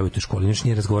nije pojavio u toj školi, još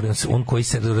nije razgovarao, on koji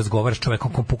se razgovara s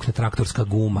čovekom kom pukne traktorska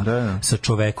guma, sa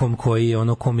čovekom koji,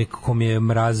 kom je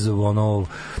mraz,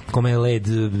 kome je led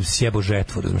sjebo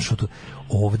žetvu, razumiješ,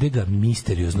 ovde ga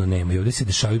misteriozno nema i ovde se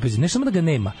dešavaju, ne samo da ga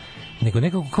nema, nego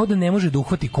nekako kao da ne može da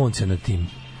uhvati konce nad tim.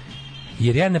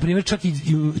 Jer ja, na primjer,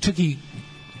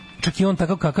 čak i on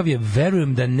takav kakav je,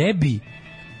 verujem da ne bi,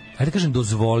 ajde kažem,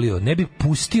 dozvolio, ne bi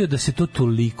pustio da se to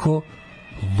toliko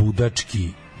ludački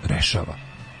rešava.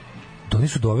 To oni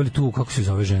su doveli tu, kako se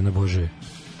zove žena, Bože,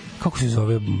 kako se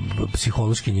zove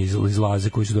psihološkinje izlaze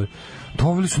koji su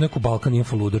doveli su neku Balkan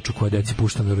info ludaču koja deci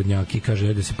pušta narodnjaki i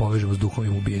kaže da se povežemo s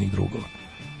duhovima ubijenih drugova.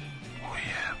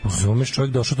 Razumeš,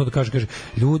 čovjek došao to da kaže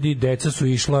ljudi, deca su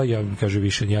išla,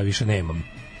 ja više nemam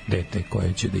dete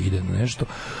koje će da ide na nešto,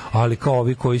 ali kao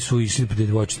ovi koji su išli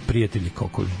prijatelji, kao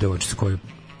devojčica koja je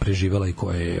preživela i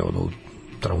koja je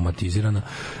traumatizirana,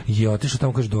 je otišla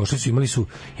tamo, kaže, došli su,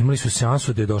 imali su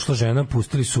seansu gde je došla žena,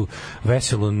 pustili su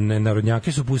veselo,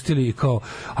 narodnjake su pustili i kao,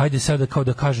 ajde sada kao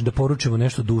da kažem, da poručimo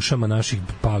nešto dušama naših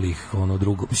palih,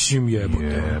 drugo. Mislim,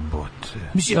 jebote.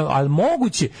 Mislim, ali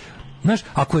moguće, znaš,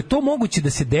 ako je to moguće da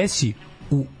se desi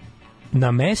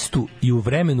na mestu i u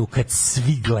vremenu kad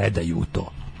svi gledaju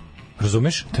to.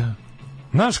 Razumeš? Da.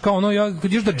 Znaš, kao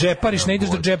kad ideš da džepariš, ne ideš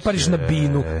da džepariš na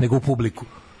binu, nego u publiku.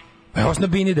 Evo se na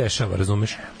bini dešava,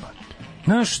 razumeš?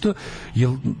 Znaš,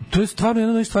 to je stvarno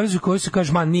jedna od stvari za koje se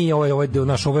kaže, nije ovo je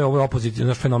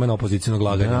naš fenomen opozicionog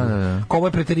laganja. Kao ovo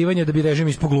je preterivanje da bi režim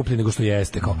ispogluplji nego što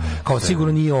jeste. Kao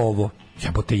sigurno nije ovo.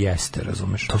 Jebote, jeste,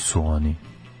 razumeš? To su oni.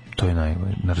 To je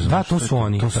najgore. Da, to su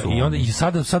oni. I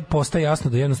sad postaje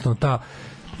jasno da jednostavno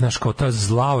ta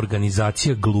zla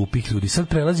organizacija glupih ljudi. Sad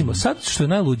što je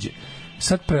najluđe,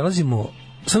 sad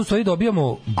u stvari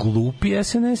dobijamo glupi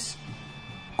SNS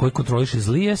koji kontroliše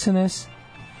zli SNS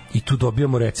i tu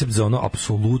dobijamo recept za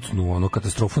apsolutnu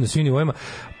katastrofu na svim nivoima,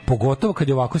 pogotovo kad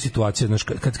je ovakva situacija, znaš,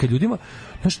 kad ljudima,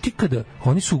 znaš, ti kada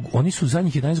oni su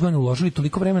zadnjih 11 godina uložili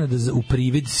toliko vremena da u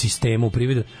privid sistema,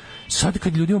 sad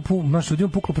kad ljudima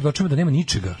puklo pred očima da nema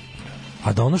ničega,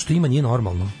 a da ono što ima nije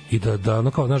normalno i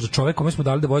da kao, znaš, da čovek kome smo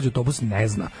dali da vozi autobus ne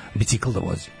zna bicikl da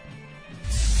vozi.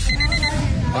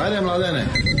 Ajde, Mladene,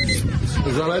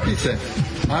 zaleti se.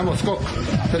 Ajmo, skok.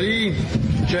 3,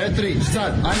 4,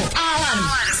 sad, ajmo. Alarm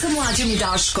sa Mlađom i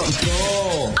Daškom.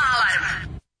 Alarm.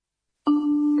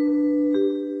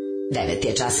 9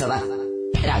 je časova.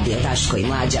 Radio Daško i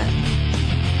Mlađa.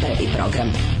 Prvi program.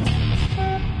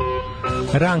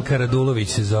 Ranka Radulović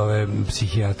se zove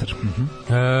psihijatar.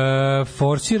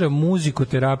 Forsira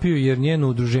muzikoterapiju jer njeno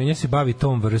udruženje se bavi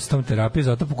tom vrstom terapije,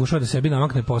 zato pokušava da sebi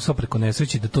namakne posao preko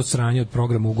nesreći, da to sranje od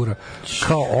programa ugura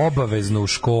kao obavezno u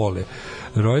škole.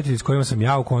 Roditelji s kojima sam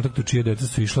ja u kontaktu, čije deca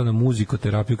su išla na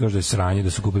muzikoterapiju, kaže da je sranje, da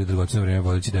su gubili dragoceno vreme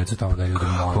vodeći decu tamo da ljudi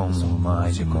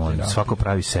molim. Svako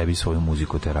pravi sebi svoju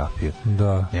muzikoterapiju.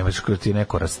 Da. Nemaš kada ti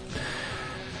neko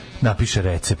napiše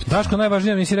recept. Daško,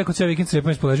 najvažnije, nisi rekao cijel vikend se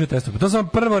ispolažio testu. To sam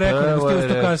prvo rekao, nego ste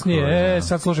usto kasnije.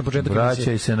 Sad slušaj početak.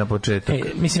 Vraćaj se na početak.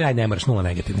 Mislim, ne moraš, 0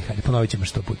 negativnih, hajde, ponovit ćemo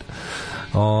 100 puta.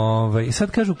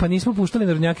 Sad kažu, pa nismo puštali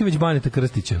narodnjake, već Baneta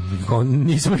Krstića.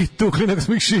 Nismo ih tukli, nego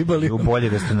smo ih šibali. Bolje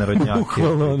da ste narodnjake.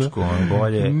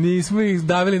 Bolje. Nismo ih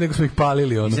davili, nego smo ih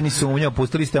palili. Nisam ni sumnjao,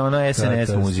 pustili ste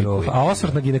SNS muziku. A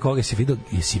osvrt na ginekologa,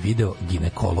 jesi video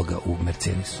ginekologa u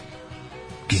Mercedesu?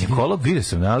 Ginekolog, vidio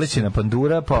sam, naleće na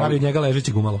pandura, pa pravi od njega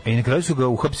ležeći gumalo. I na kraju su ga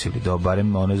uhapsili, da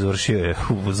barem završio je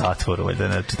u zatvoru, valjda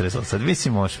na 48. Sad vi si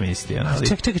možeš misliti.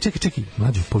 Čekaj,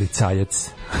 Mlađo, policajac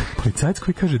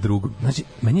koji kaže drugom. Znači,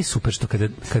 meni je super što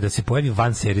kada se pojavi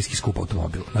vanserijski skup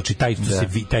automobil, znači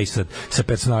taj sa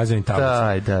personalizovanim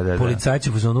tablicom. Policajac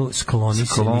je u zonu skloni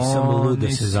se, nisam lud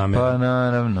da se zamera. Pa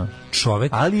naravno.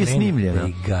 Čovek ali je snimljeno. Da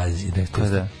ih gazi.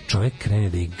 Čovek krene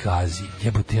da ih gazi.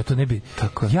 Jebote, ja to ne bi...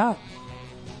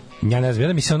 Ja ne znam,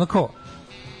 da mi se kao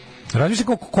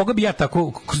Razmišljam koga bi ja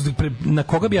tako, na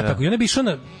koga bi ja tako, ja ne bi išao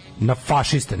na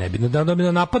fašiste, ne bi, da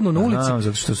me napadnu na ulici.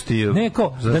 Zato što si ti,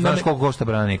 znaš koliko košta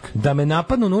branik. Da me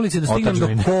napadnu na ulici, da stignem do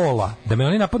kola, da me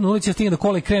oni napadnu na ulici, da stignem do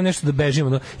kola i krenem nešto da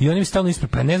bežim, i oni mi stalno ispred,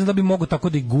 pa ne znam da bi mogu tako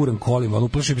da ih guram kolima, ali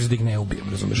uplašio bi se da ih ne ubijem,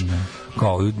 razumeš?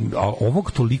 Kao, a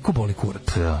ovog toliko boli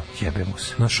kurac. Da, jebe mu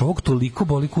se. Znaš, ovog toliko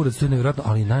boli kurac, to je nevjerojatno,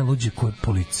 ali najluđe ko je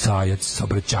policajac,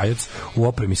 saobraćajac u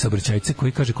opremi saobraćajca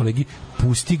koji kaže kolegi,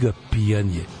 pusti ga, pijan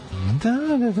je.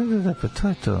 Da, pa to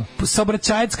je to.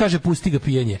 Saobraćajac kaže pusti ga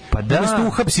pijenje. Pa da. Umesto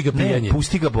uhapsi ga pijenje. Ne,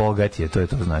 pusti ga bogat je, to je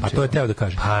to znači. A to je teo da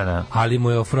kaže. Pa da. Ali mu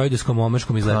je o freudovskom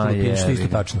omeškom izletilo pijenje, što je isto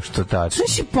tačno. Što tačno.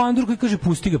 Znaš i pandur koji kaže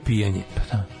pusti ga pijenje.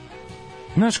 Pa da.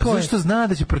 Znaš ko je? Zašto zna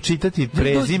da će pročitati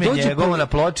prezime njegovo na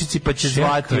pločici pa će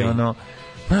zvati ono...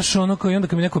 Znaš, ono kao i onda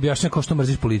kad mi neko objašnja kao što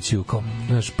mrziš policiju, kao,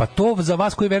 znaš, pa to za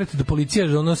vas koji verujete da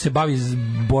policija ono se bavi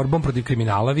borbom protiv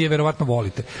kriminala, vi je verovatno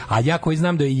volite. A ja koji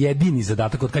znam da je jedini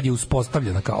zadatak od kad je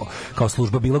uspostavljena kao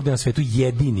služba bilo gde na svetu,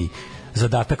 jedini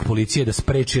zadatak policije je da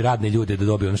spreči radne ljude da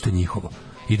dobiju ono što je njihovo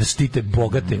i da štite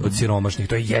bogate od siromašnih.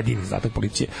 To je jedini zadatak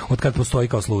policije od kad postoji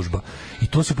kao služba. I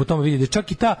to se po tome vidi da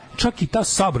čak i ta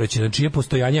saobraćaj, znači je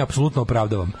postojanje apsolutno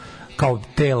opravdavam kao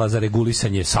tela za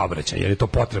regulisanje saobraćaja, jer je to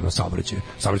potrebno saobraćaju.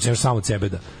 Saobraćaj samo od sebe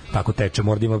da tako teče,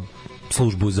 mora da ima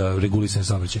službu za regulisanje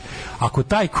saobraćaja. Ako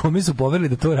taj kome su poverili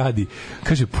da to radi,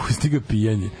 kaže, pusti ga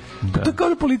pijanje. Pa to kao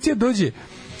da policija dođe,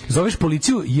 zoveš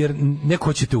policiju jer neko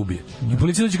hoće te ubije. I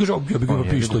policija dođe i kaže, ja bih ga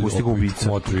pištolj. Pusti ga ubica.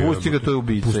 Pusti ga, to je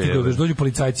ubica. Pusti ga, već dođu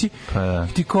policajci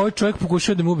i ti kao čovjek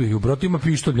pokušao da me ubije. Brate, ima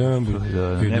pištolj,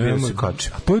 ne bi se kači.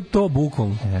 A to je to,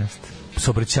 bukvalno. Jeste.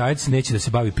 Saobraćajac neće da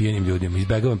se bavi pijenim ljudima.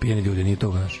 Izbegavam pijene ljude, nije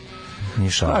to, znaš.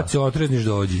 Kad se otrezniš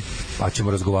dođi, pa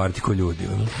ćemo razgovarati ko ljudi.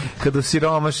 Ono. Kad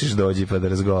osiromašiš dođi pa da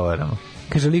razgovaramo.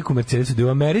 Kaže lik u Mercedesu da u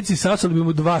Americi sasali bi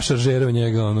mu 2 šaržera u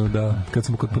njega. Ono, da. Kad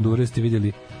smo kod Pandure ste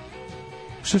vidjeli...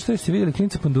 Što ste vidjeli?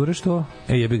 Klinica Pandure što?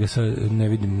 Jebi ga, sad ne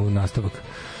vidim u nastavak.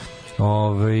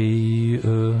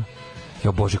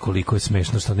 Jo bože, koliko je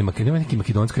smešno što ima neki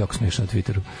makedonsko jako smešno na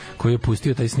Twitteru koji je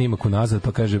pustio taj snimak unazad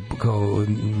pa kaže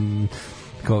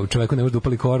kao čovjeku ne može da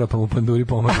upali kora pa mu panduri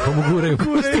pomažu pa mu guraju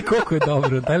pusti koliko je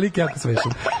dobro, taj lik jako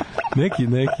smešan neki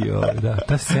da,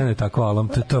 ta scena je tako Alan,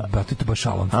 to je baš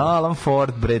Alan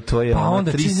Ford, bre, to je pa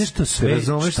onda ti nešto sve,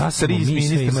 šta smo mi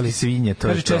sve imali svinje, to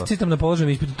kaže, čestitam na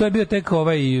položenom ispitu, to je bio tek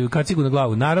kacigu na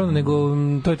glavu, naravno, nego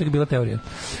to je tek bila teorija.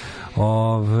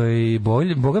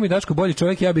 Boga mi Daško bolji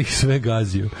čovjek, ja bih sve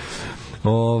gazio.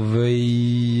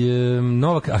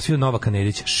 Novak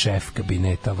Nedić, šef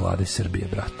kabineta vlade Srbije,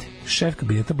 brate. Šef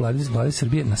kabineta vlade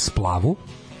Srbije na splavu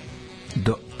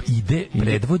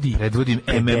predvodi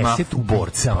MMA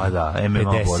borca. Pa da,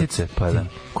 MMA borce, pa da.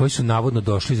 Koji su navodno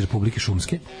došli iz Republike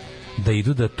Šumske da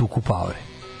idu da tuku paore.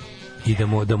 I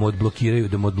da mu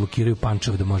odblokiraju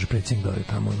Pančevo da može predsjednik da ode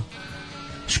tamo.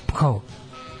 Kao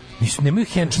nemaju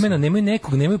henčmena, nemaju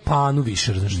nekog, nemaju panu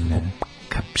više, znaš,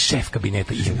 šef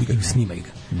kabineta i snimaj ga.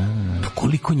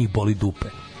 Koliko njih boli dupe.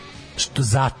 Što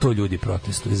zato ljudi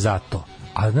protestuju, zato.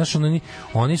 A znaš,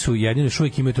 oni su jedino još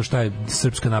uvijek imaju to šta je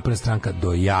Srpska napredna stranka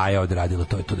do jaja odradila,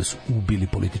 to je to da su ubili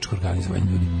političko organizovanje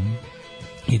ljudi.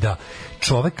 I da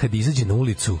čovek kad izađe na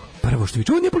ulicu, prvo što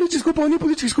viče, on je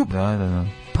politički skup. Da.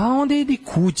 Pa onda idi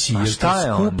kući, jer to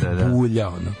skup bulja,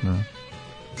 ono.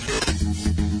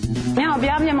 Ja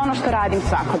objavljam ono što radim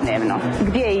svakodnevno.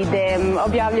 Gdje idem,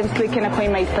 objavljam slike na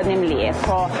kojima ispadnem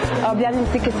lijepo, objavljam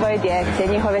slike svoje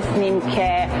djece, njihove snimke,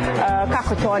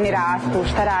 kako to oni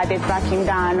rastu, šta rade svakim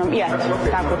danom i eto,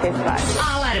 tako te stvari.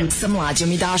 Alarm sa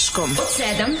Mlađom i Daškom od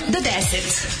 7 do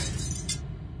 10.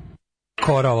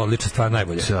 Korala, odlična stvar,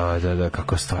 najbolje. Da,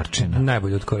 kako stvarčina.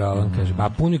 Najbolje od Korala, kaže. A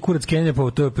puni kurac Kenja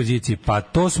po toj opoziciji. Pa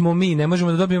to smo mi, ne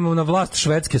možemo da dobijemo na vlast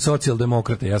švedske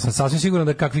socijaldemokrate. Ja sam sasvim siguran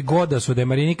da kakvi god da su, da je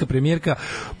Marinika premijerka,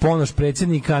 Ponoš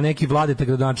predsjednika, neki Vladeta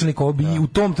gradonačelnik, ovo bi u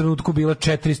tom trenutku bila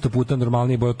 400 puta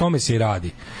normalnije boje. O tome se i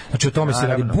radi. Znači, o tome se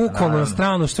radi. Bukvalno na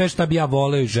stranu sve šta bi ja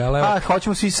voleo i želeo. A,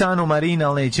 hoćemo svi Sanu Marina,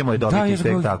 ali nećemo je dobiti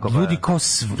tek tako. Ljudi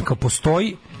kao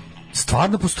postoji,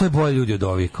 stvarno postoje bolje ljudi od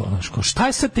ovih, kao, znaš, kao, šta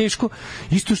je sad teško,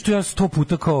 isto što ja 100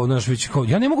 puta kao, znaš, već kao,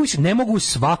 ja ne mogu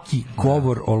svaki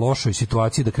govor o lošoj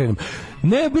situaciji da krenem,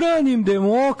 ne branim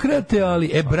demokrate,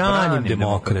 ali, branim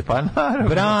demokrate, pa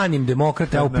branim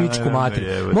demokrate, a u pičku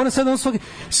mater. Moram sad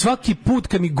svaki put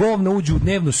kad mi govna uđu u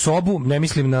dnevnu sobu, ne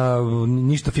mislim na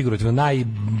ništa figurativno,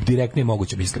 najdirektnije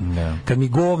moguće mislim, kad mi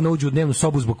govna uđu u dnevnu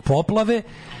sobu zbog poplave,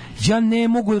 ja ne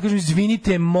mogu da kažem,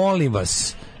 izvinite, molim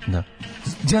vas. Da.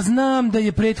 Ja znam da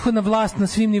je prethodna vlast na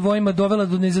svim nivoima dovela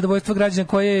do nezadovoljstva građana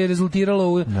koje je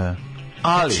rezultiralo u...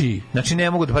 Ali, znači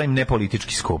ne mogu da pravim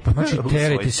nepolitički skup. Znači,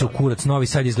 terete se u kurac. Novi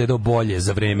Sad izgledao bolje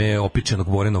za vreme opičenog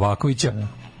Bore Novakovića.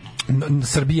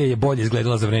 Srbija je bolje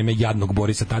izgledala za vreme jadnog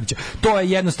Borisa Tadića. To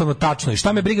je jednostavno tačno. I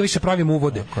šta me briga, više pravim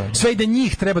uvode. Sve i da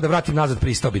njih treba da vratim nazad,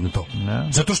 pristao bi na to.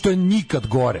 Zato što je nikad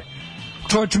gore.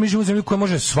 Čovječe, mi živimo u zemlji koja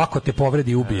može svako te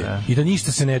povredi i ubije i da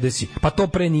ništa se ne desi. Pa to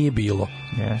pre nije bilo.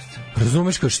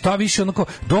 Razumeš, kao šta više, ono kao,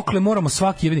 dokle moramo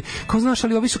svaki jeveni, kao znaš,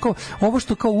 ali ovo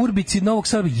što kao urbici Novog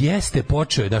Sada jeste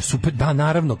počeo, da super, da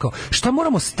naravno, kao šta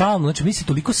moramo stalno, znači mi se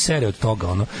toliko sere od toga,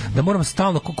 ono, da moramo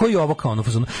stalno, koji je ovo kao ono,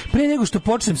 pre nego što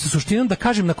počnem sa suštinom da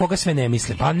kažem na koga sve ne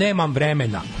mislim, pa nemam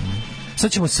vremena.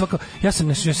 Sad ćemo svako, ja sam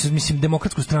mislim,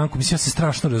 Demokratsku stranku, mislim, ja se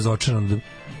strašno razočaran.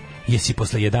 Jesi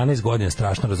posle 11 godina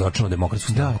strašno razočaran u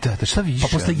Demokratsku stranku. Da, šta više? Pa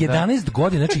posle 11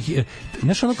 godina,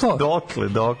 znači ono kao... Dokle?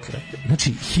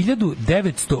 Znači,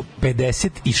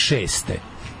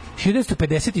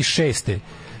 1956.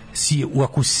 si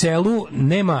ako u selu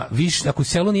nema više, ako u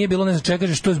selu nije bilo ne znam čega,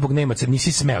 kažeš što je zbog Nemaca,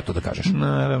 nisi smeo to da kažeš.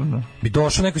 Naravno. Bi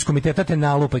došao neko iz komiteta te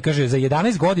nalupa i kaže za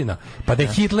 11 godina, pa da je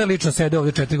Hitler lično sedeo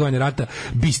ovde 4 godine rata,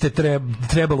 biste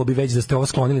trebalo bi već da ste ovo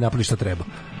sklonili i napravili šta treba.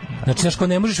 Znači, znaš, kao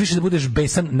ne možeš više da budeš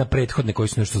besan na prethodne koji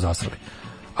su nešto zasrali.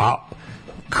 A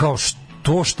kao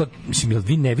što, mislim, jel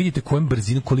vi ne vidite kojem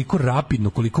brzinu, koliko rapidno,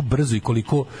 koliko brzo i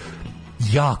koliko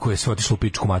jako je sve otišlo u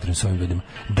pičku materinu s ovim ljudima.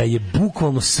 Da je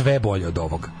bukvalno sve bolje od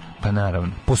ovoga. Pa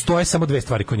naravno. Postoje samo dve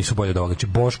stvari koje nisu bolje od ovoga. Znači,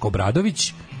 Boško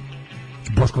Obradović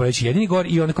jedini gore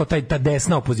i on kao ta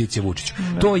desna opozicija Vučić.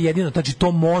 To je jedino, znači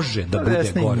to može da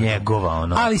bude gore. Njegova,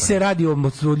 ono. Ali se radi o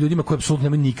ljudima koji apsolutno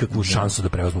nemaju nikakvu šansu da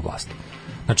preuzmu vlast.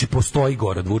 Znači, postoji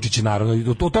gore od Vučića,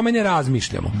 naravno, o tome ne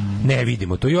razmišljamo. Ne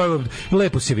vidimo to. I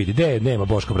lepo se vidi, nema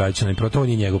Boška Obradovića na protest, on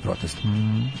je njegov protest.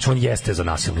 Znači, on jeste za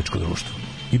nasilničko društvo.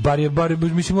 I bar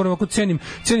mislim, moram ako cenim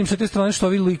sa te strane što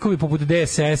ovi likovi poput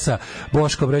DSS-a,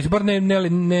 Boška Obradovića, bar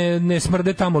ne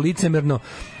smrde tamo licemerno,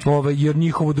 jer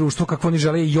njihovo društvo, kakvo oni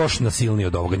žele, je još nasilnije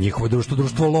od ovoga. Njihovo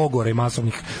društvo logora i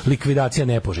masovnih likvidacija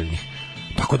nepoželjnih.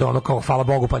 Tako da ono kao, hvala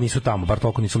Bogu, pa nisu tamo, bar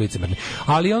toliko nisu licemerni.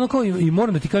 Ali ono kao, i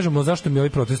moram da ti kažemo zašto mi ovaj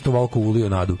protest ovoliko ulio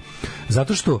nadu.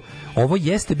 Zato što ovo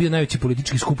jeste bio najveći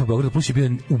politički skup u Beogradu, plus je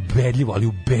bio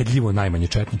ubedljivo najmanje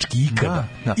četnički ikada.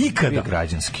 Ikada.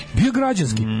 Bio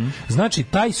građanski. Znači,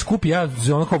 taj skup, ja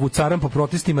ono kao vucaram po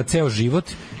protestima ceo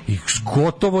život i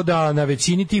gotovo da na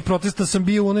većini tih protesta sam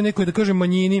bio u onoj nekoj, da kažem,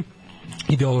 manjini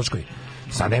ideološkoj.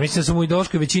 Sad ne mislim da sam u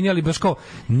ideološkoj većini, ali baš kao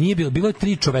nije bilo je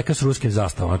 3 čoveka s ruskim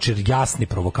zastavama, znači jasni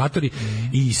provokatori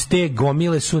i iz te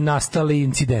gomile su nastali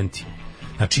incidenti.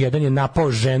 Znači jedan je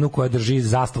napao ženu koja drži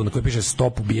zastavu na kojoj piše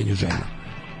stop ubijanju žena.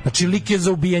 Znači lik je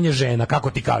za ubijanje žena, kako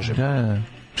ti kažem.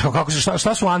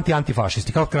 Šta su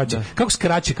antifašisti? Kako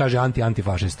skraće kaže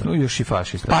antifašista? No, još i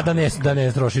fašista. Pa da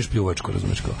ne trošiš pljuvačku,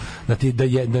 razumeš kao.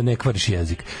 Da ne kvariš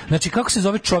jezik. Znači kako se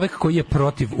zove čovek koji je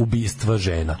protiv ubistva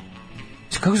žena?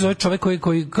 Kako se zove čovjek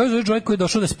koji je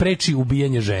došao da spreči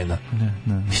ubijanje žena?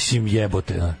 Ne. Mislim,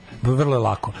 jebote, vrlo je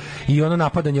lako. I ono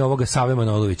napadanje ovoga Save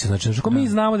Manojlovića, znači mi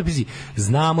znamo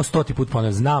znamo 100 put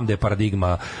ponavljam, znam da je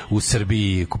paradigma u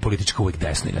Srbiji politička uvijek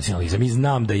desni nacionalizam i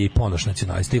znam da je i Ponoš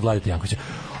nacionalista i Vladeta Jankovića.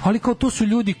 Ali kao to su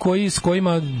ljudi s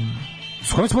kojima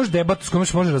se može debat, s kojima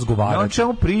se može razgovarati. O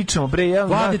čemu pričamo, bre?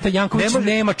 Vladeta Janković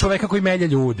nema čoveka koji melje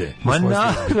ljude. Ma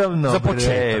naravno, za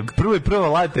početak. Prvo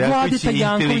Vladeta Janković je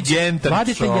inteligentan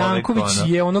čovek. Vladeta Janković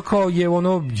je ono kao,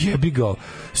 jebiga,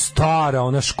 stara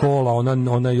ona škola,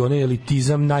 onaj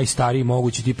elitizam najstariji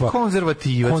mogući, tipa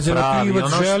konzervativac,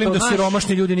 želim da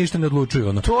siromašni ljudi ništa ne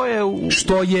odlučuju. To je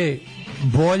što je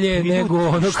bolje nego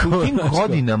ono što u tim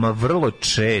godinama vrlo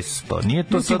često. Nije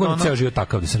to sad ono... ceo život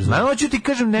takav da se razume. Hoću ti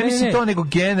kažem, ne mislim to, nego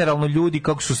generalno ljudi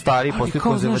kako su stari, postaju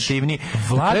konzervativni.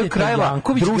 Vladeta krajeva,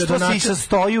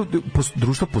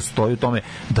 društvo postoji u tome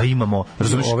da imamo,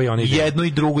 razumiješ, jedno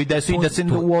i drugo i da se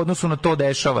u odnosu na to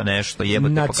dešava nešto.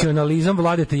 Nacionalizam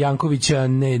Vladeta Jankovića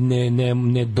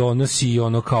ne donosi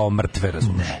ono kao mrtve,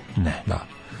 razumiješ? Ne. Da.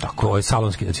 Tako je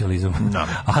salonski nacionalizam. No.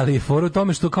 Ali je fora u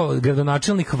tome što kao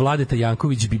gradonačelnik Vladeta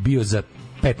Janković bi bio za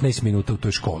 15 minuta u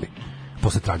toj školi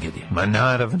posle tragedije. Ma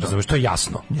naravno. Razumeš, to je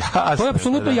jasno. To je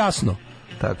apsolutno jasno.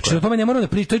 Znači, o tome ne moram da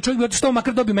pričam. Taj čovjek bi što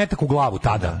makar dobio metak u glavu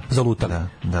tada, zalutali.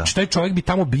 Znači, taj čovjek bi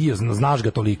tamo bio, znaš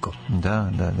ga toliko.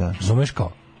 Da. Razumeš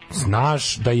kao?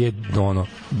 Znaš da je ono...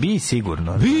 Bi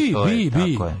sigurno. Bi.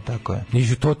 Tako je.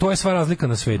 I to je sva razlika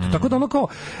na svetu. Tako da ono kao,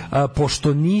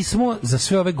 pošto nismo za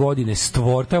sve ove godine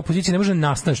ta opozicija ne može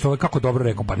nastane, što je kako dobro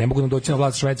rekao, pa ne mogu nam doći na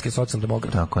vlast švedske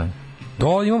socijaldemokrate. Tako je.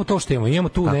 Imamo to što imamo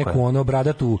tu tako neku ono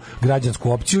bradatu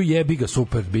građansku opciju, jebi ga,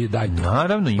 super, daj to.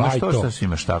 Naravno, imaš to što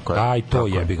imaš, tako je. Daj to,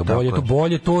 jebi ga,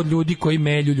 bolje to od ljudi koji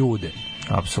melju ljude.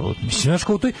 apsolutno. Mislim, znaš,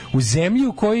 kao u zemlji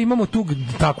u kojoj imamo tu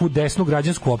takvu desnu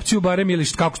građansku opciju, barem, ili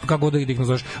kako da ih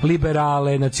nazoveš,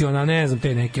 liberale, nacionalne, ne znam,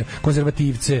 te neke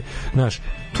konzervativce, znaš,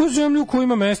 tu zemlju u kojoj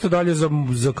ima mesto dalje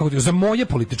za moje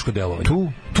političko delovanje.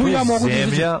 Tu ja mogu da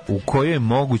zemlja u kojoj je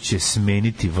moguće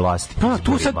smeniti vlast.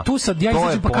 Tu sad ja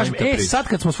izađem pa kažem, sad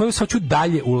kad smo svoju, sad ću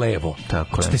dalje u levo.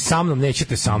 Hoćete sa mnom,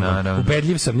 nećete sa mnom.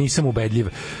 Ubedljiv sam, nisam ubedljiv.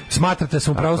 Smatrate da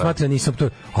sam upravo, smatrate da nisam to.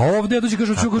 A ovde ja dođe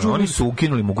kažu, oni su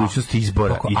ukinuli mogućnost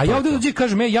izbora. A ja ovde dođe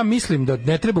kažem, ja mislim da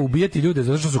ne treba ubijati ljude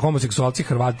zato što su homoseksualci,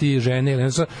 Hrvati, žene ili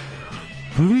nešto.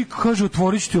 Lik kaže,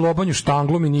 otvorit ću ti lobanju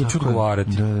štanglom i neću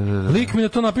odgovarati. Lik mi na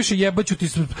to napiše, jebaću ti,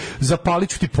 zapalit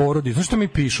ću ti porodi. Znaš što mi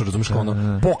pišu, razumiješ,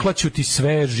 ono, poklaću ti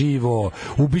sve živo,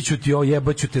 ubiću ti,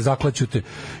 jebaću te, zaklaću te.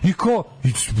 I ko,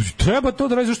 treba to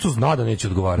da radi zašto zna da neće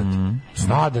odgovarati.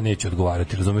 Zna da neće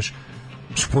odgovarati, razumiješ.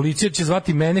 Policija će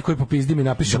zvati mene koji popizdim i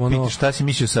napišemo ono... Šta si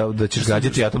mislio da ćeš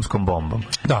gađati atomskom bombom?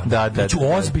 Da. Ću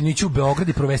ozbiljno ići u Beograd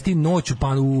i provesti noć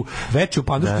veče u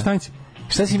Panduškoj stanici.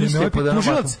 Šta si mislio po danu?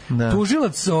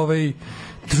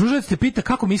 Tužilac te pita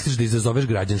kako misliš da izazoveš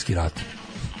građanski rat.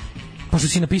 Pošto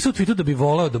si napisao u tweetu da bi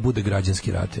voleo da bude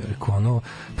građanski rat. Rekao,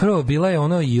 prvo bila je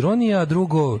ironija,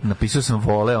 drugo... Napisao sam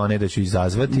voleo, ne da ću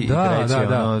izazvati.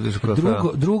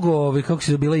 Drugo, kako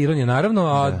si bila ironija, naravno,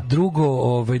 a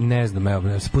drugo, ne znam,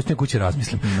 evo, spustim kuće,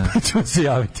 razmislim. Ćemo se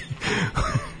javiti.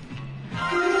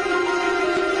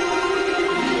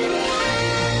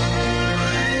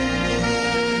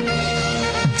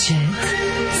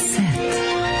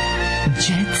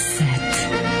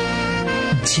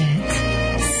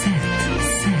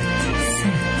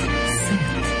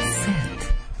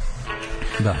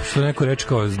 Da, što neko reče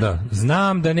kao,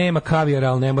 znam da nema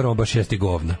kavijara, ali ne moramo baš jesti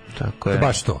govna. Tako je.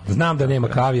 Baš to. Znam da nema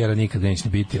kavijara, nikad neće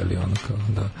biti, ali ono kao,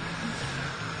 da.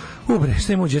 Ubre,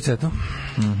 šta ima u Jet Setu?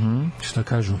 Šta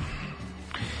kažu?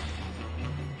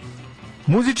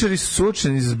 Muzičari su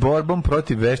suočeni s borbom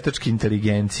protiv veštačke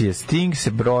inteligencije. Sting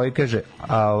se broji, kaže,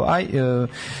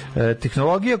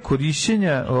 tehnologija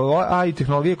korišćenja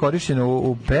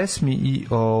u pesmi i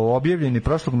objavljeni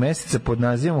prošlog meseca pod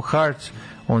nazivom Heart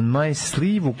on My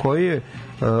Sleeve, u kojoj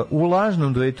u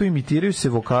lažnom duetu imitiraju se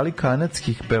vokali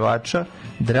kanadskih pevača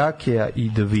Drakeja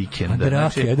i The Weeknda.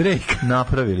 Drake, Drake.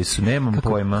 Napravili su, nemam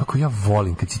pojma. Kako ja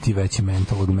volim kad si ti veći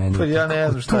mental od mene. Pa ja ne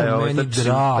znam šta je ovo. Meni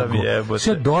drago.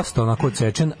 Sve dosta onako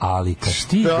odsečen, ali kad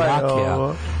ti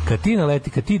Drakeja,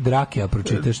 kad ti Drakeja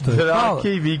pročitaš, to je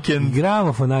Drake i Weeknd.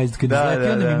 Gramofonized, kad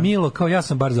izletio onda mi milo, kao ja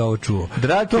sam bar za ovo čuo.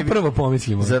 To prvo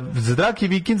pomislimo. Za Drake i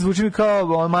Weeknd zvuči mi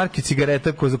kao marke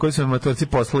cigareta za koju su me matorci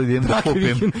poslali da idem da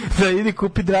kupim. Da idi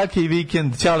kupi Drake i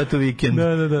Weeknd, Ćaletu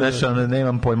Weeknd. Znaš,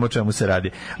 nemam pojma o čemu se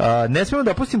radi. Ne smemo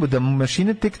da pustimo da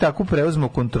mašine tek tako preuzmu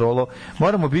kontrolu.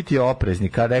 Moramo biti oprezni,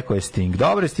 kada rekao je Sting.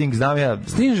 Dobre, Sting, znam ja,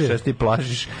 što ti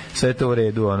plašiš, sve to u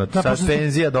redu. Sad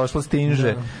penzija došla,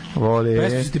 Stinže.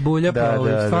 Pesmi ti bulja, pa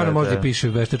stvarno možda piše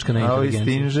veštačka na inteligenciju.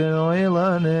 Stinže,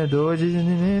 ojlane, dođe,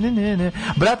 ne.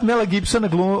 Brat Mela Gibsona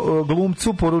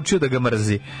glumcu poručio da ga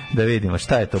mrzi. Da vidimo,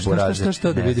 šta je to burazer.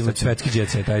 Šta da vidimo, svetski jet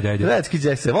set, ajde. Svetski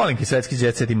jet set, volim ki svetski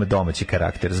jet set ima domaći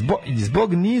karakter.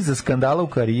 Zbog niza skandala u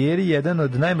karijeri, jedan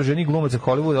od najmrženijih glumaca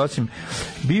Hollywooda, osim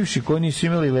bivši koji nisu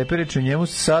imali lepe reči o njemu,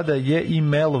 sada je i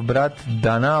Melov brat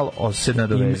Danal se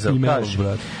nadovezao.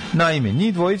 Naime,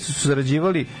 njih dvojicu su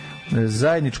zarađivali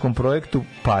zajedničkom projektu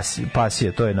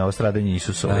Pasije, to je na ostradanje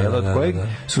Isusova, od kojeg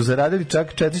su zaradili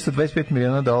čak $425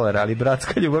 miliona, ali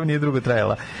bratska ljubav nije dugo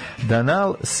trajala.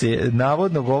 Danal se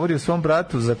navodno govori o svom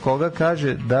bratu za koga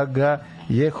kaže da ga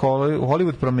je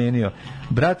Hollywood promenio.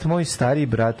 Brat moj, stariji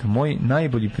brat, moj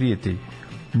najbolji prijatelj.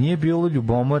 Nije bilo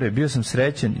ljubomore, bio sam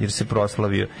srećen jer se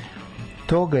proslavio.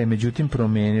 To ga je međutim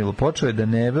promenilo. Počeo je da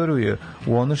ne veruje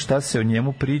u ono šta se o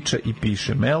njemu priča i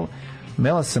piše. Mela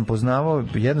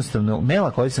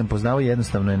koji sam poznavao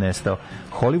jednostavno je nestao.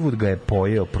 Hollywood ga je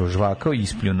pojeo, prožvakao i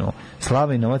ispljunuo.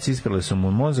 Slava i novac isprele su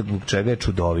mu mozak, zbog čega je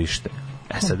čudovište.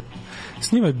 Sad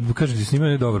Snima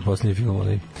je dobar posljednji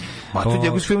film. Ma to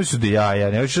njegovi filmi su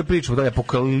ja ne hoćeš da pričam, da je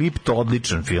Apokalipto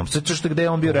odličan film. Sećaš te gde je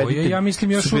on bio reditelj? Ja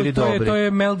mislim još to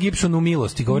je Mel Gibson u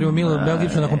Milosti. Govorimo o Mel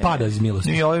Gibson nakon pada iz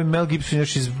Milosti. I ovaj Mel Gibson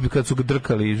još kad su ga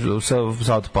drkali u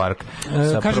South Park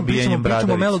sa probijanjem bradavice.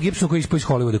 Pričamo o Melu Gibsonu koji je iz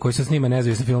Hollywooda, koji se snima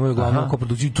nezavisne filmove, uglavnom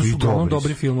koprodukcije. To su uglavnom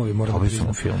dobri filmovi, moram da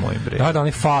priznam. Da,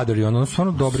 oni Father i ono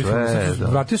stvarno dobri filmovi.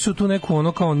 Vratili su tu neku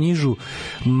ono kao nižu,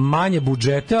 manje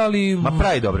budžete, ali ma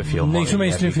pravi dobre filmove. Nisu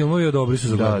mainstream filmovi, dobri su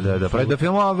za gledanje. Da, pravi da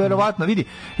filmova, verovatno, vidi,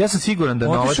 ja sam siguran da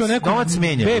novac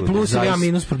menja. B plus ili A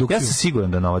minus produkciju. Ja sam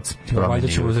siguran da novac promeni. Valjda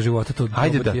ćemo za života to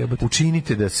ajde da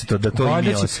učinite da se to, da to i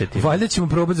mi osetimo. Valjda ćemo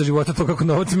probati za života to kako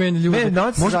novac menja ljude.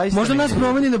 Možda nas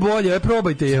promeni na bolje, aj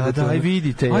probajte jebote. Aj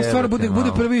vidite. Aj stvar bude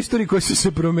prvi istoriji koji su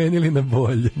se promenili na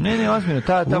bolje. Ne, ozbiljno,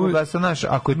 tamo da se naš,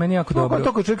 ako meni jako dobro.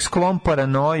 Ako to čovjek sklon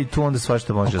paranoji, tu onda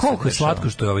svašta može se dešava.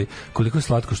 Koliko je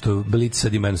slatko što Blic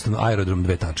sad ima jednostavno aerodrom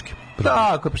 2 tačke.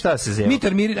 Tako, šta se zove?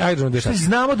 Mitar Mirić, aerodrom 2 tačke.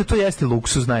 Znamo da to jeste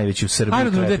luksuz najveći u Srbiji.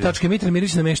 Aerodrom 2 tačke, Mitar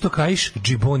Mirić na mešto Kajiš,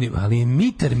 džiboni, ali je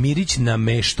Mitar Mirić na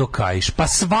mešto Kajiš. Pa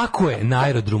svako je na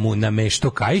aerodromu na mešto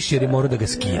Kajiš jer je morao da ga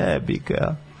skine.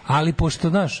 Jebika. Ali pošto,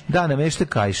 znaš... Da, na mešte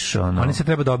Kajiš, ono... Oni se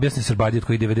treba da objasni Srbadi od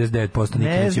kojih 99%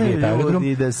 nikad neće biti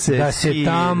aerodrom. Da se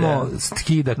tamo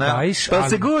skida Kajiš. Pa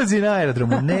se guzi na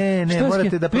aerodromu. Ne,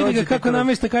 morate da prođete... Vidi ga kako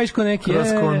namešta Kajiš ko neki. Kroz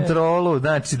kontrolu,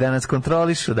 znači da nas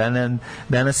kontrolišu,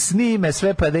 da nas snime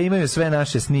sve, pa da imaju sve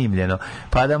naše snimljeno.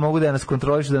 Pa da mogu da nas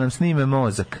kontrolišu, da nam snime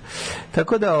mozak.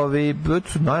 Tako da,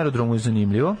 na aerodromu je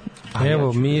zanimljivo.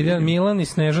 Evo, Milan i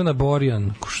Snežana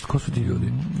Borjan. Ko su ti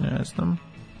ljudi? Ne znam.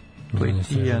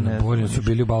 Borjan su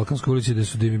bili u Balkanskoj ulici gde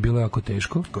su mi bilo jako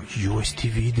teško. Joj, si ti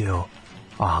video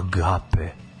Agape?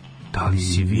 Da li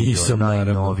si video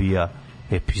najnovija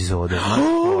epizoda?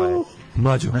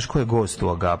 Mlađo. Znaš ko je gost u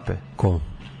Agape? Ko?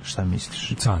 Šta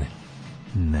misliš? Cane.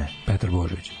 Ne. Petar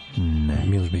Božović. Ne.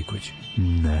 Miloš Biković.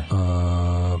 Ne.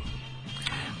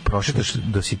 Prošetaš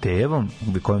Dositejevom,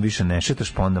 kojom više ne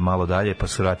šetaš, pa onda malo dalje, pa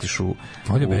se vratiš u...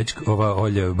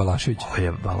 Olja Balašević.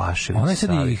 Olja Balašević. Ona je sad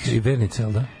i vernica,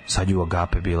 jel da? Sad je u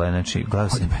Agape bila, znači,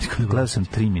 gledao sam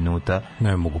 3 minuta.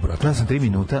 Ne mogu, brate. Gledao sam 3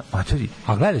 minuta,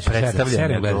 a gledat ćeš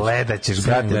gledat ćeš,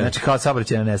 brate, znači kao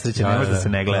saobraćajna nesreća, ne može da se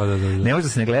ne gleda. Ne može da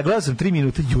se ne gleda. Gledao sam 3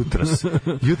 minuta jutros.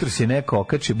 Jutros je neko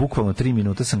okačio, bukvalno 3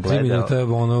 minuta sam gledao. 3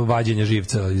 minuta ono vađenje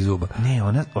živca iz zuba. Ne,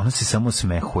 ona se samo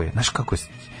smehuje. Znaš kako je...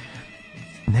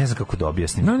 Ne znam kako da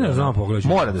objasnim. Ne znam, pogledaj.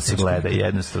 Mora da se gleda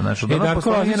jednostavno. Znaš, od onog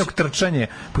poslednjenog trčanje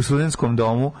po studentskom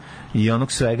domu i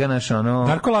onog svega, znaš, ono...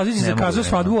 Darko Lazić je zakazao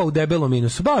svadbu, a u debelom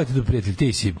minusu. Bavite tu, prijatelj,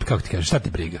 ti si, kako ti kažeš, šta te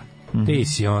briga? Ti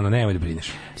si, nemoj da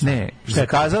brineš. Ne,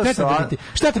 zakazao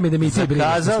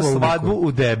svadbu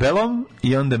u debelom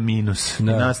i onda minus.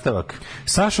 Nastavak.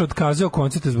 Saša otkazao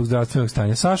koncerte zbog zdravstvenog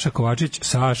stanja. Saša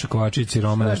Kovačić i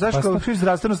Roman. Znaš kako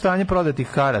zdravstveno stanje prodatih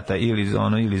karata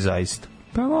ili zaista?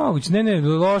 Pa moguće, ne,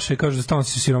 loše, kažu da stalno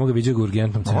si siroma ga viđa ga u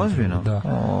urgentnom centru. Ozbiljno? Da.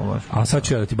 A sad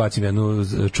ću ja da ti bacim jednu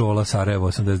Čola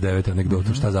Sarajevo 89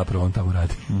 anegdotu, šta zapravo on tamo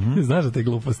radi. Znaš da te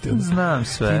gluposti? Znam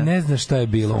sve. Ti ne znaš šta je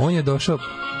bilo. On je došao...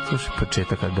 Slušaj,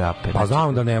 početak Agape. Pa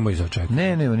znam da nemoj začekati.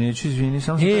 Ne, neću, izvini.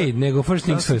 Nego first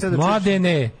things first.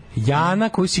 Mladene, Jana,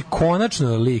 koju si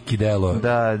konačno lik i delo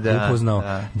upoznao,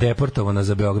 deportovana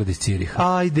za Beograd iz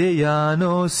Ciriha. Ajde,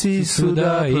 Jano, sisu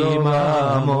da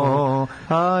imamo.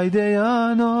 Ajde,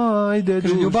 Jano, ajde,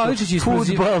 dušo.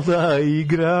 Futbal da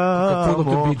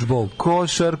igramo.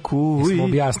 Košarku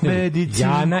i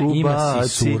medicinku. Jana ima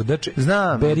sisurdače.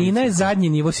 Znam. Berina je zadnji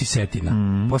nivo sisetina.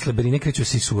 Posle Berine kreću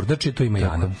sisurdače, to ima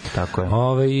Jana. Tako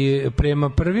je. Prema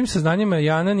prvim saznanjima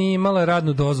Jana nije imala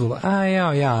radnu dozvolu.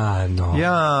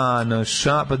 Jano,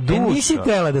 pa dušo. Nisi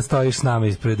tela da stojiš s nama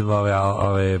ispred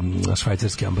ove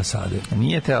švajcarske ambasade.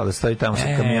 Nije tela da stoji tamo sa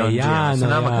kamionđijama, sa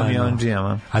nama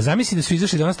kamionđijama. A zamisli da su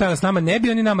izašli da ona stajala s nama, ne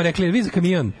bi oni nama rekli, vi za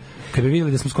kamion, kad bi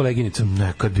vidjeli da smo s koleginicom.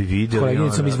 Ne, kad bi vidjeli.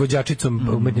 Koleginicom, izvođačicom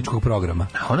umetničkog programa.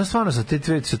 Ona stvarno sa te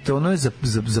dve, ono je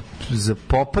za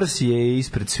poprs je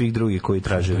ispred svih drugih koji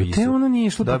traže vizu. Te ona nije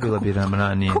išla. Dobila bi nam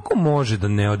ranije. Kako može da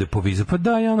ne ode po vizu? Pa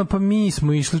da, Jana, pa mi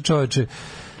smo išli, čoveče.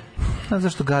 A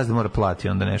zašto gazda mora plati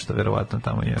onda nešto, verovatno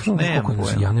tamo još?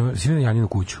 Svi na Janinu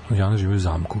kuću. Jana živi u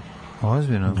zamku.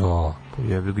 Ozbiljno? Da.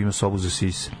 Jebi ga, ima sobu za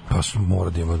sise. Pa mora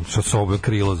da ima sobu,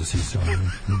 krilo za sise.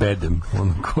 Bedem,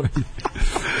 ono koji.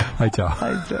 Aj, čao.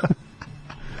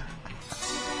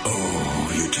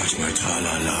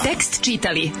 Tekst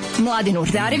čitali Mladin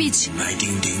Urdarević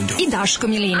i Daško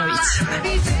Milinović.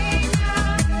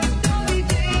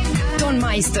 Ton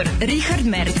majstor Richard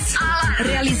Merc.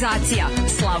 Realizacija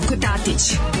Slavko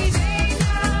Tatić.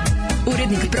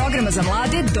 Urednik programa za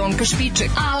mlade Donka Špiček.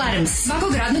 Alarms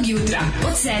svakog radnog jutra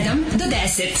od 7 do 10.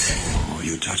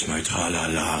 You touch my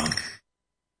tra-la-la.